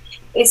 but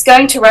it's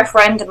going to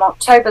referendum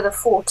October the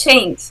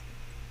 14th.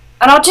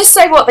 And I'll just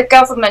say what the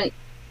government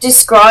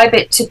describe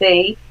it to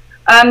be.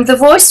 The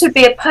Voice would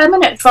be a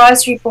permanent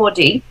advisory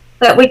body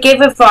that would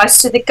give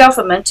advice to the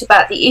government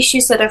about the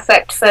issues that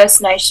affect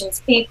First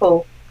Nations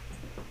people.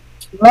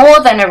 More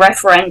than a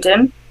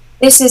referendum,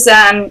 this is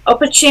an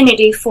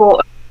opportunity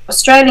for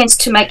Australians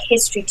to make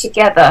history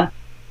together.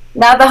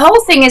 Now, the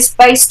whole thing is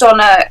based on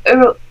a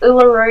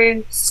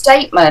Uluru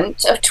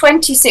statement of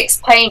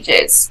 26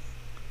 pages,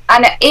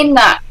 and in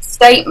that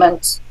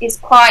statement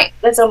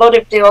there's a lot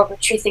of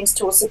derogatory things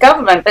towards the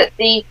government, but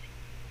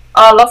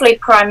our lovely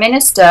Prime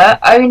Minister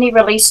only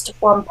released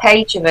 1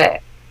 page of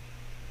it.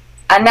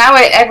 And now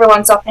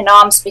everyone's up in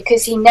arms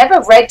because he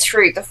never read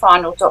through the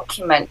final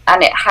document,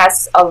 and it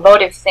has a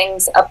lot of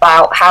things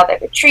about how they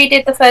were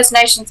treated, the First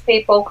Nations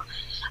people.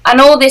 And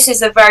all this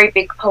is a very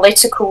big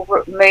political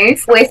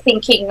move. We're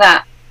thinking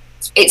that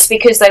it's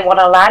because they want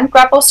to land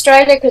grab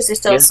Australia because they're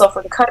still a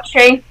sovereign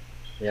country.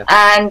 Yeah.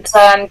 And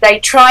they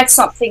tried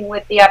something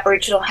with the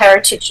Aboriginal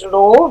Heritage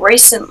Law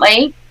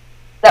recently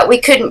that we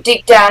couldn't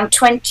dig down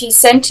 20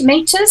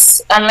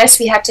 centimetres unless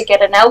we had to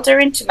get an elder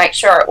in to make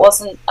sure it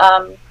wasn't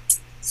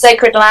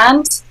sacred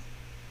land.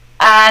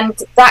 And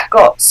that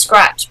got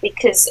scrapped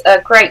because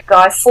a great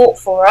guy fought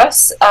for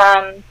us,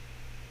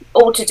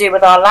 all to do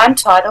with our land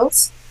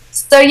titles.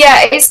 So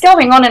yeah, it's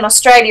going on in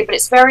Australia, but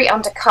it's very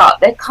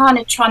undercut. They're kind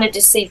of trying to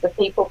deceive the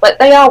people, but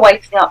they are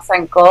waking up,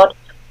 thank God.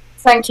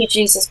 Thank you,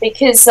 Jesus,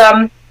 because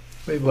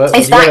do you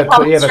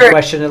have a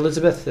question,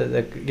 Elizabeth?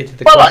 Get to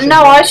the question.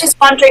 No, I was just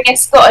wondering if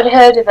Scott had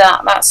heard of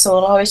that. That's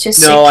all. I was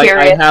just curious.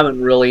 I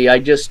haven't really.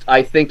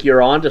 I think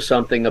you're onto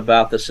something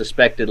about the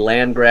suspected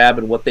land grab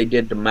and what they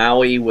did to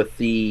Maui with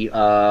the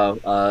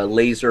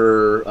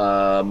laser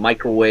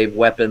microwave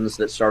weapons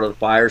that started the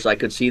fires. I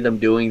could see them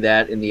doing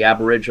that in the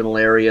Aboriginal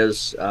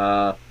areas,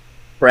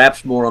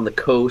 perhaps more on the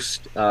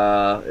coast.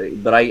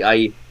 But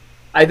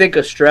I think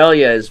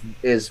Australia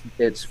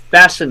it's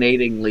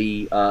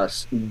fascinatingly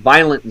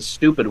violent and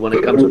stupid when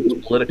it comes to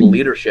political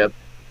leadership,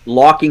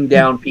 locking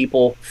down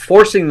people,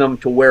 forcing them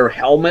to wear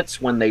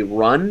helmets when they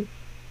run.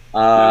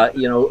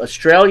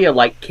 Australia,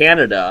 like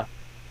Canada,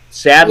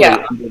 sadly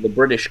under the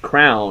British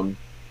Crown,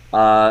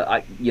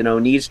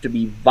 needs to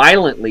be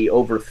violently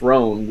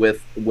overthrown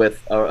with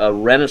a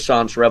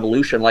Renaissance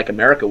revolution like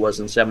America was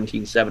in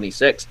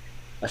 1776.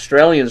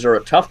 Australians are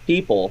a tough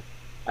people.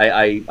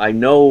 I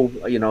know,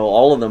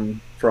 all of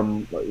them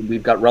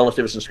we've got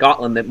relatives in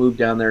Scotland that moved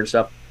down there and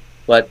stuff,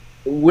 but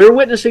we're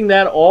witnessing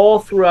that all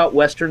throughout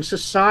Western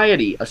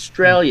society.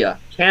 Australia,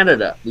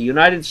 Canada, the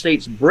United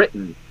States,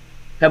 Britain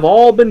have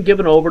all been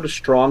given over to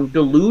strong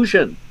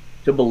delusion,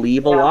 to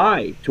believe a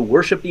lie, to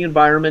worship the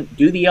environment,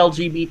 do the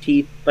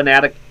LGBT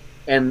fanatic,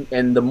 and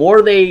the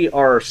more they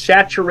are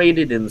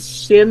saturated in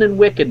sin and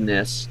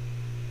wickedness,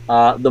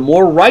 the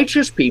more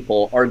righteous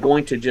people are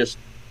going to just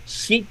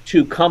seek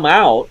to come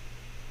out.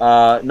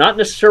 Not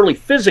necessarily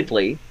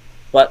physically,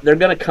 but they're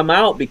going to come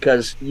out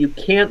because you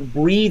can't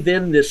breathe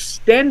in this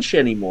stench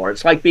anymore.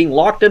 It's like being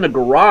locked in a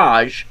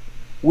garage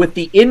with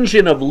the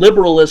engine of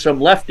liberalism,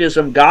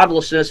 leftism,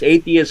 godlessness,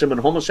 atheism,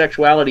 and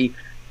homosexuality,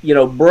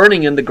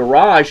 burning in the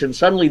garage, and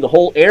suddenly the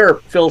whole air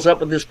fills up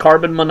with this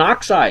carbon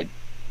monoxide,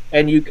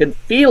 and you can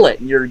feel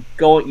it, and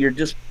you're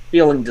just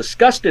feeling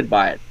disgusted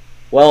by it.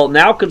 Well,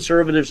 now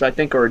conservatives, I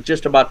think, are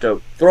just about to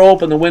throw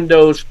open the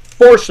windows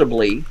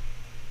forcibly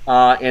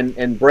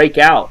and break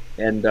out,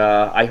 and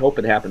I hope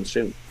it happens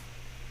soon.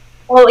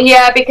 Well,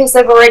 yeah, because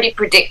they've already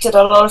predicted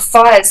a lot of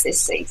fires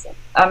this season.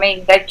 I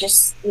mean, they're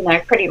just,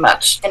 pretty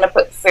much going to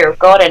put the fear of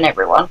God in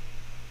everyone.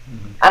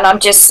 And I'm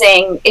just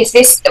saying, if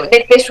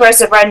this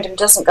referendum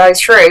doesn't go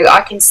through,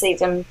 I can see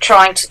them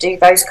trying to do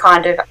those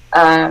kind of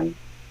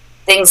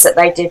things that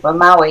they did with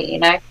Maui.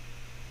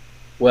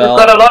 Well,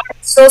 we've got a lot of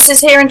resources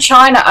here, and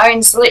China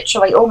owns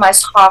literally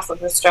almost half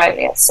of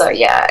Australia. So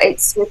yeah,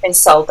 we've been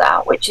sold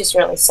out, which is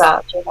really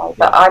sad.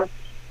 But I'm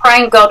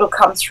praying God will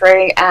come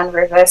through and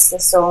reverse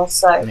this all.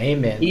 So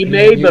amen. He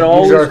may, but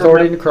always our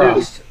authority in the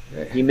cross.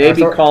 He may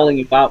be calling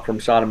you out from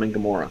Sodom and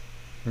Gomorrah.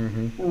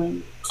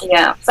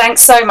 Yeah.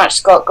 Thanks so much,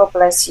 Scott. God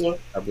bless you.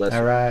 God bless you.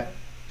 All right.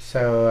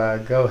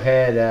 So go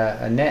ahead,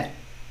 Annette.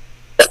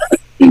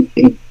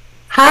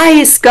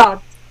 Hi,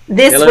 Scott.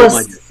 This Hello,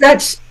 was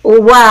such,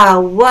 wow,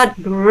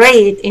 what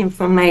great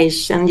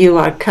information you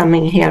are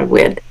coming here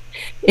with.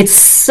 It's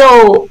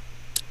so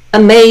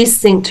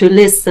amazing to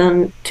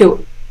listen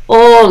to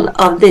all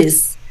of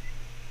this.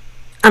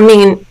 I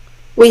mean,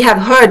 we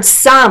have heard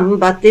some,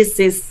 but this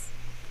is,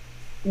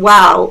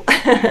 wow.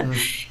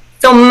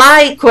 So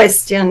my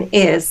question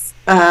is,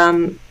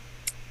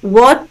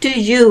 what do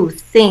you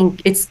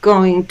think is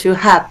going to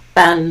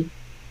happen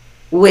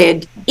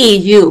with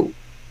EU?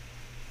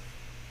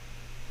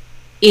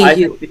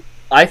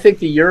 I think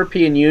the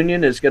European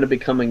Union is going to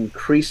become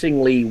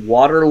increasingly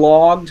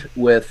waterlogged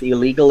with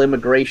illegal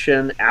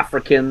immigration,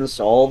 Africans,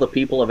 all the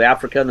people of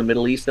Africa and the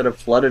Middle East that have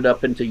flooded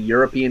up into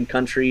European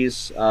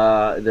countries.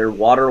 They're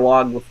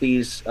waterlogged with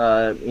these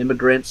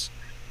immigrants.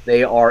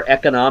 They are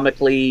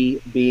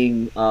economically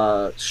being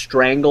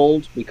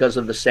strangled because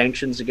of the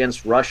sanctions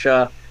against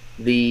Russia.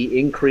 The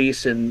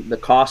increase in the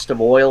cost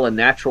of oil and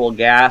natural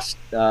gas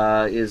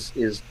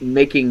is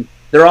making...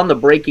 They're on the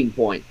breaking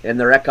point, and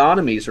their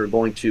economies are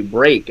going to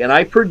break. And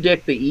I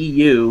predict the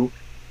EU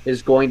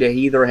is going to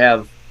either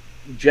have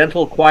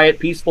gentle, quiet,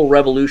 peaceful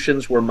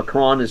revolutions where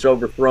Macron is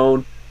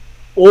overthrown,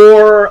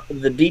 or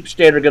the deep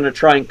state are going to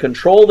try and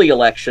control the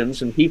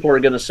elections, and people are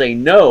going to say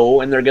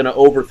no, and they're going to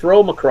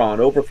overthrow Macron,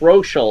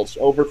 overthrow Schultz,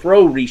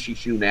 overthrow Rishi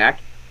Sunak,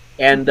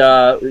 and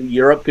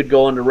Europe could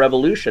go into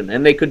revolution.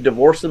 And they could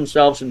divorce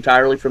themselves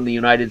entirely from the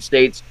United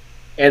States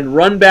and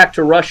run back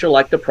to Russia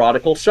like the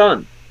prodigal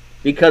son.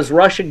 Because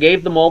Russia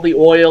gave them all the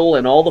oil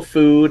and all the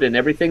food and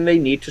everything they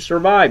need to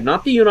survive.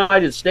 Not the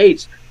United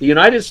States. The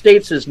United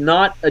States is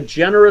not a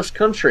generous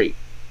country.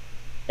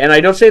 And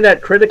I don't say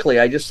that critically.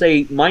 I just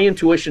say my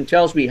intuition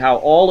tells me how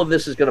all of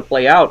this is going to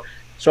play out.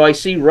 So I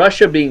see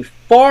Russia being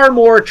far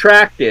more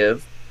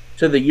attractive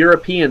to the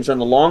Europeans in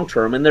the long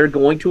term, and they're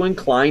going to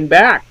incline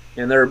back.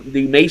 And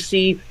you may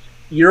see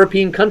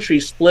European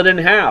countries split in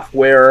half,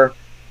 where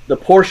the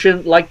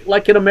portion,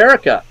 like in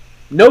America,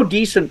 no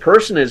decent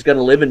person is going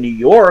to live in New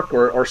York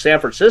or San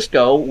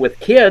Francisco with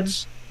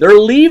kids. They're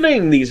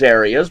leaving these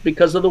areas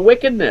because of the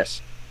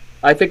wickedness.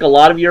 I think a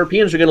lot of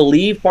Europeans are going to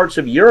leave parts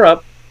of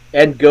Europe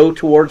and go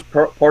towards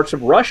parts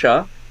of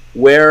Russia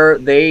where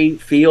they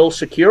feel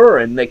secure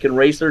and they can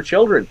raise their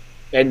children.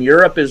 And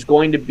Europe is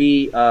going to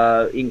be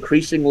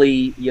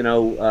increasingly,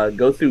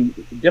 go through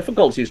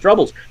difficulties,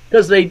 troubles,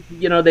 because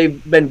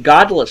they've been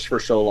godless for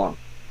so long.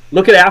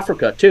 Look at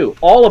Africa too.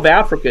 All of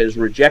Africa is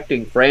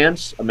rejecting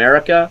France,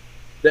 America.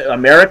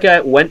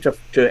 America went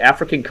to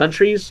African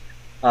countries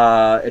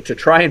to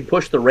try and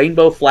push the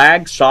rainbow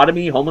flag,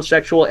 sodomy,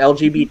 homosexual,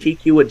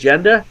 LGBTQ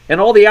agenda,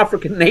 and all the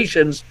African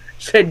nations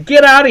said,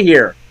 "Get out of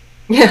here."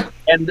 Yeah.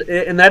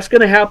 And that's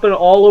going to happen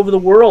all over the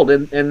world,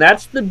 and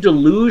that's the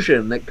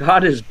delusion that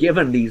God has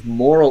given these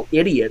moral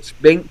idiots,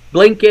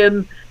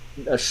 Blinken,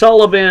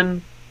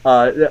 Sullivan,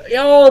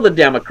 all the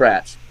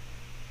Democrats,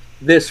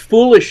 this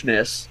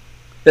foolishness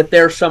that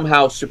they're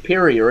somehow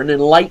superior and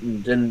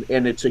enlightened,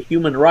 and it's a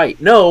human right.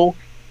 No.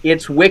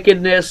 It's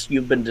wickedness.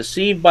 You've been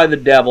deceived by the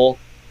devil,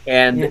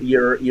 and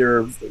you're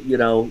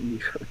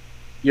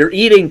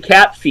eating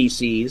cat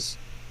feces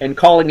and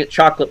calling it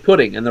chocolate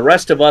pudding, and the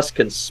rest of us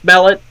can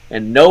smell it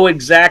and know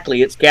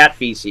exactly it's cat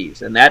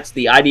feces, and that's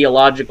the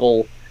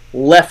ideological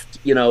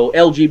left,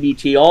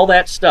 LGBT, all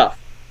that stuff.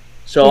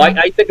 So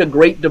I think a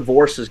great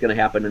divorce is going to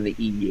happen in the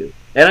EU,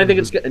 and I think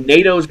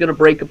NATO is going to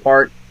break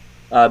apart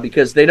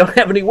because they don't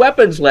have any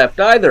weapons left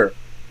either.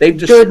 They've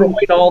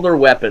destroyed all their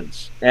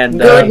weapons. And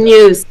good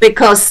news,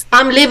 because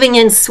I'm living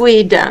in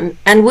Sweden,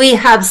 and we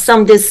have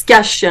some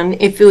discussion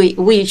if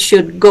we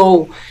should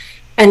go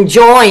and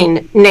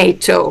join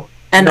NATO.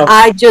 And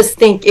I just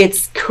think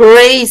it's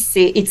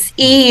crazy. It's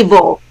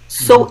evil,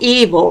 so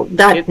evil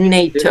that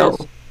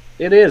NATO.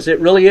 It is. It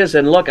really is.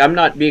 And look, I'm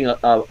not being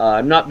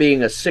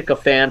a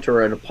sycophant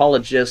or an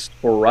apologist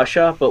for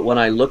Russia, but when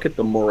I look at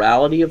the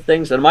morality of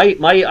things, and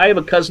I have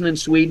a cousin in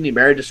Sweden. He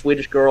married a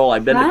Swedish girl.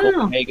 I've been to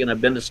Copenhagen.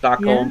 I've been to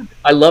Stockholm. Yeah.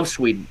 I love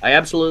Sweden. I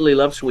absolutely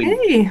love Sweden.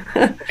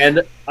 Hey.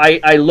 And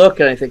I look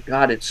and I think,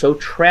 God, it's so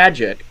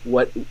tragic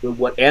what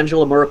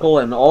Angela Merkel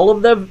and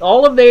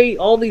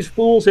all these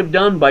fools have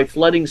done by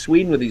flooding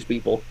Sweden with these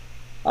people.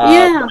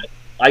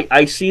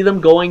 I see them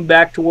going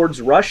back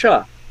towards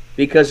Russia.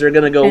 Because they're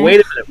going to go,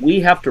 wait a minute, we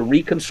have to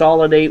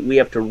reconsolidate, we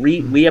have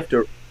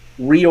to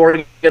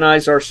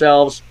reorganize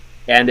ourselves,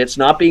 and it's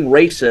not being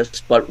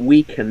racist, but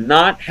we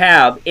cannot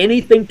have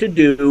anything to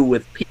do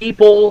with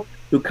people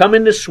who come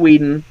into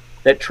Sweden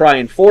that try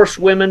and force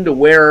women to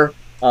wear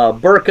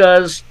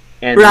burqas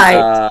and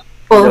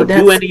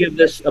do any of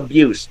this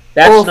abuse.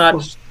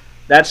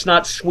 That's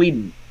not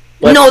Sweden.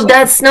 No,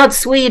 that's not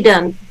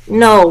Sweden.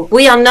 No,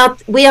 we are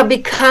not. We are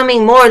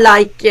becoming more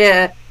like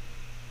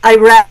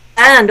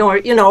Iran, or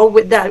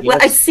with that. Yes.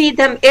 I see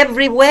them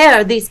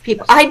everywhere. These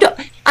people.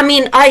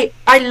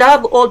 I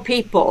love all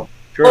people,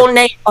 all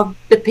name of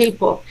the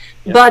people,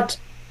 but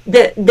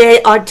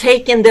they are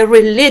taking the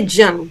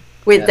religion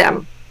with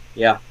them.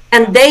 Yeah.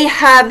 And they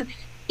have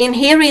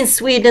here in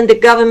Sweden, the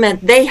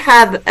government, they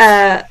have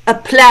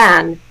a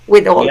plan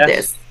with all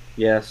this.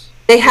 Yes.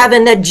 They have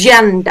an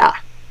agenda.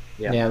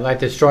 Yeah, like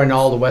destroying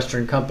all the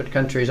Western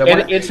countries. I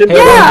want to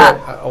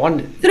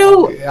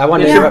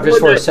interrupt just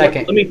for a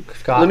second. Let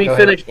me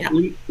finish. Yeah.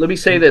 Let me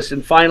say this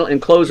in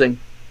closing.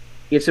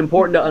 It's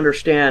important to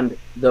understand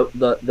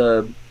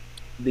the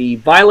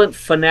violent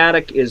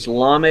fanatic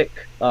Islamic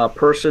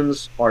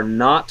persons are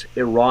not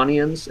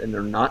Iranians and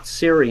they're not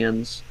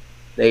Syrians.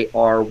 They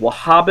are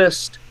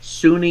Wahhabist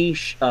Sunni.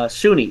 They're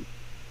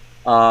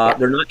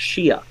not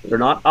Shia. They're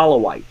not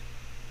Alawite.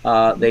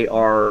 They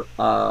are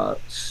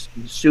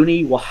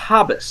Sunni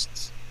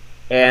Wahhabists,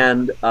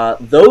 and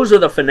those are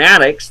the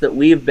fanatics that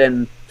we've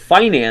been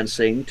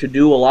financing to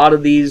do a lot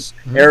of these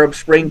Arab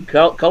Spring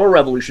color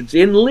revolutions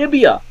in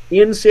Libya,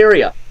 in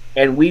Syria,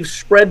 and we've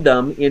spread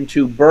them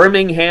into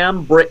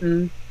Birmingham,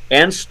 Britain,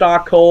 and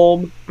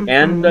Stockholm,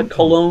 and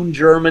Cologne,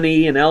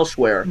 Germany, and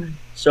elsewhere.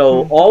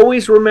 So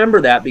always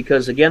remember that,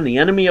 because again, the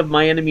enemy of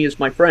my enemy is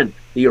my friend.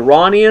 The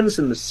Iranians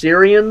and the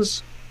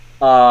Syrians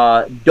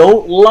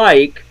don't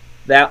like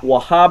that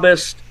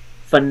Wahhabist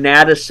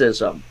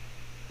fanaticism.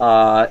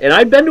 And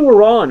I've been to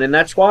Iran, and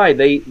that's why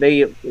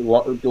they a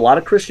lot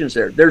of Christians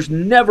there. There's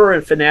never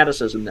a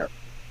fanaticism there.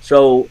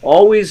 So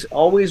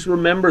always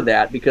remember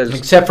that, because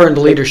except for in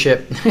the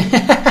leadership.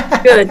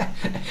 Good.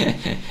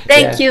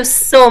 Thank you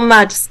so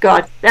much,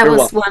 Scott. That You're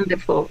was welcome.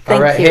 wonderful.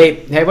 Thank you.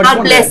 Hey,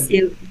 God bless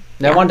you.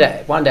 Now, I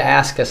wanted to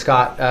ask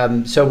Scott.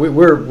 So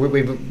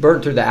we've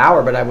burned through the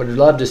hour, but I would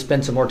love to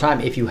spend some more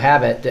time if you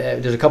have it.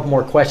 There's a couple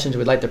more questions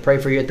we'd like to pray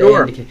for you at the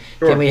end.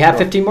 Can we have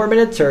 15 more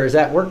minutes, or does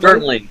that work?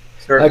 Certainly.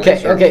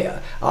 Okay.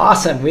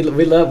 Awesome. We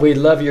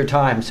love your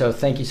time. So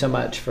thank you so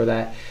much for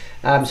that.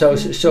 So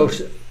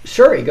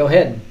Shuri, go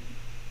ahead.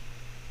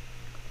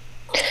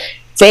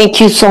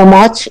 Thank you so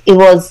much. It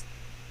was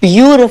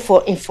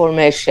beautiful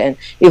information.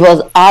 It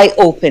was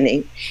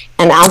eye-opening,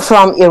 and I'm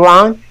from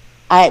Iran.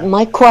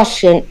 My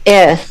question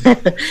is,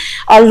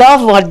 I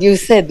love what you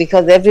said,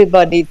 because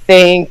everybody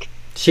think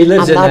she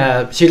lives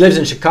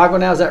in Chicago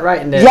now. Is that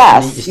right?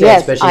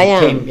 Yes, but I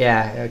am.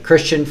 A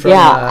Christian from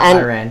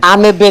Iran.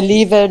 I'm a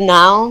believer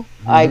now.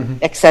 I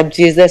accept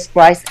Jesus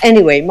Christ.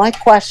 Anyway, my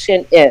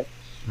question is,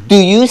 do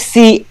you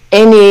see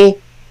any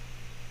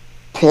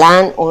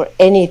plan or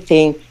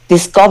anything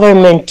this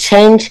government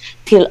change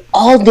till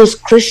all this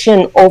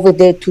Christian over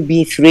there to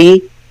be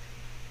free?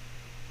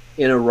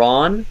 In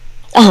Iran?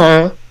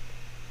 Uh-huh.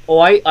 Oh,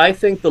 I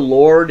think the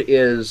Lord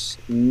is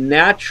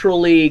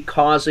naturally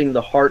causing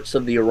the hearts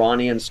of the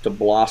Iranians to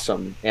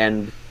blossom,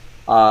 and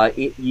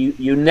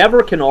you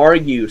never can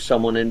argue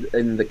someone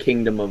in the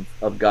kingdom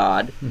of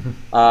God.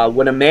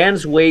 When a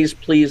man's ways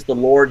please the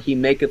Lord, he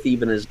maketh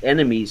even his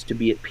enemies to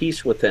be at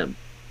peace with him.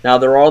 Now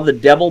there are the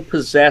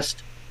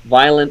devil-possessed,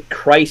 violent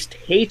Christ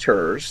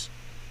haters,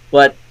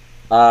 but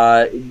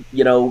God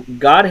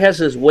has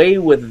his way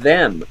with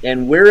them,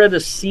 and we're at a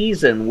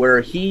season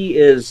where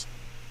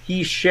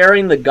He's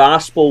sharing the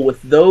gospel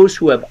with those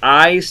who have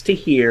eyes to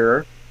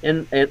hear,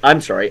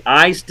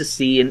 eyes to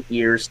see and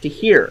ears to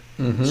hear.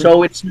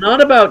 So it's not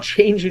about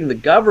changing the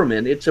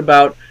government. It's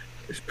about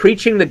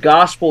preaching the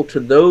gospel to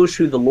those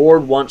who the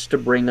Lord wants to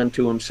bring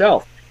unto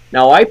himself.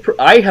 Now,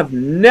 I have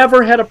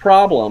never had a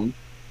problem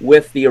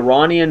with the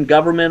Iranian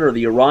government or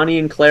the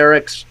Iranian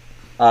clerics.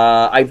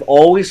 I've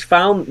always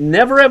found,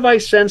 never have I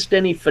sensed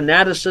any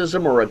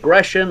fanaticism or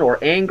aggression or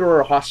anger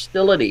or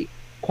hostility.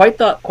 Quite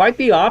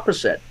the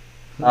opposite.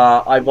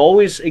 I've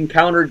always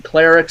encountered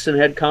clerics and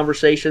had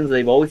conversations.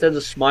 They've always had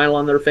a smile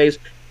on their face.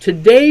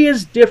 Today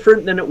is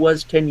different than it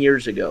was 10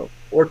 years ago,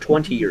 or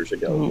 20 years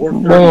ago, or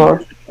 30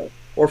 years ago,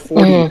 or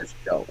 40 years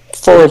ago.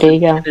 40,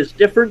 yeah. It is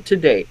different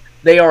today.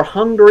 They are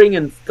hungering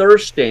and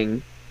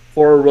thirsting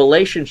for a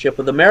relationship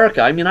with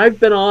America. I mean, I've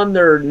been on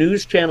their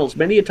news channels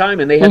many a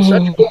time, and they had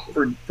such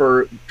hope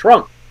for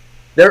Trump.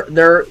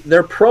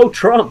 They're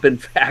pro-Trump, in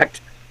fact,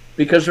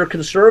 because they're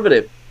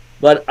conservative.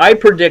 But I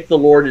predict the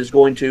Lord is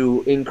going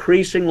to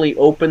increasingly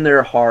open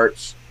their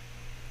hearts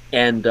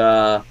and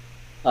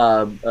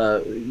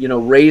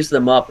raise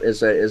them up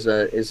as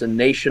a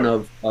nation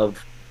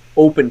of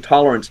open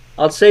tolerance.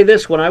 I'll say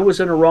this: when I was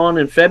in Iran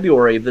in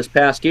February of this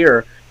past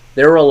year,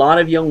 there were a lot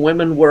of young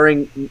women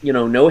wearing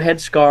no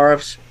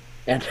headscarves,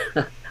 and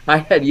I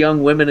had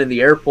young women in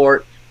the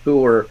airport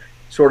who were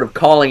sort of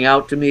calling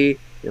out to me,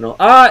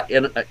 I'll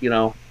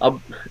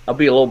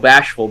be a little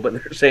bashful, but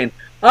they're saying,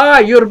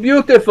 you're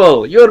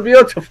beautiful, you're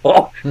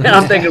beautiful. And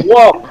I'm thinking,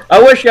 whoa, I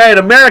wish I had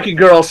American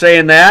girls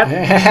saying that.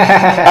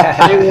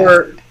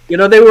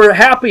 They were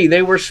happy,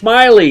 they were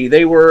smiley,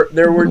 there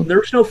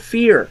was no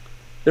fear.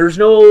 there's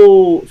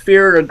no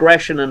fear,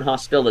 aggression, and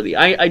hostility.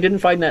 I didn't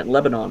find that in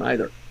Lebanon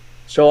either.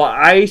 So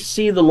I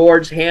see the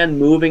Lord's hand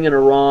moving in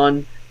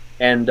Iran,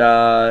 and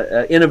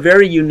in a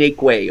very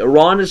unique way.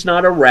 Iran is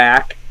not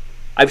Iraq.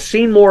 I've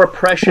seen more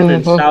oppression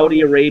in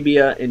Saudi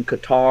Arabia, in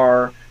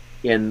Qatar,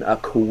 in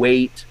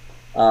Kuwait,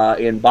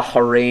 in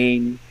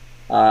Bahrain.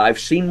 I've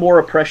seen more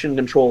oppression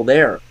control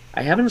there.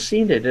 I haven't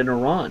seen it in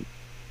Iran.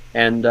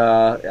 And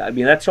I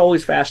mean, that's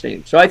always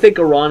fascinating. So I think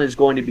Iran is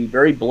going to be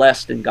very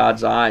blessed in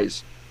God's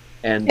eyes.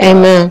 And,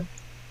 Amen.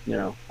 You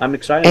know, I'm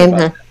excited about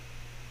that.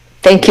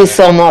 Thank you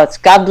so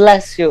much. God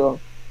bless you.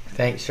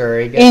 Thanks, sir.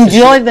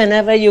 Enjoy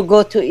whenever you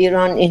go to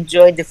Iran.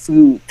 Enjoy the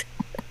food.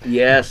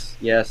 Yes,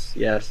 yes,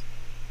 yes.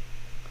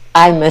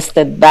 I missed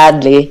it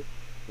badly.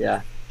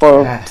 Yeah.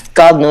 For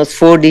God knows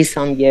 40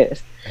 some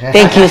years.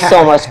 Thank you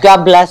so much.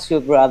 God bless you,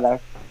 brother.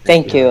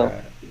 Thank you.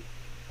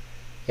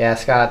 Yeah,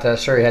 Scott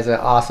Surrey has an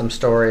awesome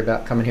story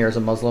about coming here as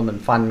a Muslim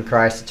and finding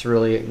Christ. It's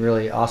really,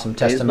 really awesome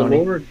testimony.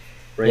 Praise the Lord.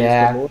 Praise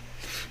the Lord.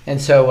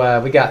 And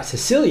so we got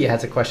Cecilia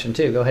has a question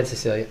too. Go ahead,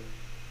 Cecilia.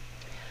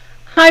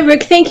 Hi,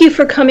 Rick. Thank you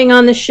for coming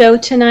on the show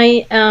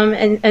tonight,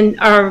 and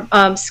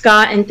our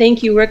Scott, and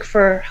thank you, Rick,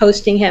 for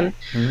hosting him.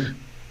 Mm-hmm.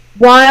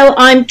 While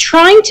I'm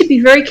trying to be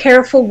very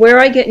careful where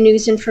I get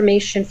news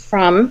information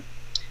from,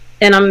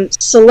 and I'm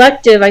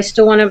selective, I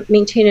still want to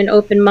maintain an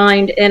open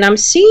mind, and I'm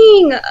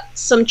seeing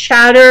some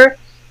chatter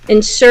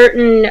in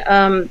certain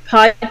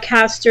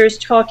podcasters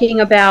talking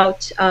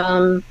about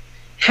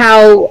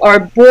how our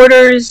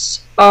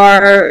borders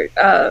are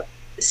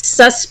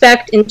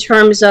suspect in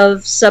terms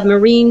of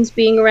submarines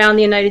being around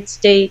the United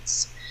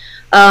States,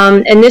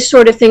 and this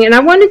sort of thing. And I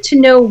wanted to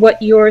know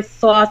what your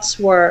thoughts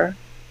were.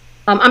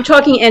 I'm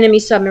talking enemy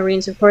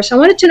submarines, of course. I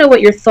wanted to know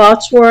what your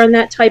thoughts were on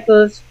that type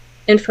of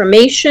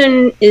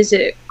information. Is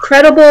it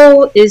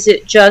credible? Is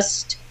it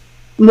just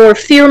more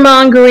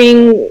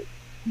fear-mongering?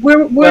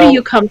 Where do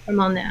you come from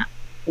on that?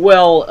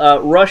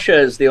 Well, Russia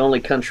is the only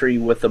country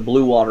with a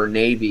blue water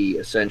navy,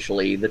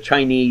 essentially. The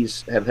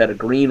Chinese have had a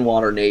green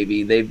water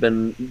navy. They've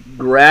been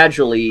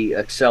gradually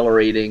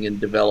accelerating and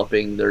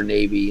developing their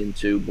navy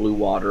into blue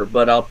water.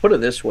 But I'll put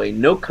it this way,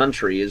 no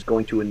country is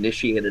going to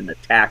initiate an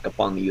attack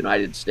upon the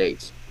United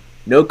States.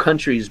 No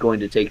country is going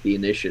to take the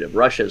initiative.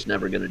 Russia is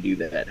never going to do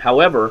that.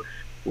 However,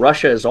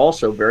 Russia is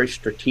also very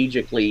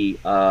strategically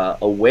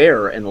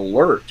aware and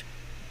alert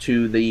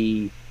to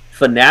the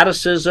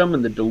fanaticism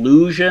and the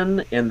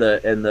delusion and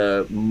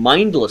the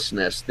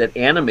mindlessness that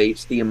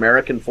animates the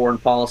American foreign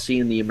policy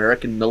and the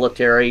American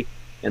military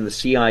and the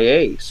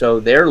CIA.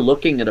 So they're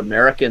looking at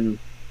American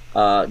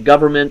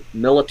government,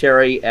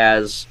 military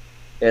as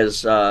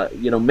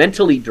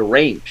mentally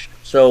deranged.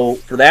 So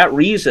for that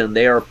reason,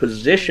 they are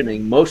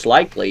positioning most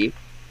likely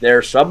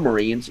their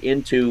submarines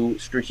into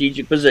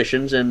strategic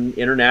positions in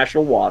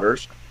international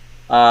waters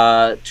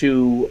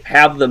to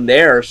have them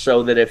there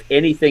so that if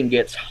anything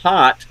gets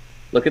hot,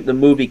 look at the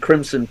movie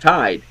Crimson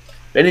Tide.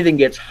 If anything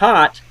gets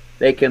hot,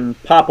 they can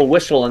pop a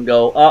whistle and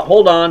go,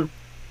 hold on,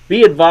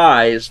 be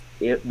advised,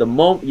 if the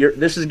moment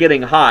this is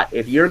getting hot,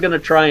 if you're going to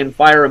try and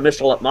fire a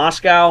missile at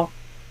Moscow,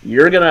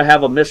 you're going to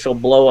have a missile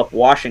blow up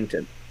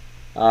Washington.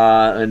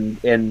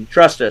 And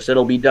trust us,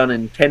 it'll be done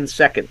in 10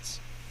 seconds.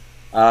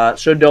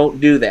 So don't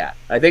do that.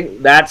 I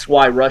think that's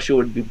why Russia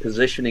would be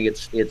positioning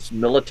its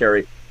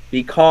military,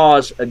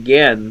 because,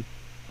 again,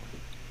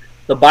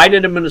 the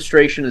Biden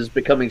administration is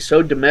becoming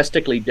so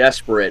domestically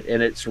desperate,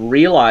 and it's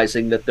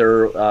realizing that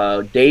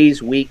they're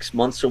days, weeks,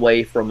 months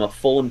away from a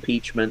full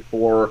impeachment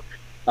for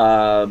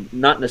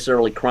not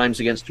necessarily crimes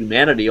against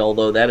humanity,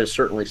 although that is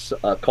certainly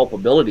a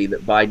culpability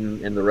that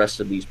Biden and the rest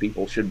of these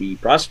people should be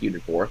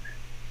prosecuted for.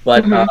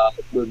 But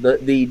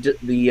the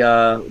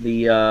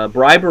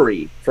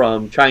bribery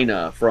from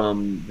China,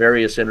 from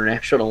various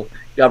international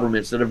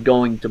governments that are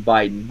going to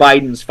Biden.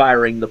 Biden's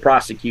firing the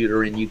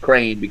prosecutor in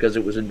Ukraine because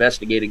it was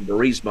investigating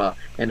Burisma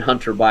and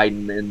Hunter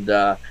Biden, and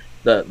the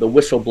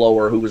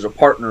whistleblower who was a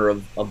partner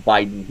of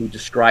Biden who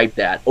described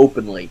that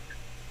openly.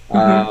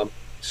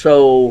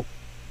 So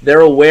they're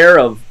aware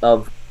of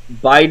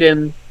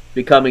Biden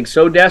becoming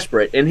so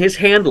desperate, and his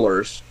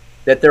handlers,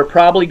 that they're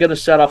probably going to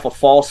set off a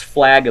false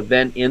flag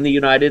event in the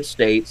United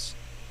States.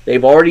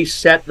 They've already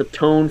set the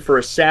tone for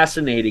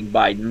assassinating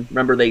Biden.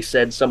 Remember, they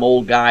said some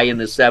old guy in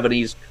his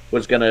 70s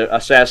was going to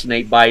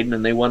assassinate Biden,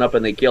 and they went up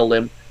and they killed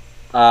him.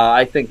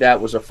 I think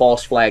that was a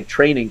false flag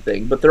training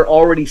thing. But they're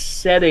already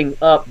setting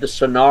up the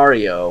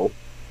scenario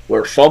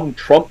where some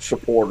Trump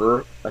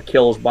supporter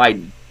kills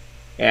Biden.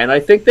 And I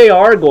think they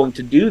are going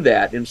to do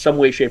that in some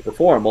way, shape, or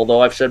form.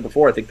 Although I've said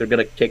before, I think they're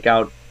going to take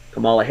out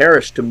Kamala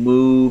Harris to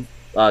move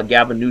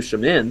Gavin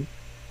Newsom in,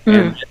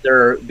 and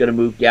they're going to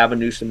move Gavin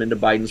Newsom into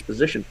Biden's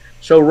position.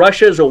 So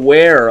Russia is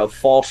aware of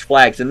false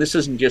flags, and this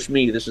isn't just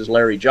me. This is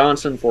Larry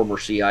Johnson, former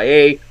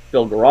CIA,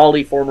 Phil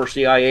Giraldi, former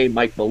CIA,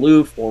 Mike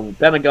Maloof, former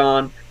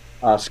Pentagon,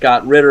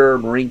 Scott Ritter,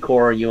 Marine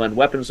Corps UN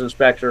weapons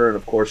inspector, and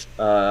of course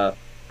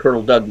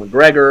Colonel Doug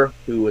McGregor,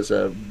 who was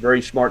a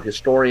very smart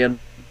historian.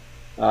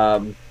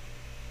 All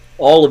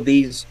of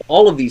these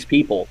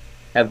people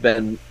have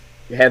been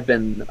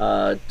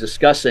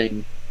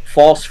discussing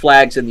false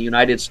flags in the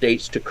United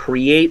States to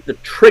create the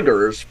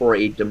triggers for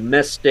a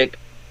domestic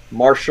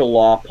martial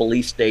law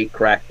police state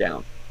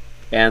crackdown.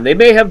 And they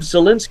may have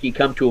Zelensky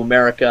come to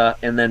America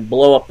and then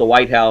blow up the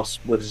White House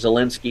with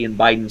Zelensky and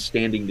Biden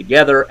standing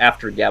together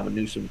after Gavin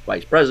Newsom's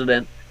vice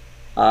president.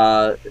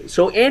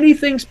 So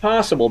anything's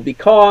possible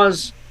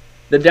because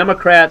the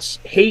Democrats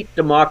hate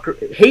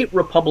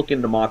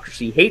Republican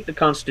democracy, hate the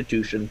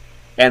Constitution,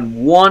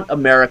 and want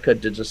America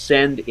to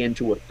descend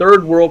into a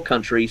third world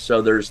country.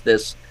 So there's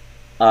this,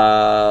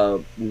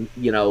 that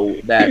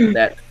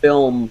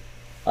film,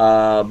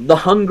 The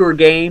Hunger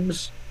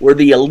Games, where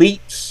the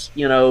elites,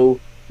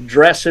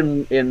 dress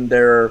in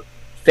their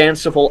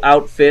fanciful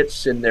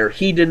outfits and their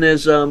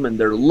hedonism and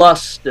their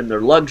lust and their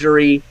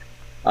luxury.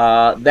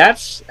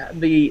 That's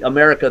the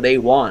America they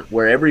want,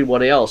 where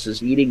everyone else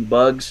is eating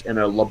bugs and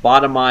a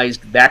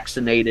lobotomized,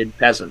 vaccinated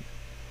peasant.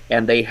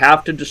 And they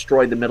have to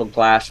destroy the middle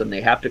class, and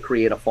they have to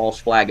create a false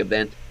flag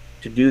event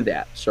to do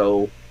that.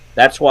 So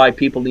that's why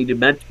people need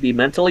to be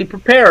mentally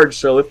prepared.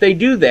 So if they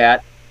do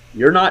that,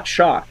 you're not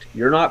shocked.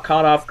 You're not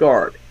caught off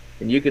guard.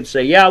 And you can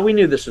say, yeah, we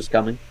knew this was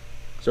coming.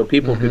 So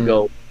people could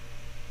go,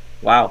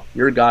 wow,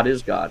 your God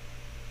is God.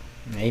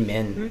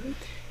 Amen.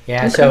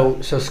 Yeah,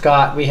 okay. So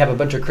Scott, we have a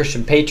bunch of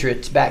Christian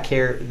patriots back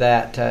here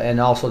that, and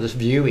also just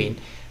viewing,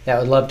 that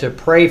would love to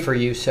pray for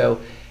you. So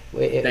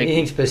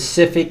anything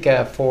specific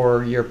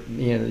for your,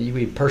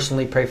 we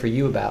personally pray for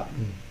you about?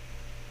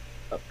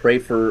 Pray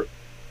for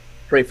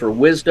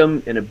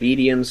wisdom and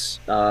obedience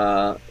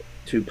to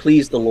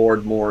please the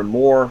Lord more and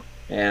more,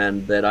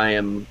 and that I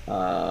am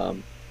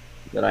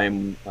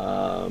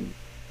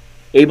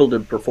able to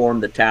perform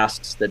the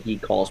tasks that He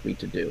calls me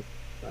to do,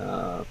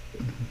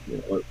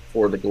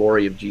 for the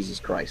glory of Jesus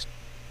Christ.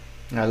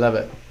 I love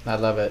it.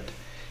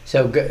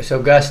 So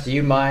Gus, do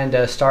you mind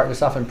starting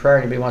us off in prayer?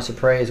 Anybody wants to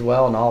pray as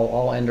well, and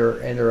I'll end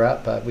her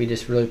up. We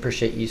just really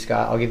appreciate you,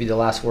 Scott. I'll give you the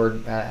last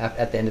word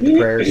at the end of the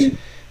prayers.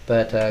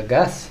 But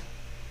Gus?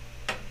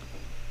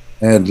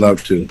 I'd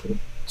love to.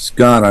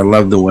 Scott, I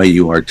love the way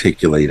you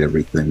articulate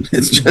everything.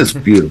 It's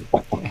just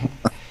beautiful.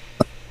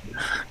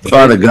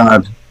 Father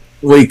God,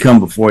 we come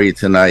before you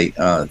tonight,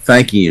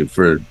 thanking you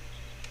for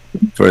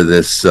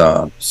this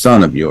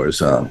son of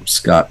yours,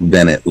 Scott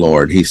Bennett,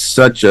 Lord. He's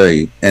such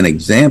an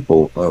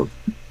example of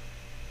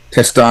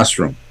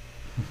testosterone,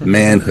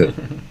 manhood,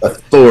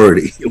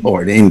 authority,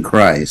 Lord, in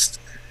Christ,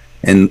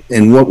 and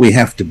what we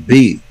have to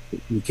be.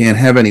 We can't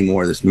have any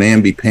more of this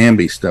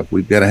mamby-pamby stuff.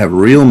 We've got to have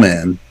real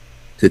men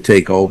to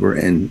take over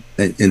in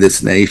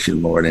this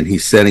nation, Lord, and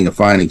he's setting a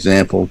fine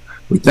example.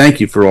 We thank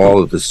you for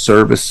all of his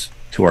service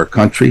to our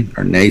country,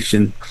 our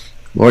nation,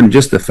 Lord, and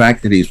just the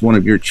fact that he's one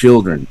of your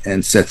children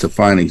and sets a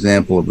fine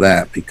example of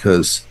that,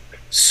 because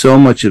so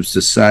much of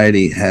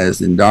society has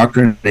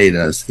indoctrinated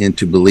us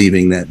into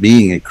believing that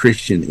being a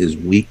Christian is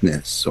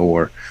weakness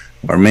or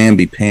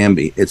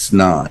mamby-pamby. It's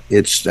not.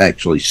 It's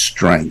actually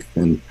strength.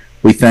 And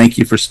we thank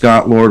you for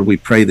Scott, Lord. We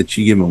pray that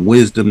you give him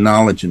wisdom,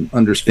 knowledge, and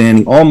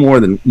understanding, all more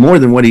than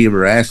what he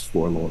ever asked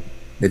for, Lord.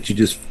 That you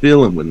just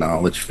fill him with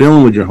knowledge, fill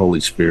him with your Holy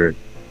Spirit,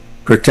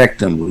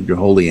 protect him with your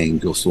holy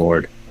angels,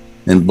 Lord,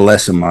 and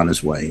bless him on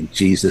his way. In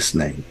Jesus'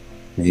 name,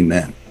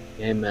 amen.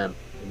 Amen.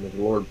 And may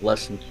the Lord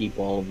bless and keep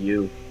all of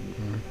you.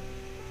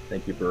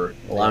 Thank you for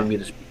allowing me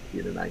to speak to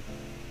you tonight.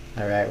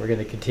 All right, we're going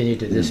to continue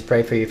to just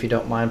pray for you, if you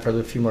don't mind, for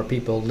a few more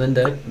people.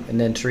 Linda, and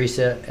then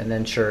Teresa, and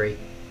then Shuri,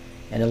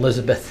 and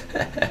Elizabeth.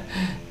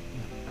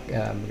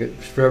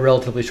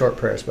 Relatively short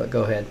prayers, but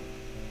go ahead.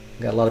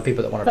 We've got a lot of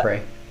people that want to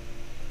pray.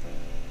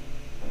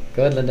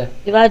 Go ahead, Linda.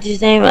 In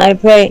Jesus' name, I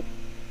pray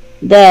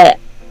that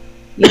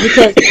you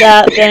protect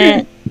Scott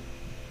Bennett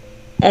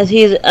as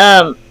he's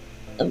in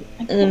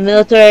the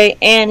military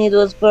and he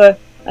does for.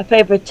 I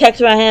pray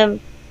protection around him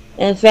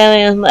and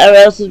family and whoever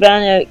else is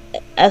around there.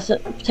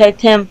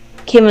 Protect him,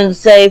 keep him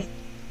safe.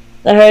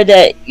 I heard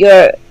that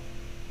you're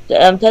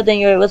telling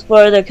your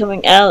whisperer they're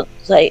coming out.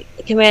 It's like,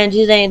 command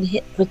Jesus'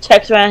 name,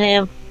 protect around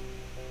him.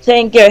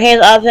 Take your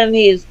hands off him.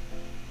 He's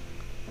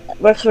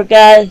works for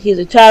God. He's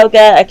a child of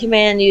God. I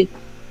command you,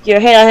 your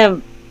hand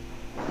on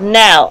him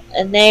now.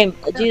 In the name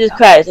of Jesus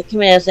Christ, I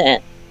command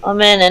it.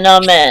 Amen and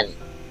amen.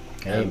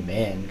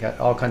 Amen. Got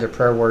all kinds of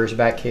prayer warriors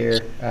back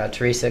here.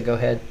 Teresa, go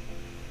ahead.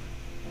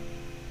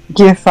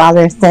 Dear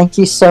Father, thank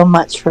you so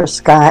much for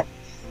Scott.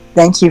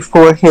 Thank you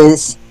for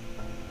his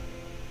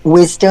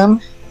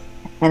wisdom,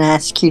 and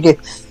ask you to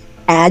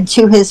add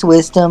to his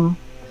wisdom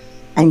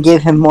and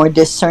give him more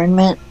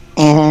discernment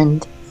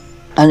and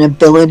an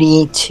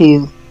ability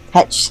to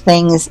catch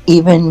things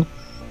even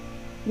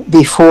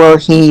before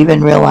he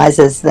even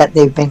realizes that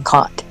they've been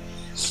caught.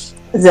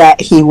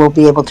 That he will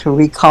be able to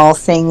recall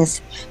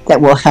things that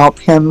will help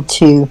him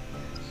to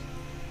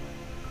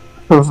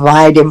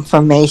provide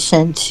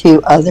information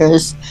to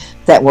others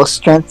that will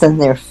strengthen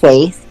their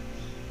faith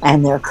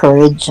and their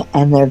courage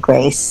and their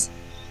grace.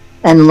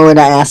 And Lord,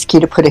 I ask you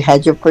to put a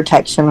hedge of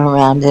protection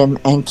around him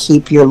and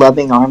keep your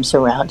loving arms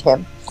around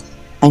him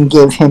and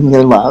give him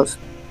your love.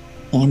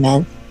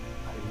 Amen.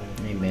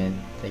 Amen.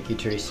 Thank you,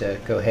 Teresa.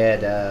 Go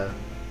ahead,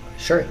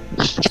 Shuri.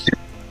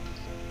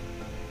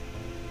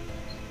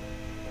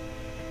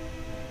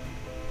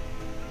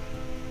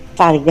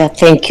 Father God,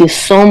 thank you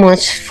so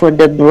much for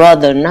the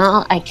brother.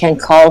 Now I can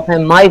call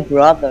him my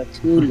brother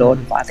too, Lord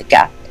Father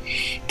God.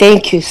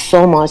 Thank you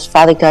so much,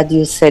 Father God.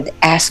 You said,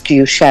 ask,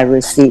 you shall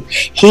receive.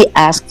 He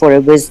asked for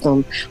a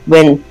wisdom.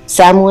 When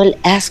Samuel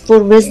asked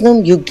for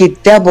wisdom, you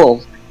give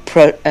double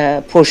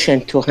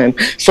portion to him.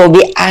 So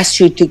we ask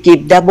you to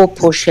give double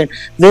portion,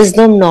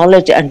 wisdom,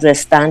 knowledge,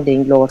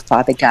 understanding, Lord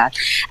Father God.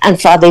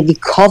 And Father, we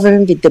cover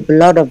him with the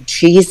blood of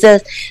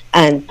Jesus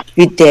and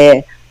with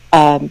the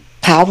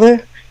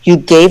power you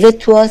gave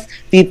it to us.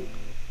 We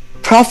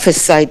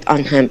prophesied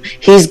on him.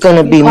 He's going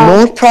to be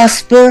more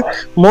prosper,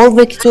 more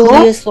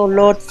victorious, oh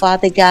Lord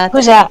Father God.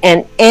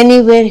 And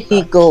anywhere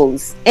he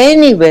goes,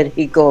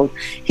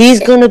 he's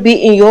going to be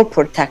in your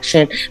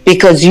protection,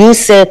 because you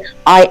said,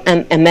 I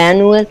am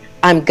Emmanuel,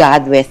 I'm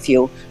God with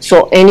you.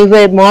 So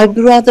anywhere my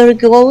brother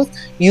goes,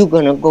 you're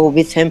going to go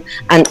with him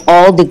and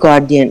all the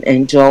guardian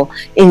angel.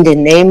 In the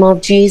name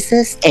of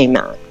Jesus,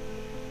 amen.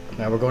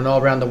 Now we're going all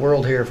around the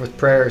world here with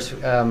prayers.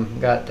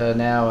 Got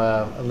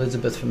now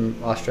Elizabeth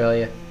from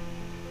Australia.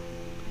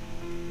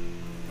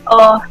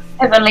 Oh,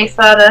 Heavenly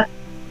Father,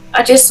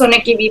 I just want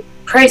to give you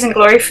praise and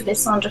glory for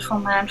this wonderful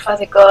man,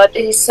 Father God.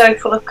 He is so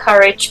full of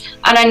courage,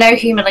 and I know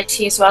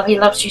humility as well. He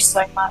loves you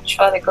so much,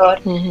 Father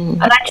God.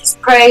 And I just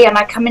pray, and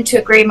I come into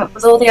agreement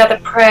with all the other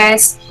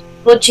prayers,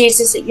 Lord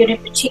Jesus, that you'd in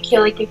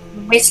particular give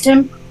him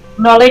wisdom,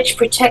 knowledge,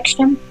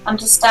 protection,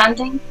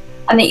 understanding,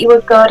 and that you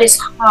would guard his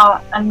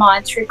heart and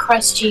mind through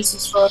Christ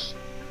Jesus, Lord.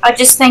 I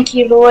just thank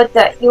you, Lord,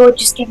 that you would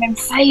just give him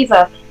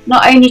favor,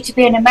 not only to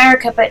be in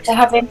America, but to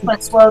have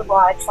influence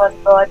worldwide, Father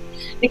God,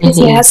 because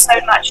he has so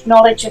much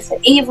knowledge of the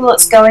evil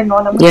that's going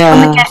on, and we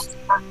come against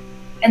that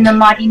in the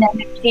mighty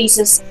name of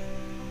Jesus.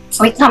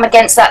 We come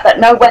against that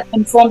no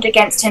weapon formed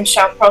against him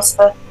shall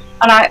prosper.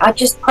 And I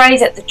just pray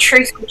that the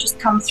truth will just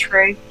come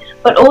through,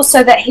 but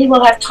also that he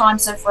will have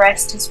times of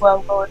rest as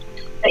well, Lord,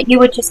 that you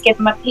would just give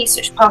him a peace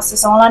which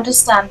passes all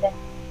understanding,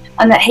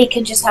 and that he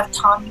can just have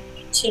time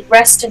to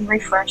rest and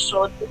refresh,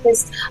 Lord,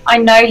 because I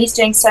know he's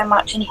doing so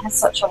much and he has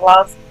such a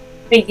love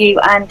for you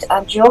and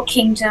your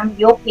kingdom,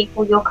 your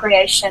people, your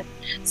creation.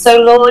 So,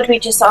 Lord, we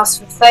just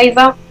ask for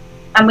favor,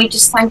 and we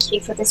just thank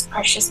you for this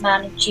precious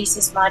man in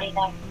Jesus' mighty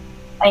name.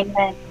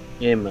 Amen.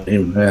 Amen.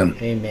 Amen.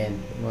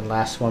 Amen. One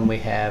last one we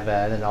have,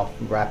 then I'll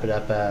wrap it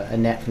up.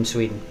 Annette from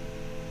Sweden.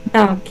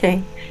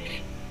 Okay.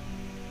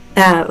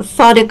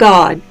 Father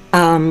God,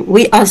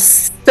 we are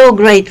so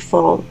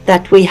grateful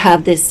that we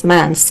have this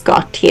man,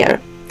 Scott,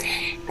 here.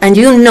 And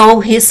you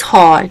know his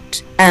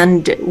heart,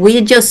 and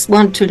we just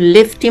want to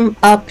lift him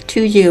up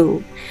to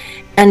you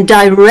and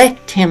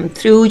direct him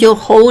through your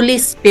Holy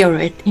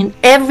Spirit in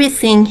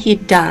everything he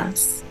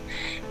does.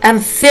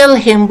 And fill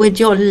him with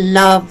your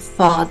love,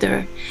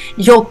 Father,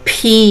 your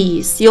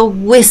peace, your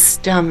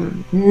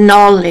wisdom,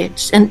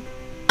 knowledge, and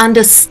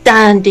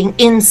understanding,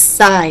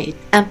 insight,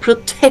 and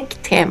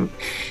protect him.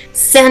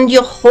 Send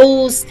your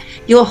host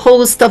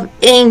of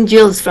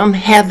angels from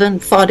heaven,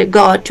 Father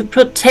God, to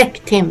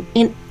protect him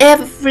in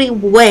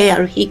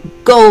everywhere he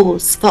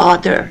goes,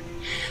 Father.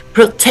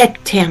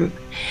 Protect him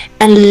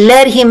and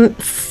let him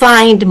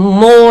find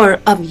more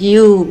of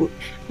you,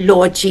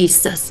 Lord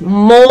Jesus,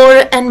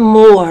 more and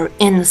more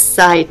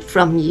insight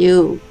from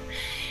you.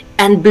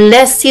 And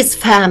bless his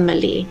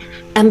family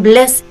and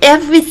bless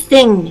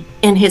everything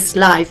in his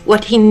life,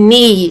 what he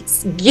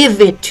needs,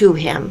 give it to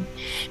him.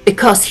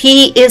 Because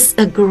he is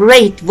a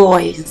great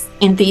voice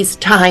in these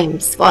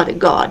times, Father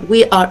God.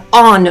 We are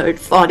honored,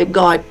 Father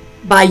God,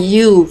 by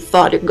you,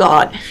 Father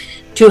God,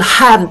 to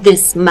have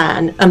this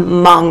man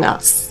among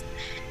us.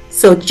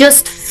 So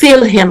just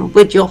fill him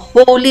with your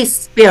Holy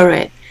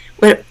Spirit.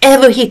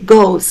 Wherever he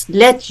goes,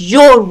 let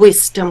your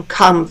wisdom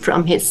come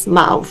from his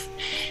mouth.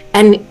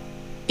 And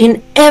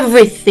in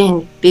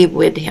everything be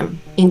with him.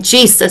 In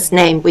Jesus'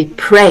 name we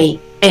pray.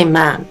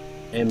 Amen.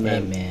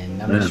 Amen. Amen.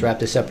 I'm going to just wrap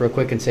this up real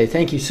quick and say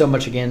thank you so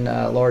much again,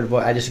 Lord.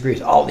 Boy, I just agree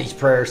with all these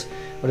prayers.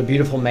 What a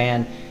beautiful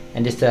man.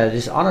 And just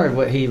honor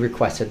what he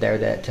requested there,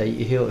 that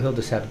he'll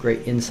just have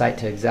great insight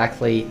to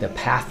exactly the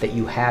path that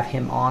you have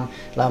him on.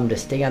 Allow him to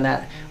stay on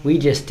that. We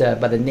just,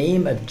 by the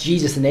name of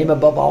Jesus, the name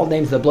above all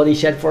names, the blood he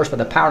shed for us, by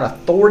the power and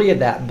authority of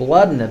that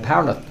blood and the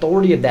power and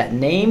authority of that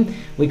name,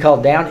 we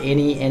call down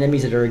any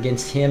enemies that are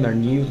against him or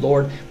you,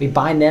 Lord. We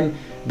bind them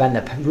by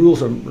the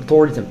rules and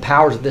authorities and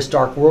powers of this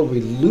dark world. We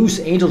loose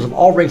angels of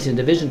all ranks and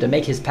division to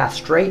make his path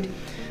straight.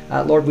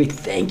 Lord, we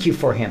thank you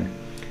for him.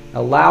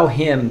 Allow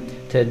him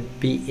to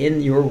be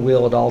in your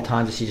will at all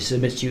times as he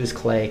submits to you as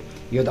clay.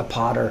 You're the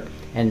potter,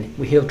 and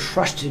he'll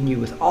trust in you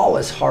with all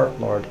his heart,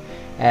 Lord,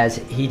 as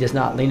he does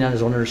not lean on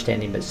his own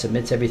understanding, but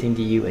submits everything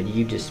to you, and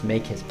you just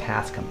make his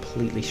path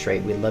completely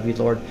straight. We love you,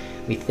 Lord.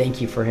 We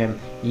thank you for him.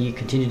 You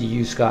continue to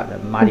use Scott in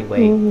a mighty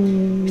way.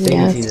 We say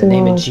in the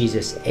name of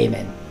Jesus.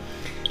 Amen.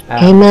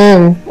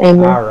 Amen. Amen.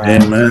 All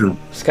right. Amen.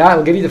 Scott,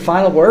 we'll give you the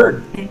final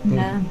word.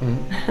 Amen.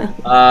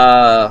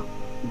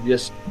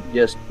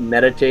 Just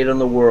meditate on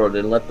the word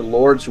and let the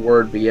Lord's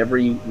word be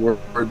every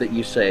word that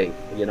you say.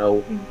 You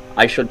know,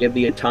 I shall give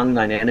thee a tongue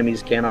thine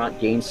enemies cannot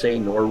gainsay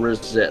nor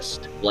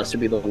resist. Blessed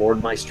be the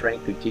Lord my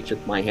strength, who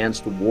teacheth my hands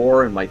to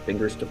war and my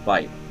fingers to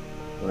fight.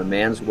 When a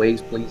man's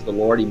ways please the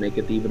Lord, he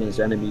maketh even his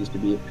enemies to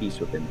be at peace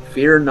with him.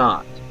 Fear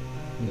not.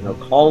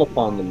 Call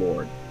upon the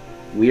Lord.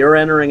 We are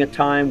entering a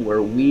time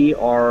where we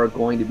are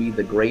going to be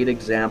the great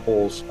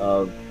examples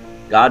of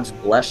God's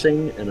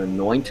blessing and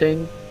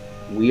anointing.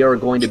 We are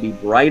going to be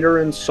brighter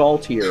and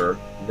saltier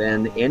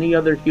than any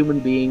other human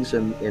beings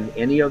in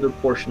any other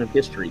portion of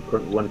history.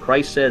 When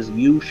Christ says,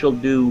 you shall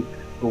do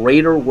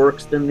greater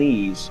works than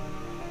these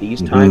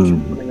times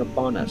are coming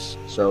upon us.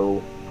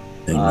 So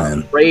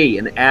pray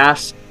and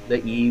ask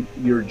that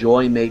your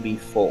joy may be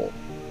full.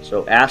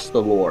 So ask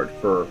the Lord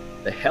for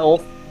the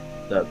health,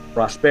 the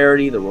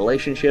prosperity, the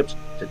relationships,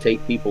 to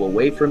take people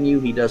away from you.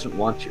 He doesn't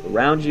want you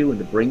around you, and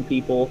to bring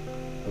people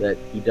that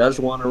he does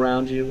want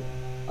around you,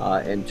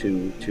 and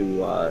to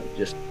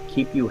just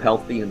keep you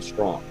healthy and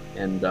strong.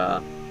 And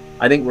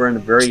I think we're in a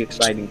very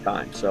exciting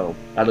time. So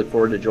I look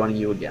forward to joining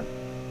you again.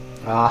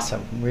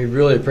 Awesome. We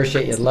really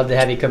appreciate you. I'd love to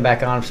have you come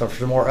back on for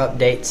some more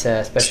updates,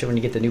 especially when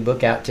you get the new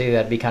book out too.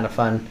 That'd be kind of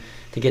fun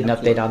to get an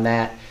update on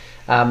that.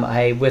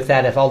 Hey, with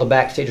that, if all the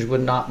backstagers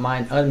would not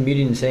mind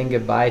unmuting and saying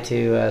goodbye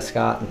to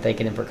Scott and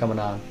thanking him for coming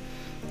on.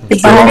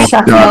 Goodbye,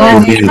 Scott.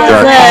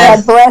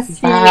 God bless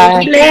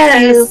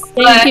you.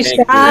 Thank you,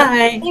 Scott.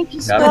 Thank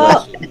you,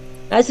 Scott.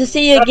 Nice to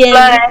see you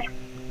again.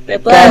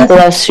 God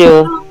bless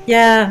you.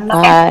 Yeah.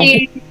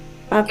 Bye.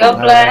 God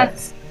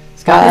bless.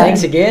 Scott,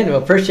 thanks again. We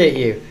appreciate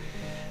you.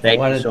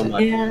 Thank you so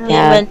much.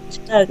 Yeah.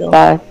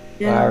 Bye.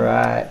 All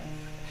right.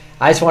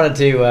 I just wanted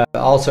to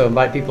also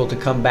invite people to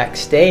come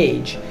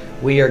backstage.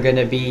 We are going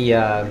to be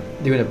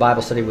doing a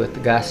Bible study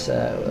with Gus,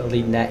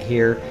 leading that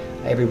here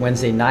every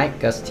Wednesday night.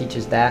 Gus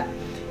teaches that.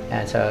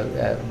 And so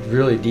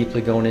really deeply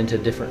going into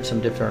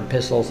some different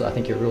epistles. I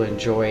think you'll really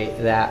enjoy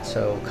that.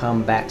 So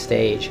come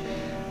backstage.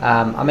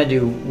 I'm going to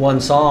do one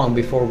song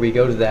before we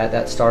go to that.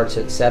 That starts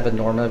at 7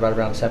 normally, right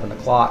around 7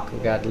 o'clock.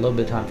 We've got a little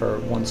bit of time for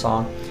one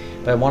song.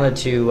 But I wanted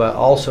to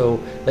also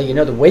let you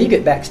know the way you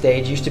get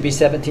backstage used to be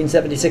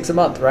 $17.76 a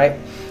month, right?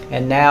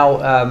 And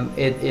now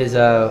it is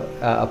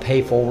a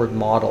pay forward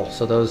model.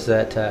 So those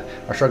that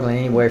are struggling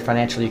anywhere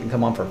financially, you can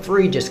come on for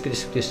free. Just go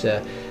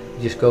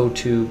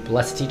to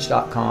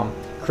blessedteach.com.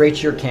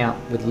 Create your account.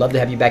 We'd love to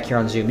have you back here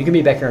on Zoom. You can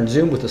be back here on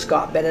Zoom with the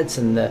Scott Bennetts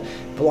and the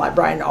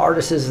Brian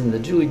Artists and the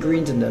Julie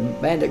Greens and the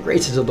Amanda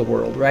Graces of the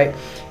world, right?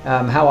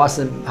 How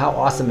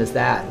awesome is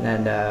that?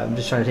 And I'm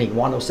just trying to think.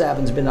 Wando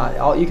Savin's been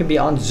on. You can be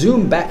on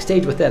Zoom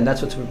backstage with them.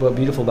 That's what's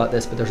beautiful about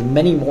this. But there's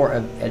many more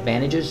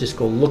advantages. Just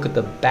go look at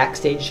the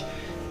backstage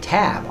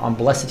tab on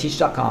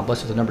blessedteach.com,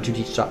 blessed with the number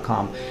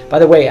 2teach.com. By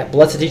the way, at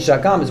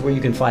blessedteach.com is where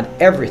you can find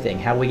everything,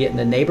 how we get in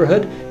the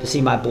neighborhood, to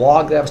see my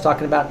blog that I was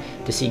talking about,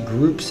 to see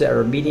groups that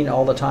are meeting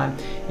all the time.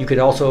 You could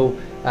also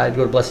go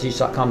to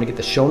blessedteach.com to get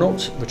the show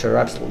notes, which are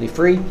absolutely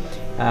free.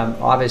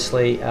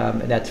 Obviously,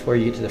 that's where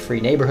you get to the free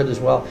neighborhood as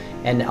well.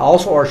 And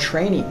also our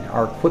training,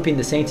 our equipping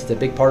the saints is a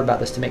big part about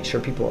this, to make sure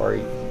people are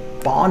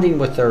bonding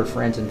with their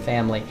friends and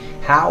family,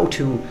 how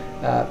to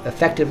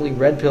effectively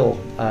red pill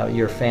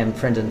your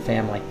friends and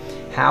family,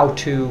 how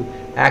to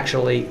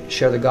actually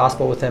share the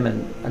gospel with them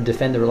and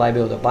defend the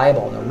reliability of the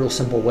Bible in a real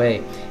simple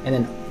way, and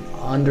then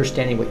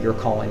understanding what your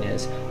calling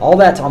is. All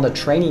that's on the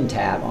training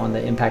tab on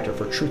the Impactor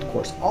for Truth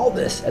course. All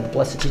this at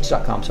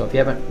blessedteach.com. So if you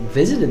haven't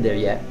visited there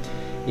yet,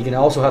 you can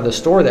also have the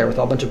store there with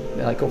a bunch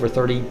of over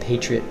 30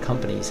 Patriot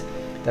companies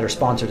that are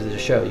sponsored to the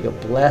show. You go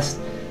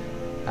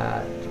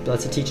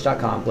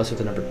blessedteach.com, blessed with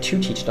the number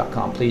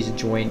 2teach.com. Please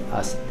join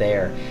us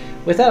there.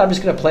 With that, I'm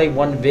just going to play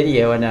one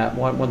video, and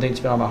one thing that's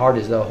been on my heart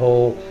is the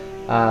whole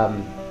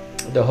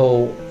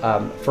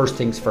first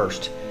things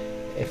first.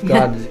 If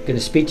God's going to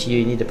speak to you,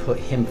 you need to put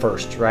him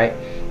first, right?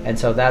 And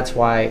so that's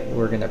why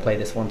we're going to play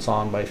this one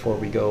song before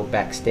we go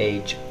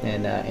backstage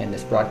in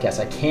this broadcast.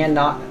 I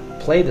cannot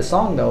play the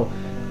song though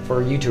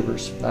for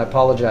YouTubers. I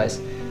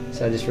apologize.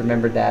 So I just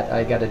remembered that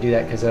I got to do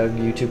that because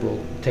YouTube will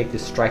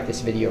strike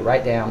this video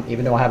right down.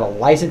 Even though I have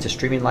a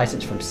streaming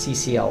license from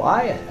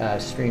CCLI, a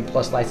Streaming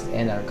Plus license,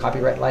 and a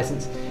copyright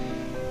license,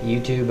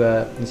 YouTube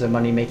is a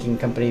money-making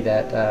company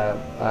that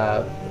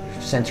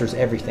censors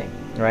everything,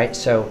 right?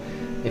 So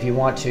if you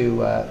want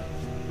to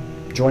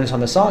join us on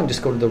the song,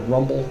 just go to the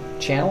Rumble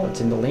channel.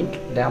 It's in the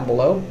link down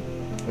below.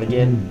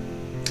 Again,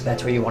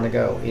 that's where you want to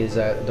go.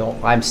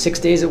 I'm 6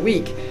 days a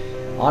week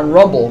on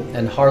Rumble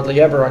and hardly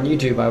ever on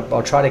YouTube.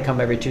 I'll try to come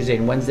every Tuesday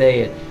and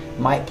Wednesday and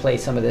might play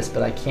some of this,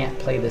 but I can't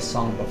play this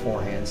song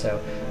beforehand, so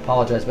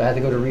apologize. But I had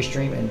to go to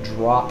Restream and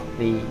drop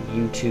the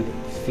YouTube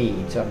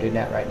feed, so I'm doing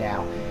that right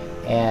now.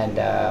 And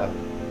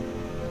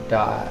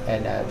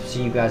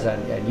see you guys on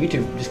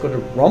YouTube. Just go to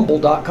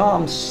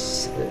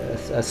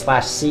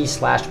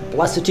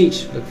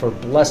rumble.com/c/blessed2teach. Look for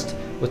blessed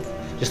with,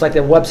 just like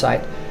their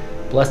website,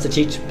 Blessed to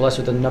Teach, blessed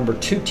with the number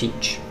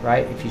 2teach,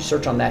 right? If you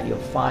search on that, you'll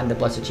find the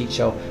Blessed to Teach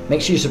show.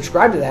 Make sure you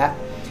subscribe to that,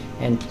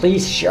 and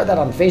please share that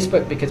on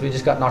Facebook, because we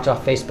just got knocked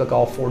off Facebook.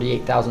 All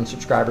 48,000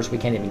 subscribers we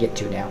can't even get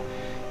to now.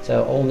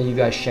 So only you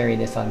guys sharing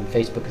this on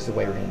Facebook is the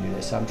way we're going to do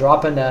this. So I'm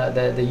dropping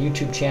the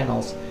YouTube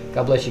channels.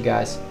 God bless you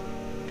guys.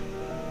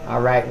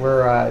 All right,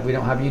 we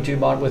don't have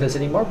YouTube on with us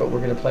anymore, but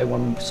we're going to play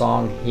one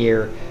song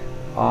here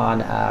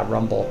on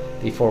Rumble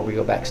before we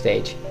go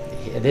backstage.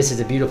 this is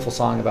a beautiful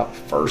song about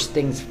first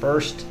things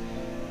first.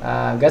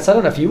 Gus, I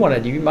don't know if you want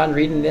to. Do you mind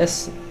reading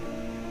this?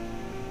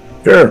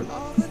 Sure,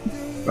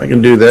 I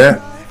can do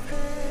that.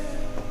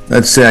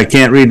 Let's say I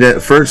can't read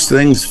that. First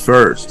things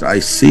first. I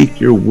seek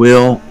your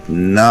will,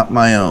 not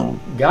my own.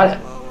 Got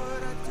it.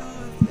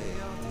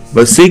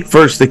 But seek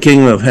first the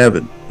kingdom of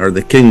heaven, or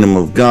the kingdom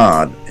of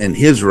God, and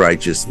his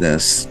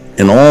righteousness,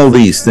 and all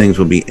these things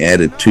will be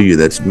added to you.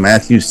 That's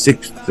Matthew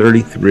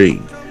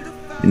 6:33.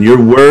 And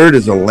your word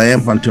is a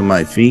lamp unto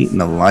my feet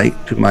and a light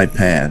to my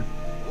path.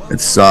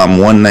 It's Psalm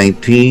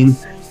 119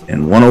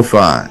 and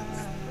 105.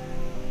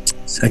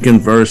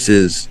 Second verse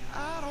is,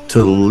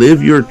 to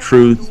live your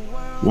truth,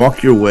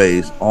 walk your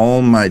ways,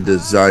 all my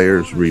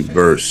desires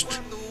reversed.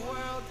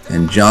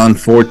 And John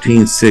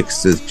 14:6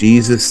 says,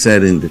 Jesus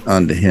said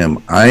unto him,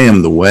 I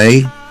am the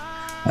way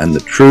and the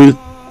truth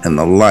and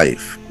the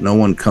life. No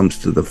one comes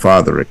to the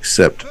Father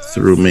except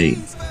through me.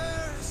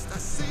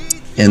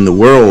 And the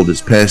world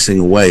is passing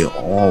away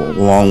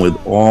along with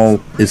all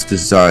its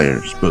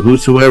desires. But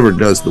whosoever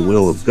does the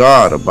will of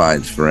God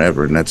abides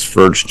forever. And that's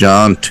 1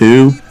 John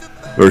 2,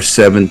 verse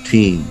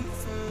 17.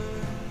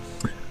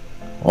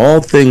 All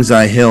things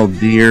I held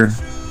dear,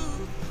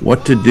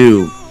 what to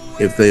do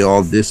if they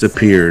all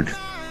disappeared?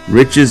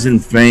 Riches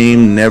and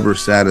fame never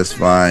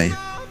satisfy.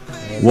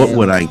 What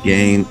would I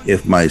gain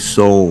if my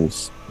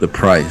soul's the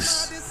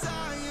price?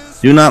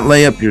 Do not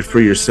lay up for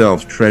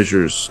yourselves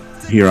treasures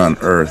here on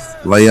earth.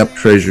 Lay up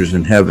treasures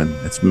in heaven.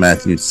 That's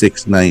Matthew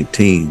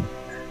 6:19.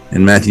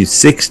 And Matthew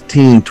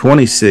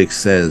 16:26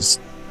 says,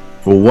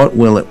 for what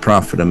will it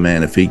profit a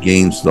man if he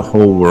gains the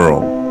whole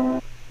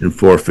world and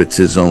forfeits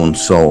his own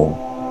soul?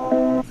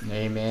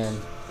 Amen.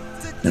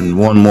 And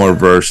one more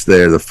verse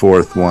there, the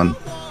fourth one.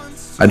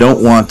 I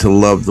don't want to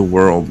love the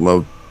world.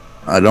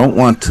 I don't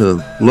want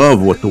to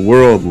love what the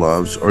world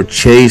loves or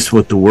chase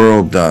what the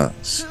world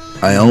does.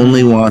 I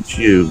only want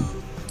you.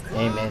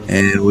 Amen.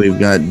 And we've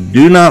got,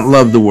 do not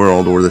love the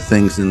world or the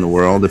things in the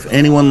world. If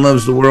anyone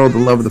loves the world, the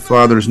love of the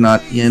Father is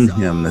not in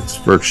him. That's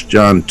 1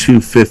 John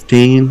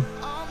 2:15.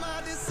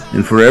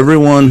 And for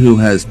everyone who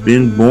has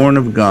been born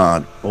of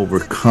God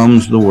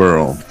overcomes the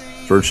world.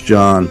 1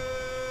 John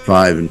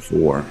 5 and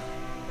 4.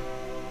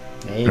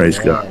 Amen. Praise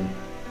God.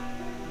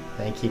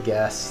 Thank you,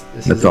 Gus.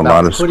 This That's is a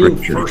about lot of putting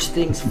scripture. first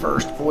things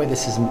first. Boy,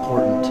 this is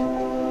important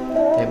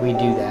that we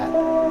do that.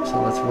 So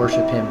let's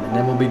worship him, and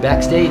then we'll be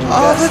backstage with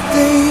all Gus. the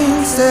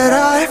things that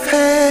I've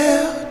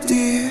held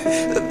dear,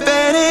 the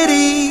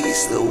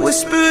vanities that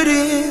whispered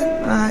in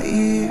my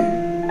ear.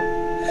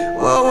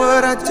 What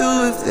would I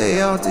do if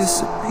they all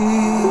disappeared?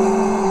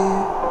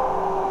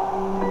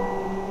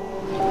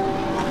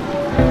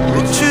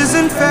 Riches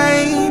and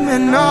fame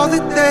and all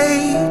that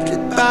they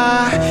could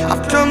buy,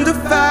 I've come to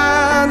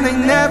find they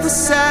never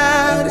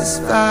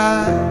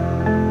satisfy.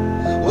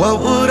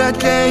 What would I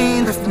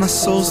gain if my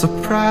soul's a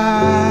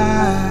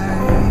prize?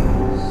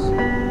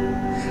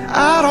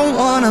 I don't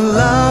wanna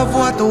love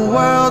what the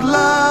world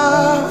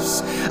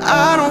loves.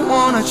 I don't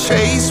wanna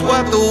chase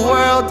what the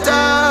world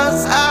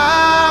does.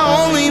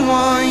 I only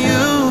want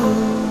you.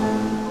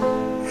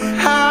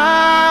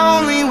 I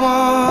only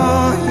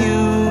want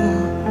you.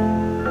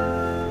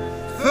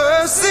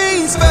 First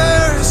things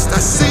first, I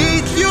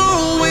seek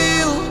your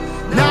will,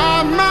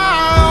 not my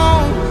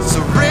own.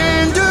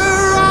 Surrender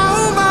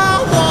all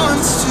my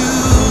wants to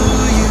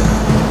you.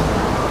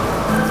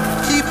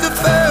 Keep the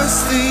first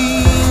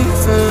thing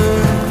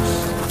first.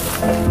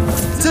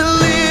 To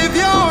live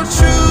your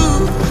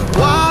truth,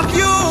 walk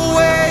your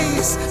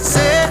ways,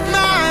 set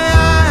my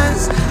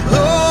eyes,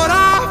 Lord, I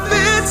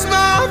fix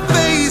my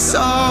face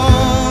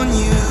on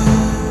you.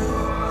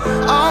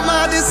 All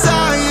my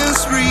desires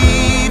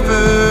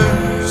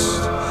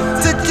reversed,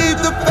 to keep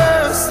the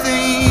first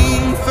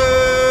thing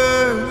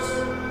first.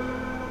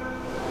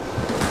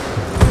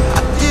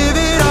 I give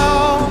it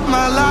all,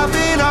 my life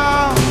in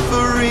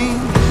offering.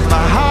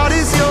 My heart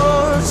is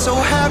yours, so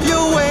have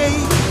your way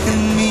in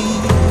me.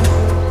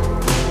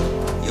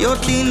 Your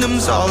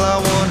kingdom's all I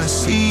wanna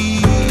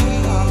see.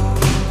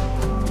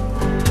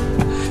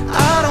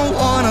 I don't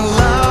wanna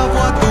love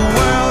what the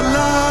world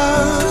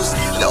loves.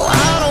 No,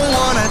 I don't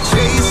wanna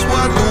chase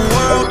what the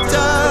world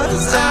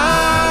does.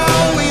 I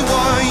only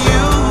want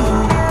you.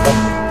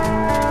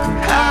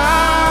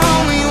 I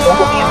only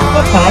want you.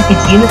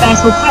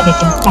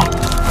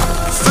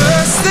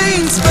 First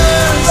things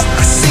first,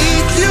 I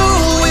seek your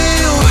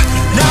will,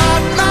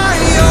 not my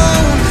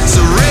own.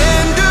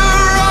 Surrender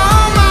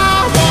all my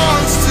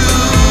wants to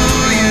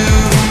you.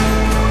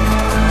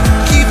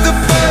 Keep the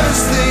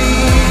first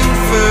thing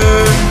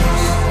first.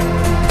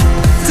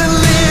 To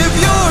live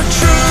your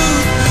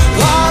truth,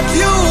 walk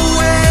your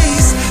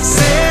ways,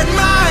 set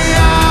my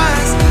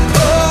eyes,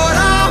 Lord,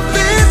 I'll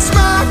fix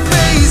my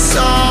face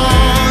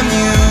on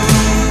you.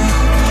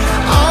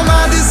 All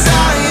my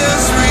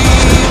desires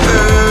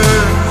reversed.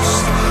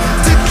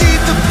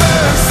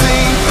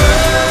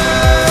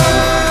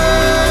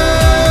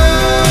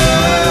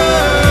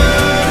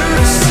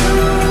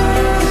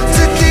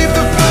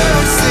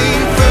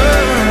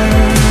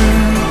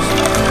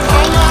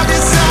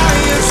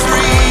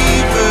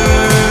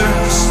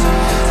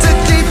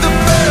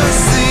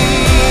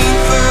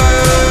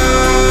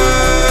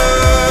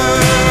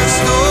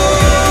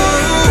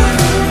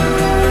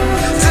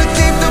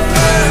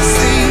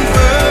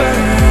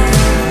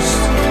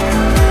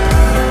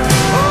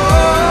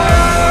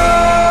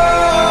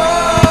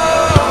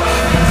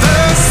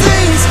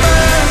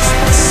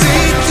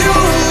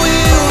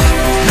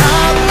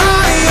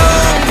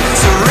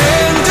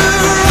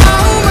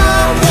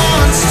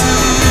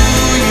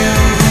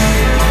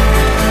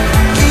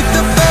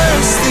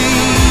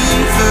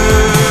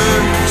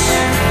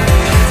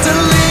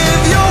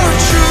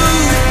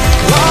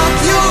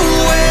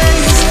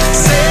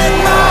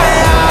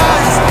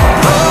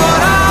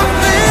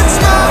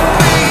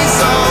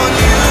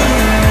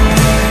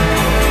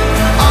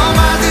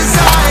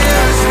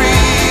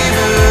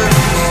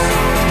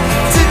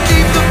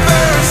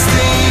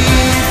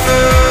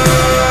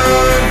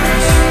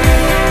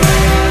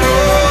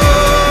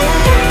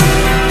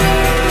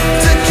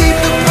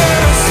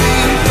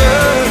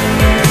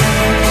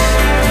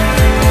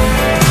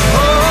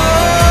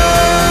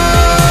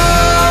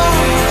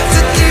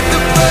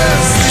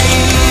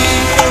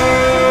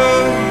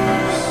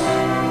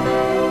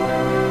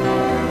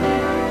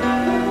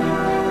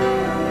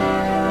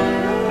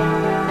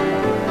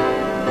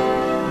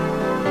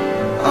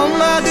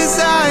 our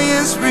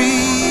desires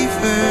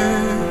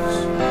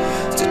reverse,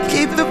 to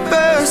keep the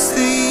first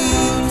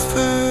thing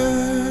first.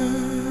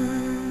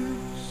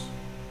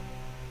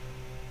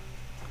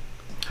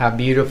 How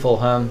beautiful,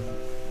 huh?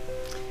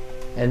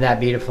 Isn't that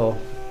beautiful?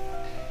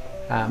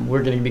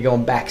 We're going to be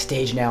going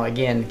backstage now.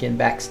 Again,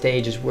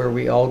 backstage is where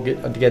we all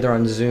get together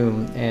on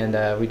Zoom,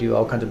 and we do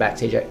all kinds of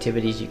backstage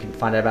activities. You can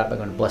find out about it by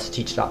going to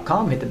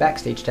blessedteach.com, hit the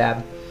backstage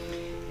tab,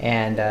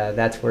 and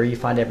that's where you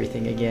find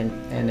everything again.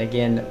 And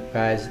again,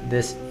 guys,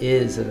 this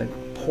is an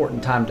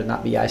important time to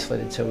not be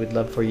isolated, so we'd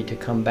love for you to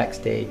come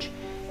backstage.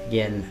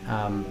 Again,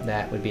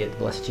 that would be at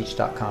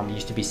blessedteach.com. It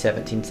used to be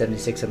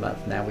 $17.76 a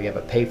month. Now we have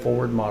a pay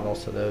forward model,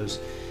 so those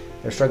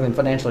that are struggling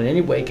financially in any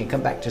way can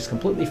come back just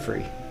completely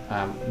free.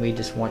 We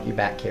just want you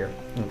back here,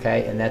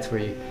 okay? And that's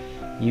where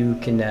you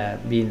can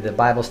be in the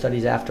Bible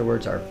studies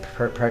afterwards, our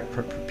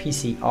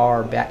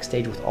PCR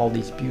backstage with all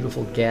these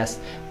beautiful guests,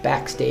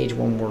 backstage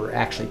when we're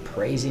actually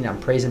praising. I'm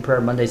praise and prayer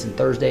Mondays and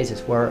Thursdays,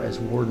 as well as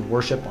word and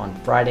worship on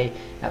Friday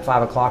at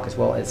 5 o'clock, as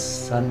well as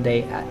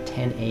Sunday at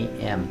 10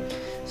 a.m.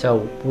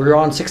 So we're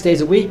on 6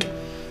 days a week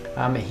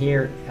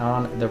here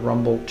on the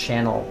Rumble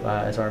channel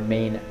as our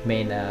main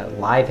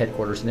live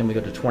headquarters, and then we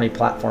go to 20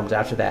 platforms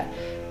after that.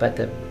 But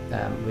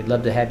we'd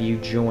love to have you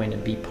join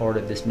and be part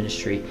of this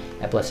ministry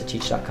at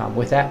blessedteach.com.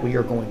 With that, we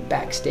are going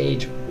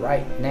backstage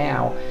right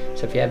now.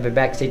 So if you have a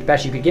backstage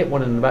pass, you could get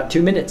one in about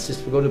 2 minutes.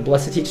 Just go to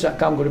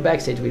blessedteach.com, go to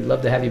backstage. We'd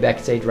love to have you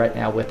backstage right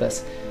now with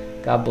us.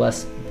 God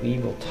bless. We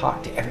will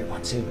talk to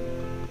everyone soon.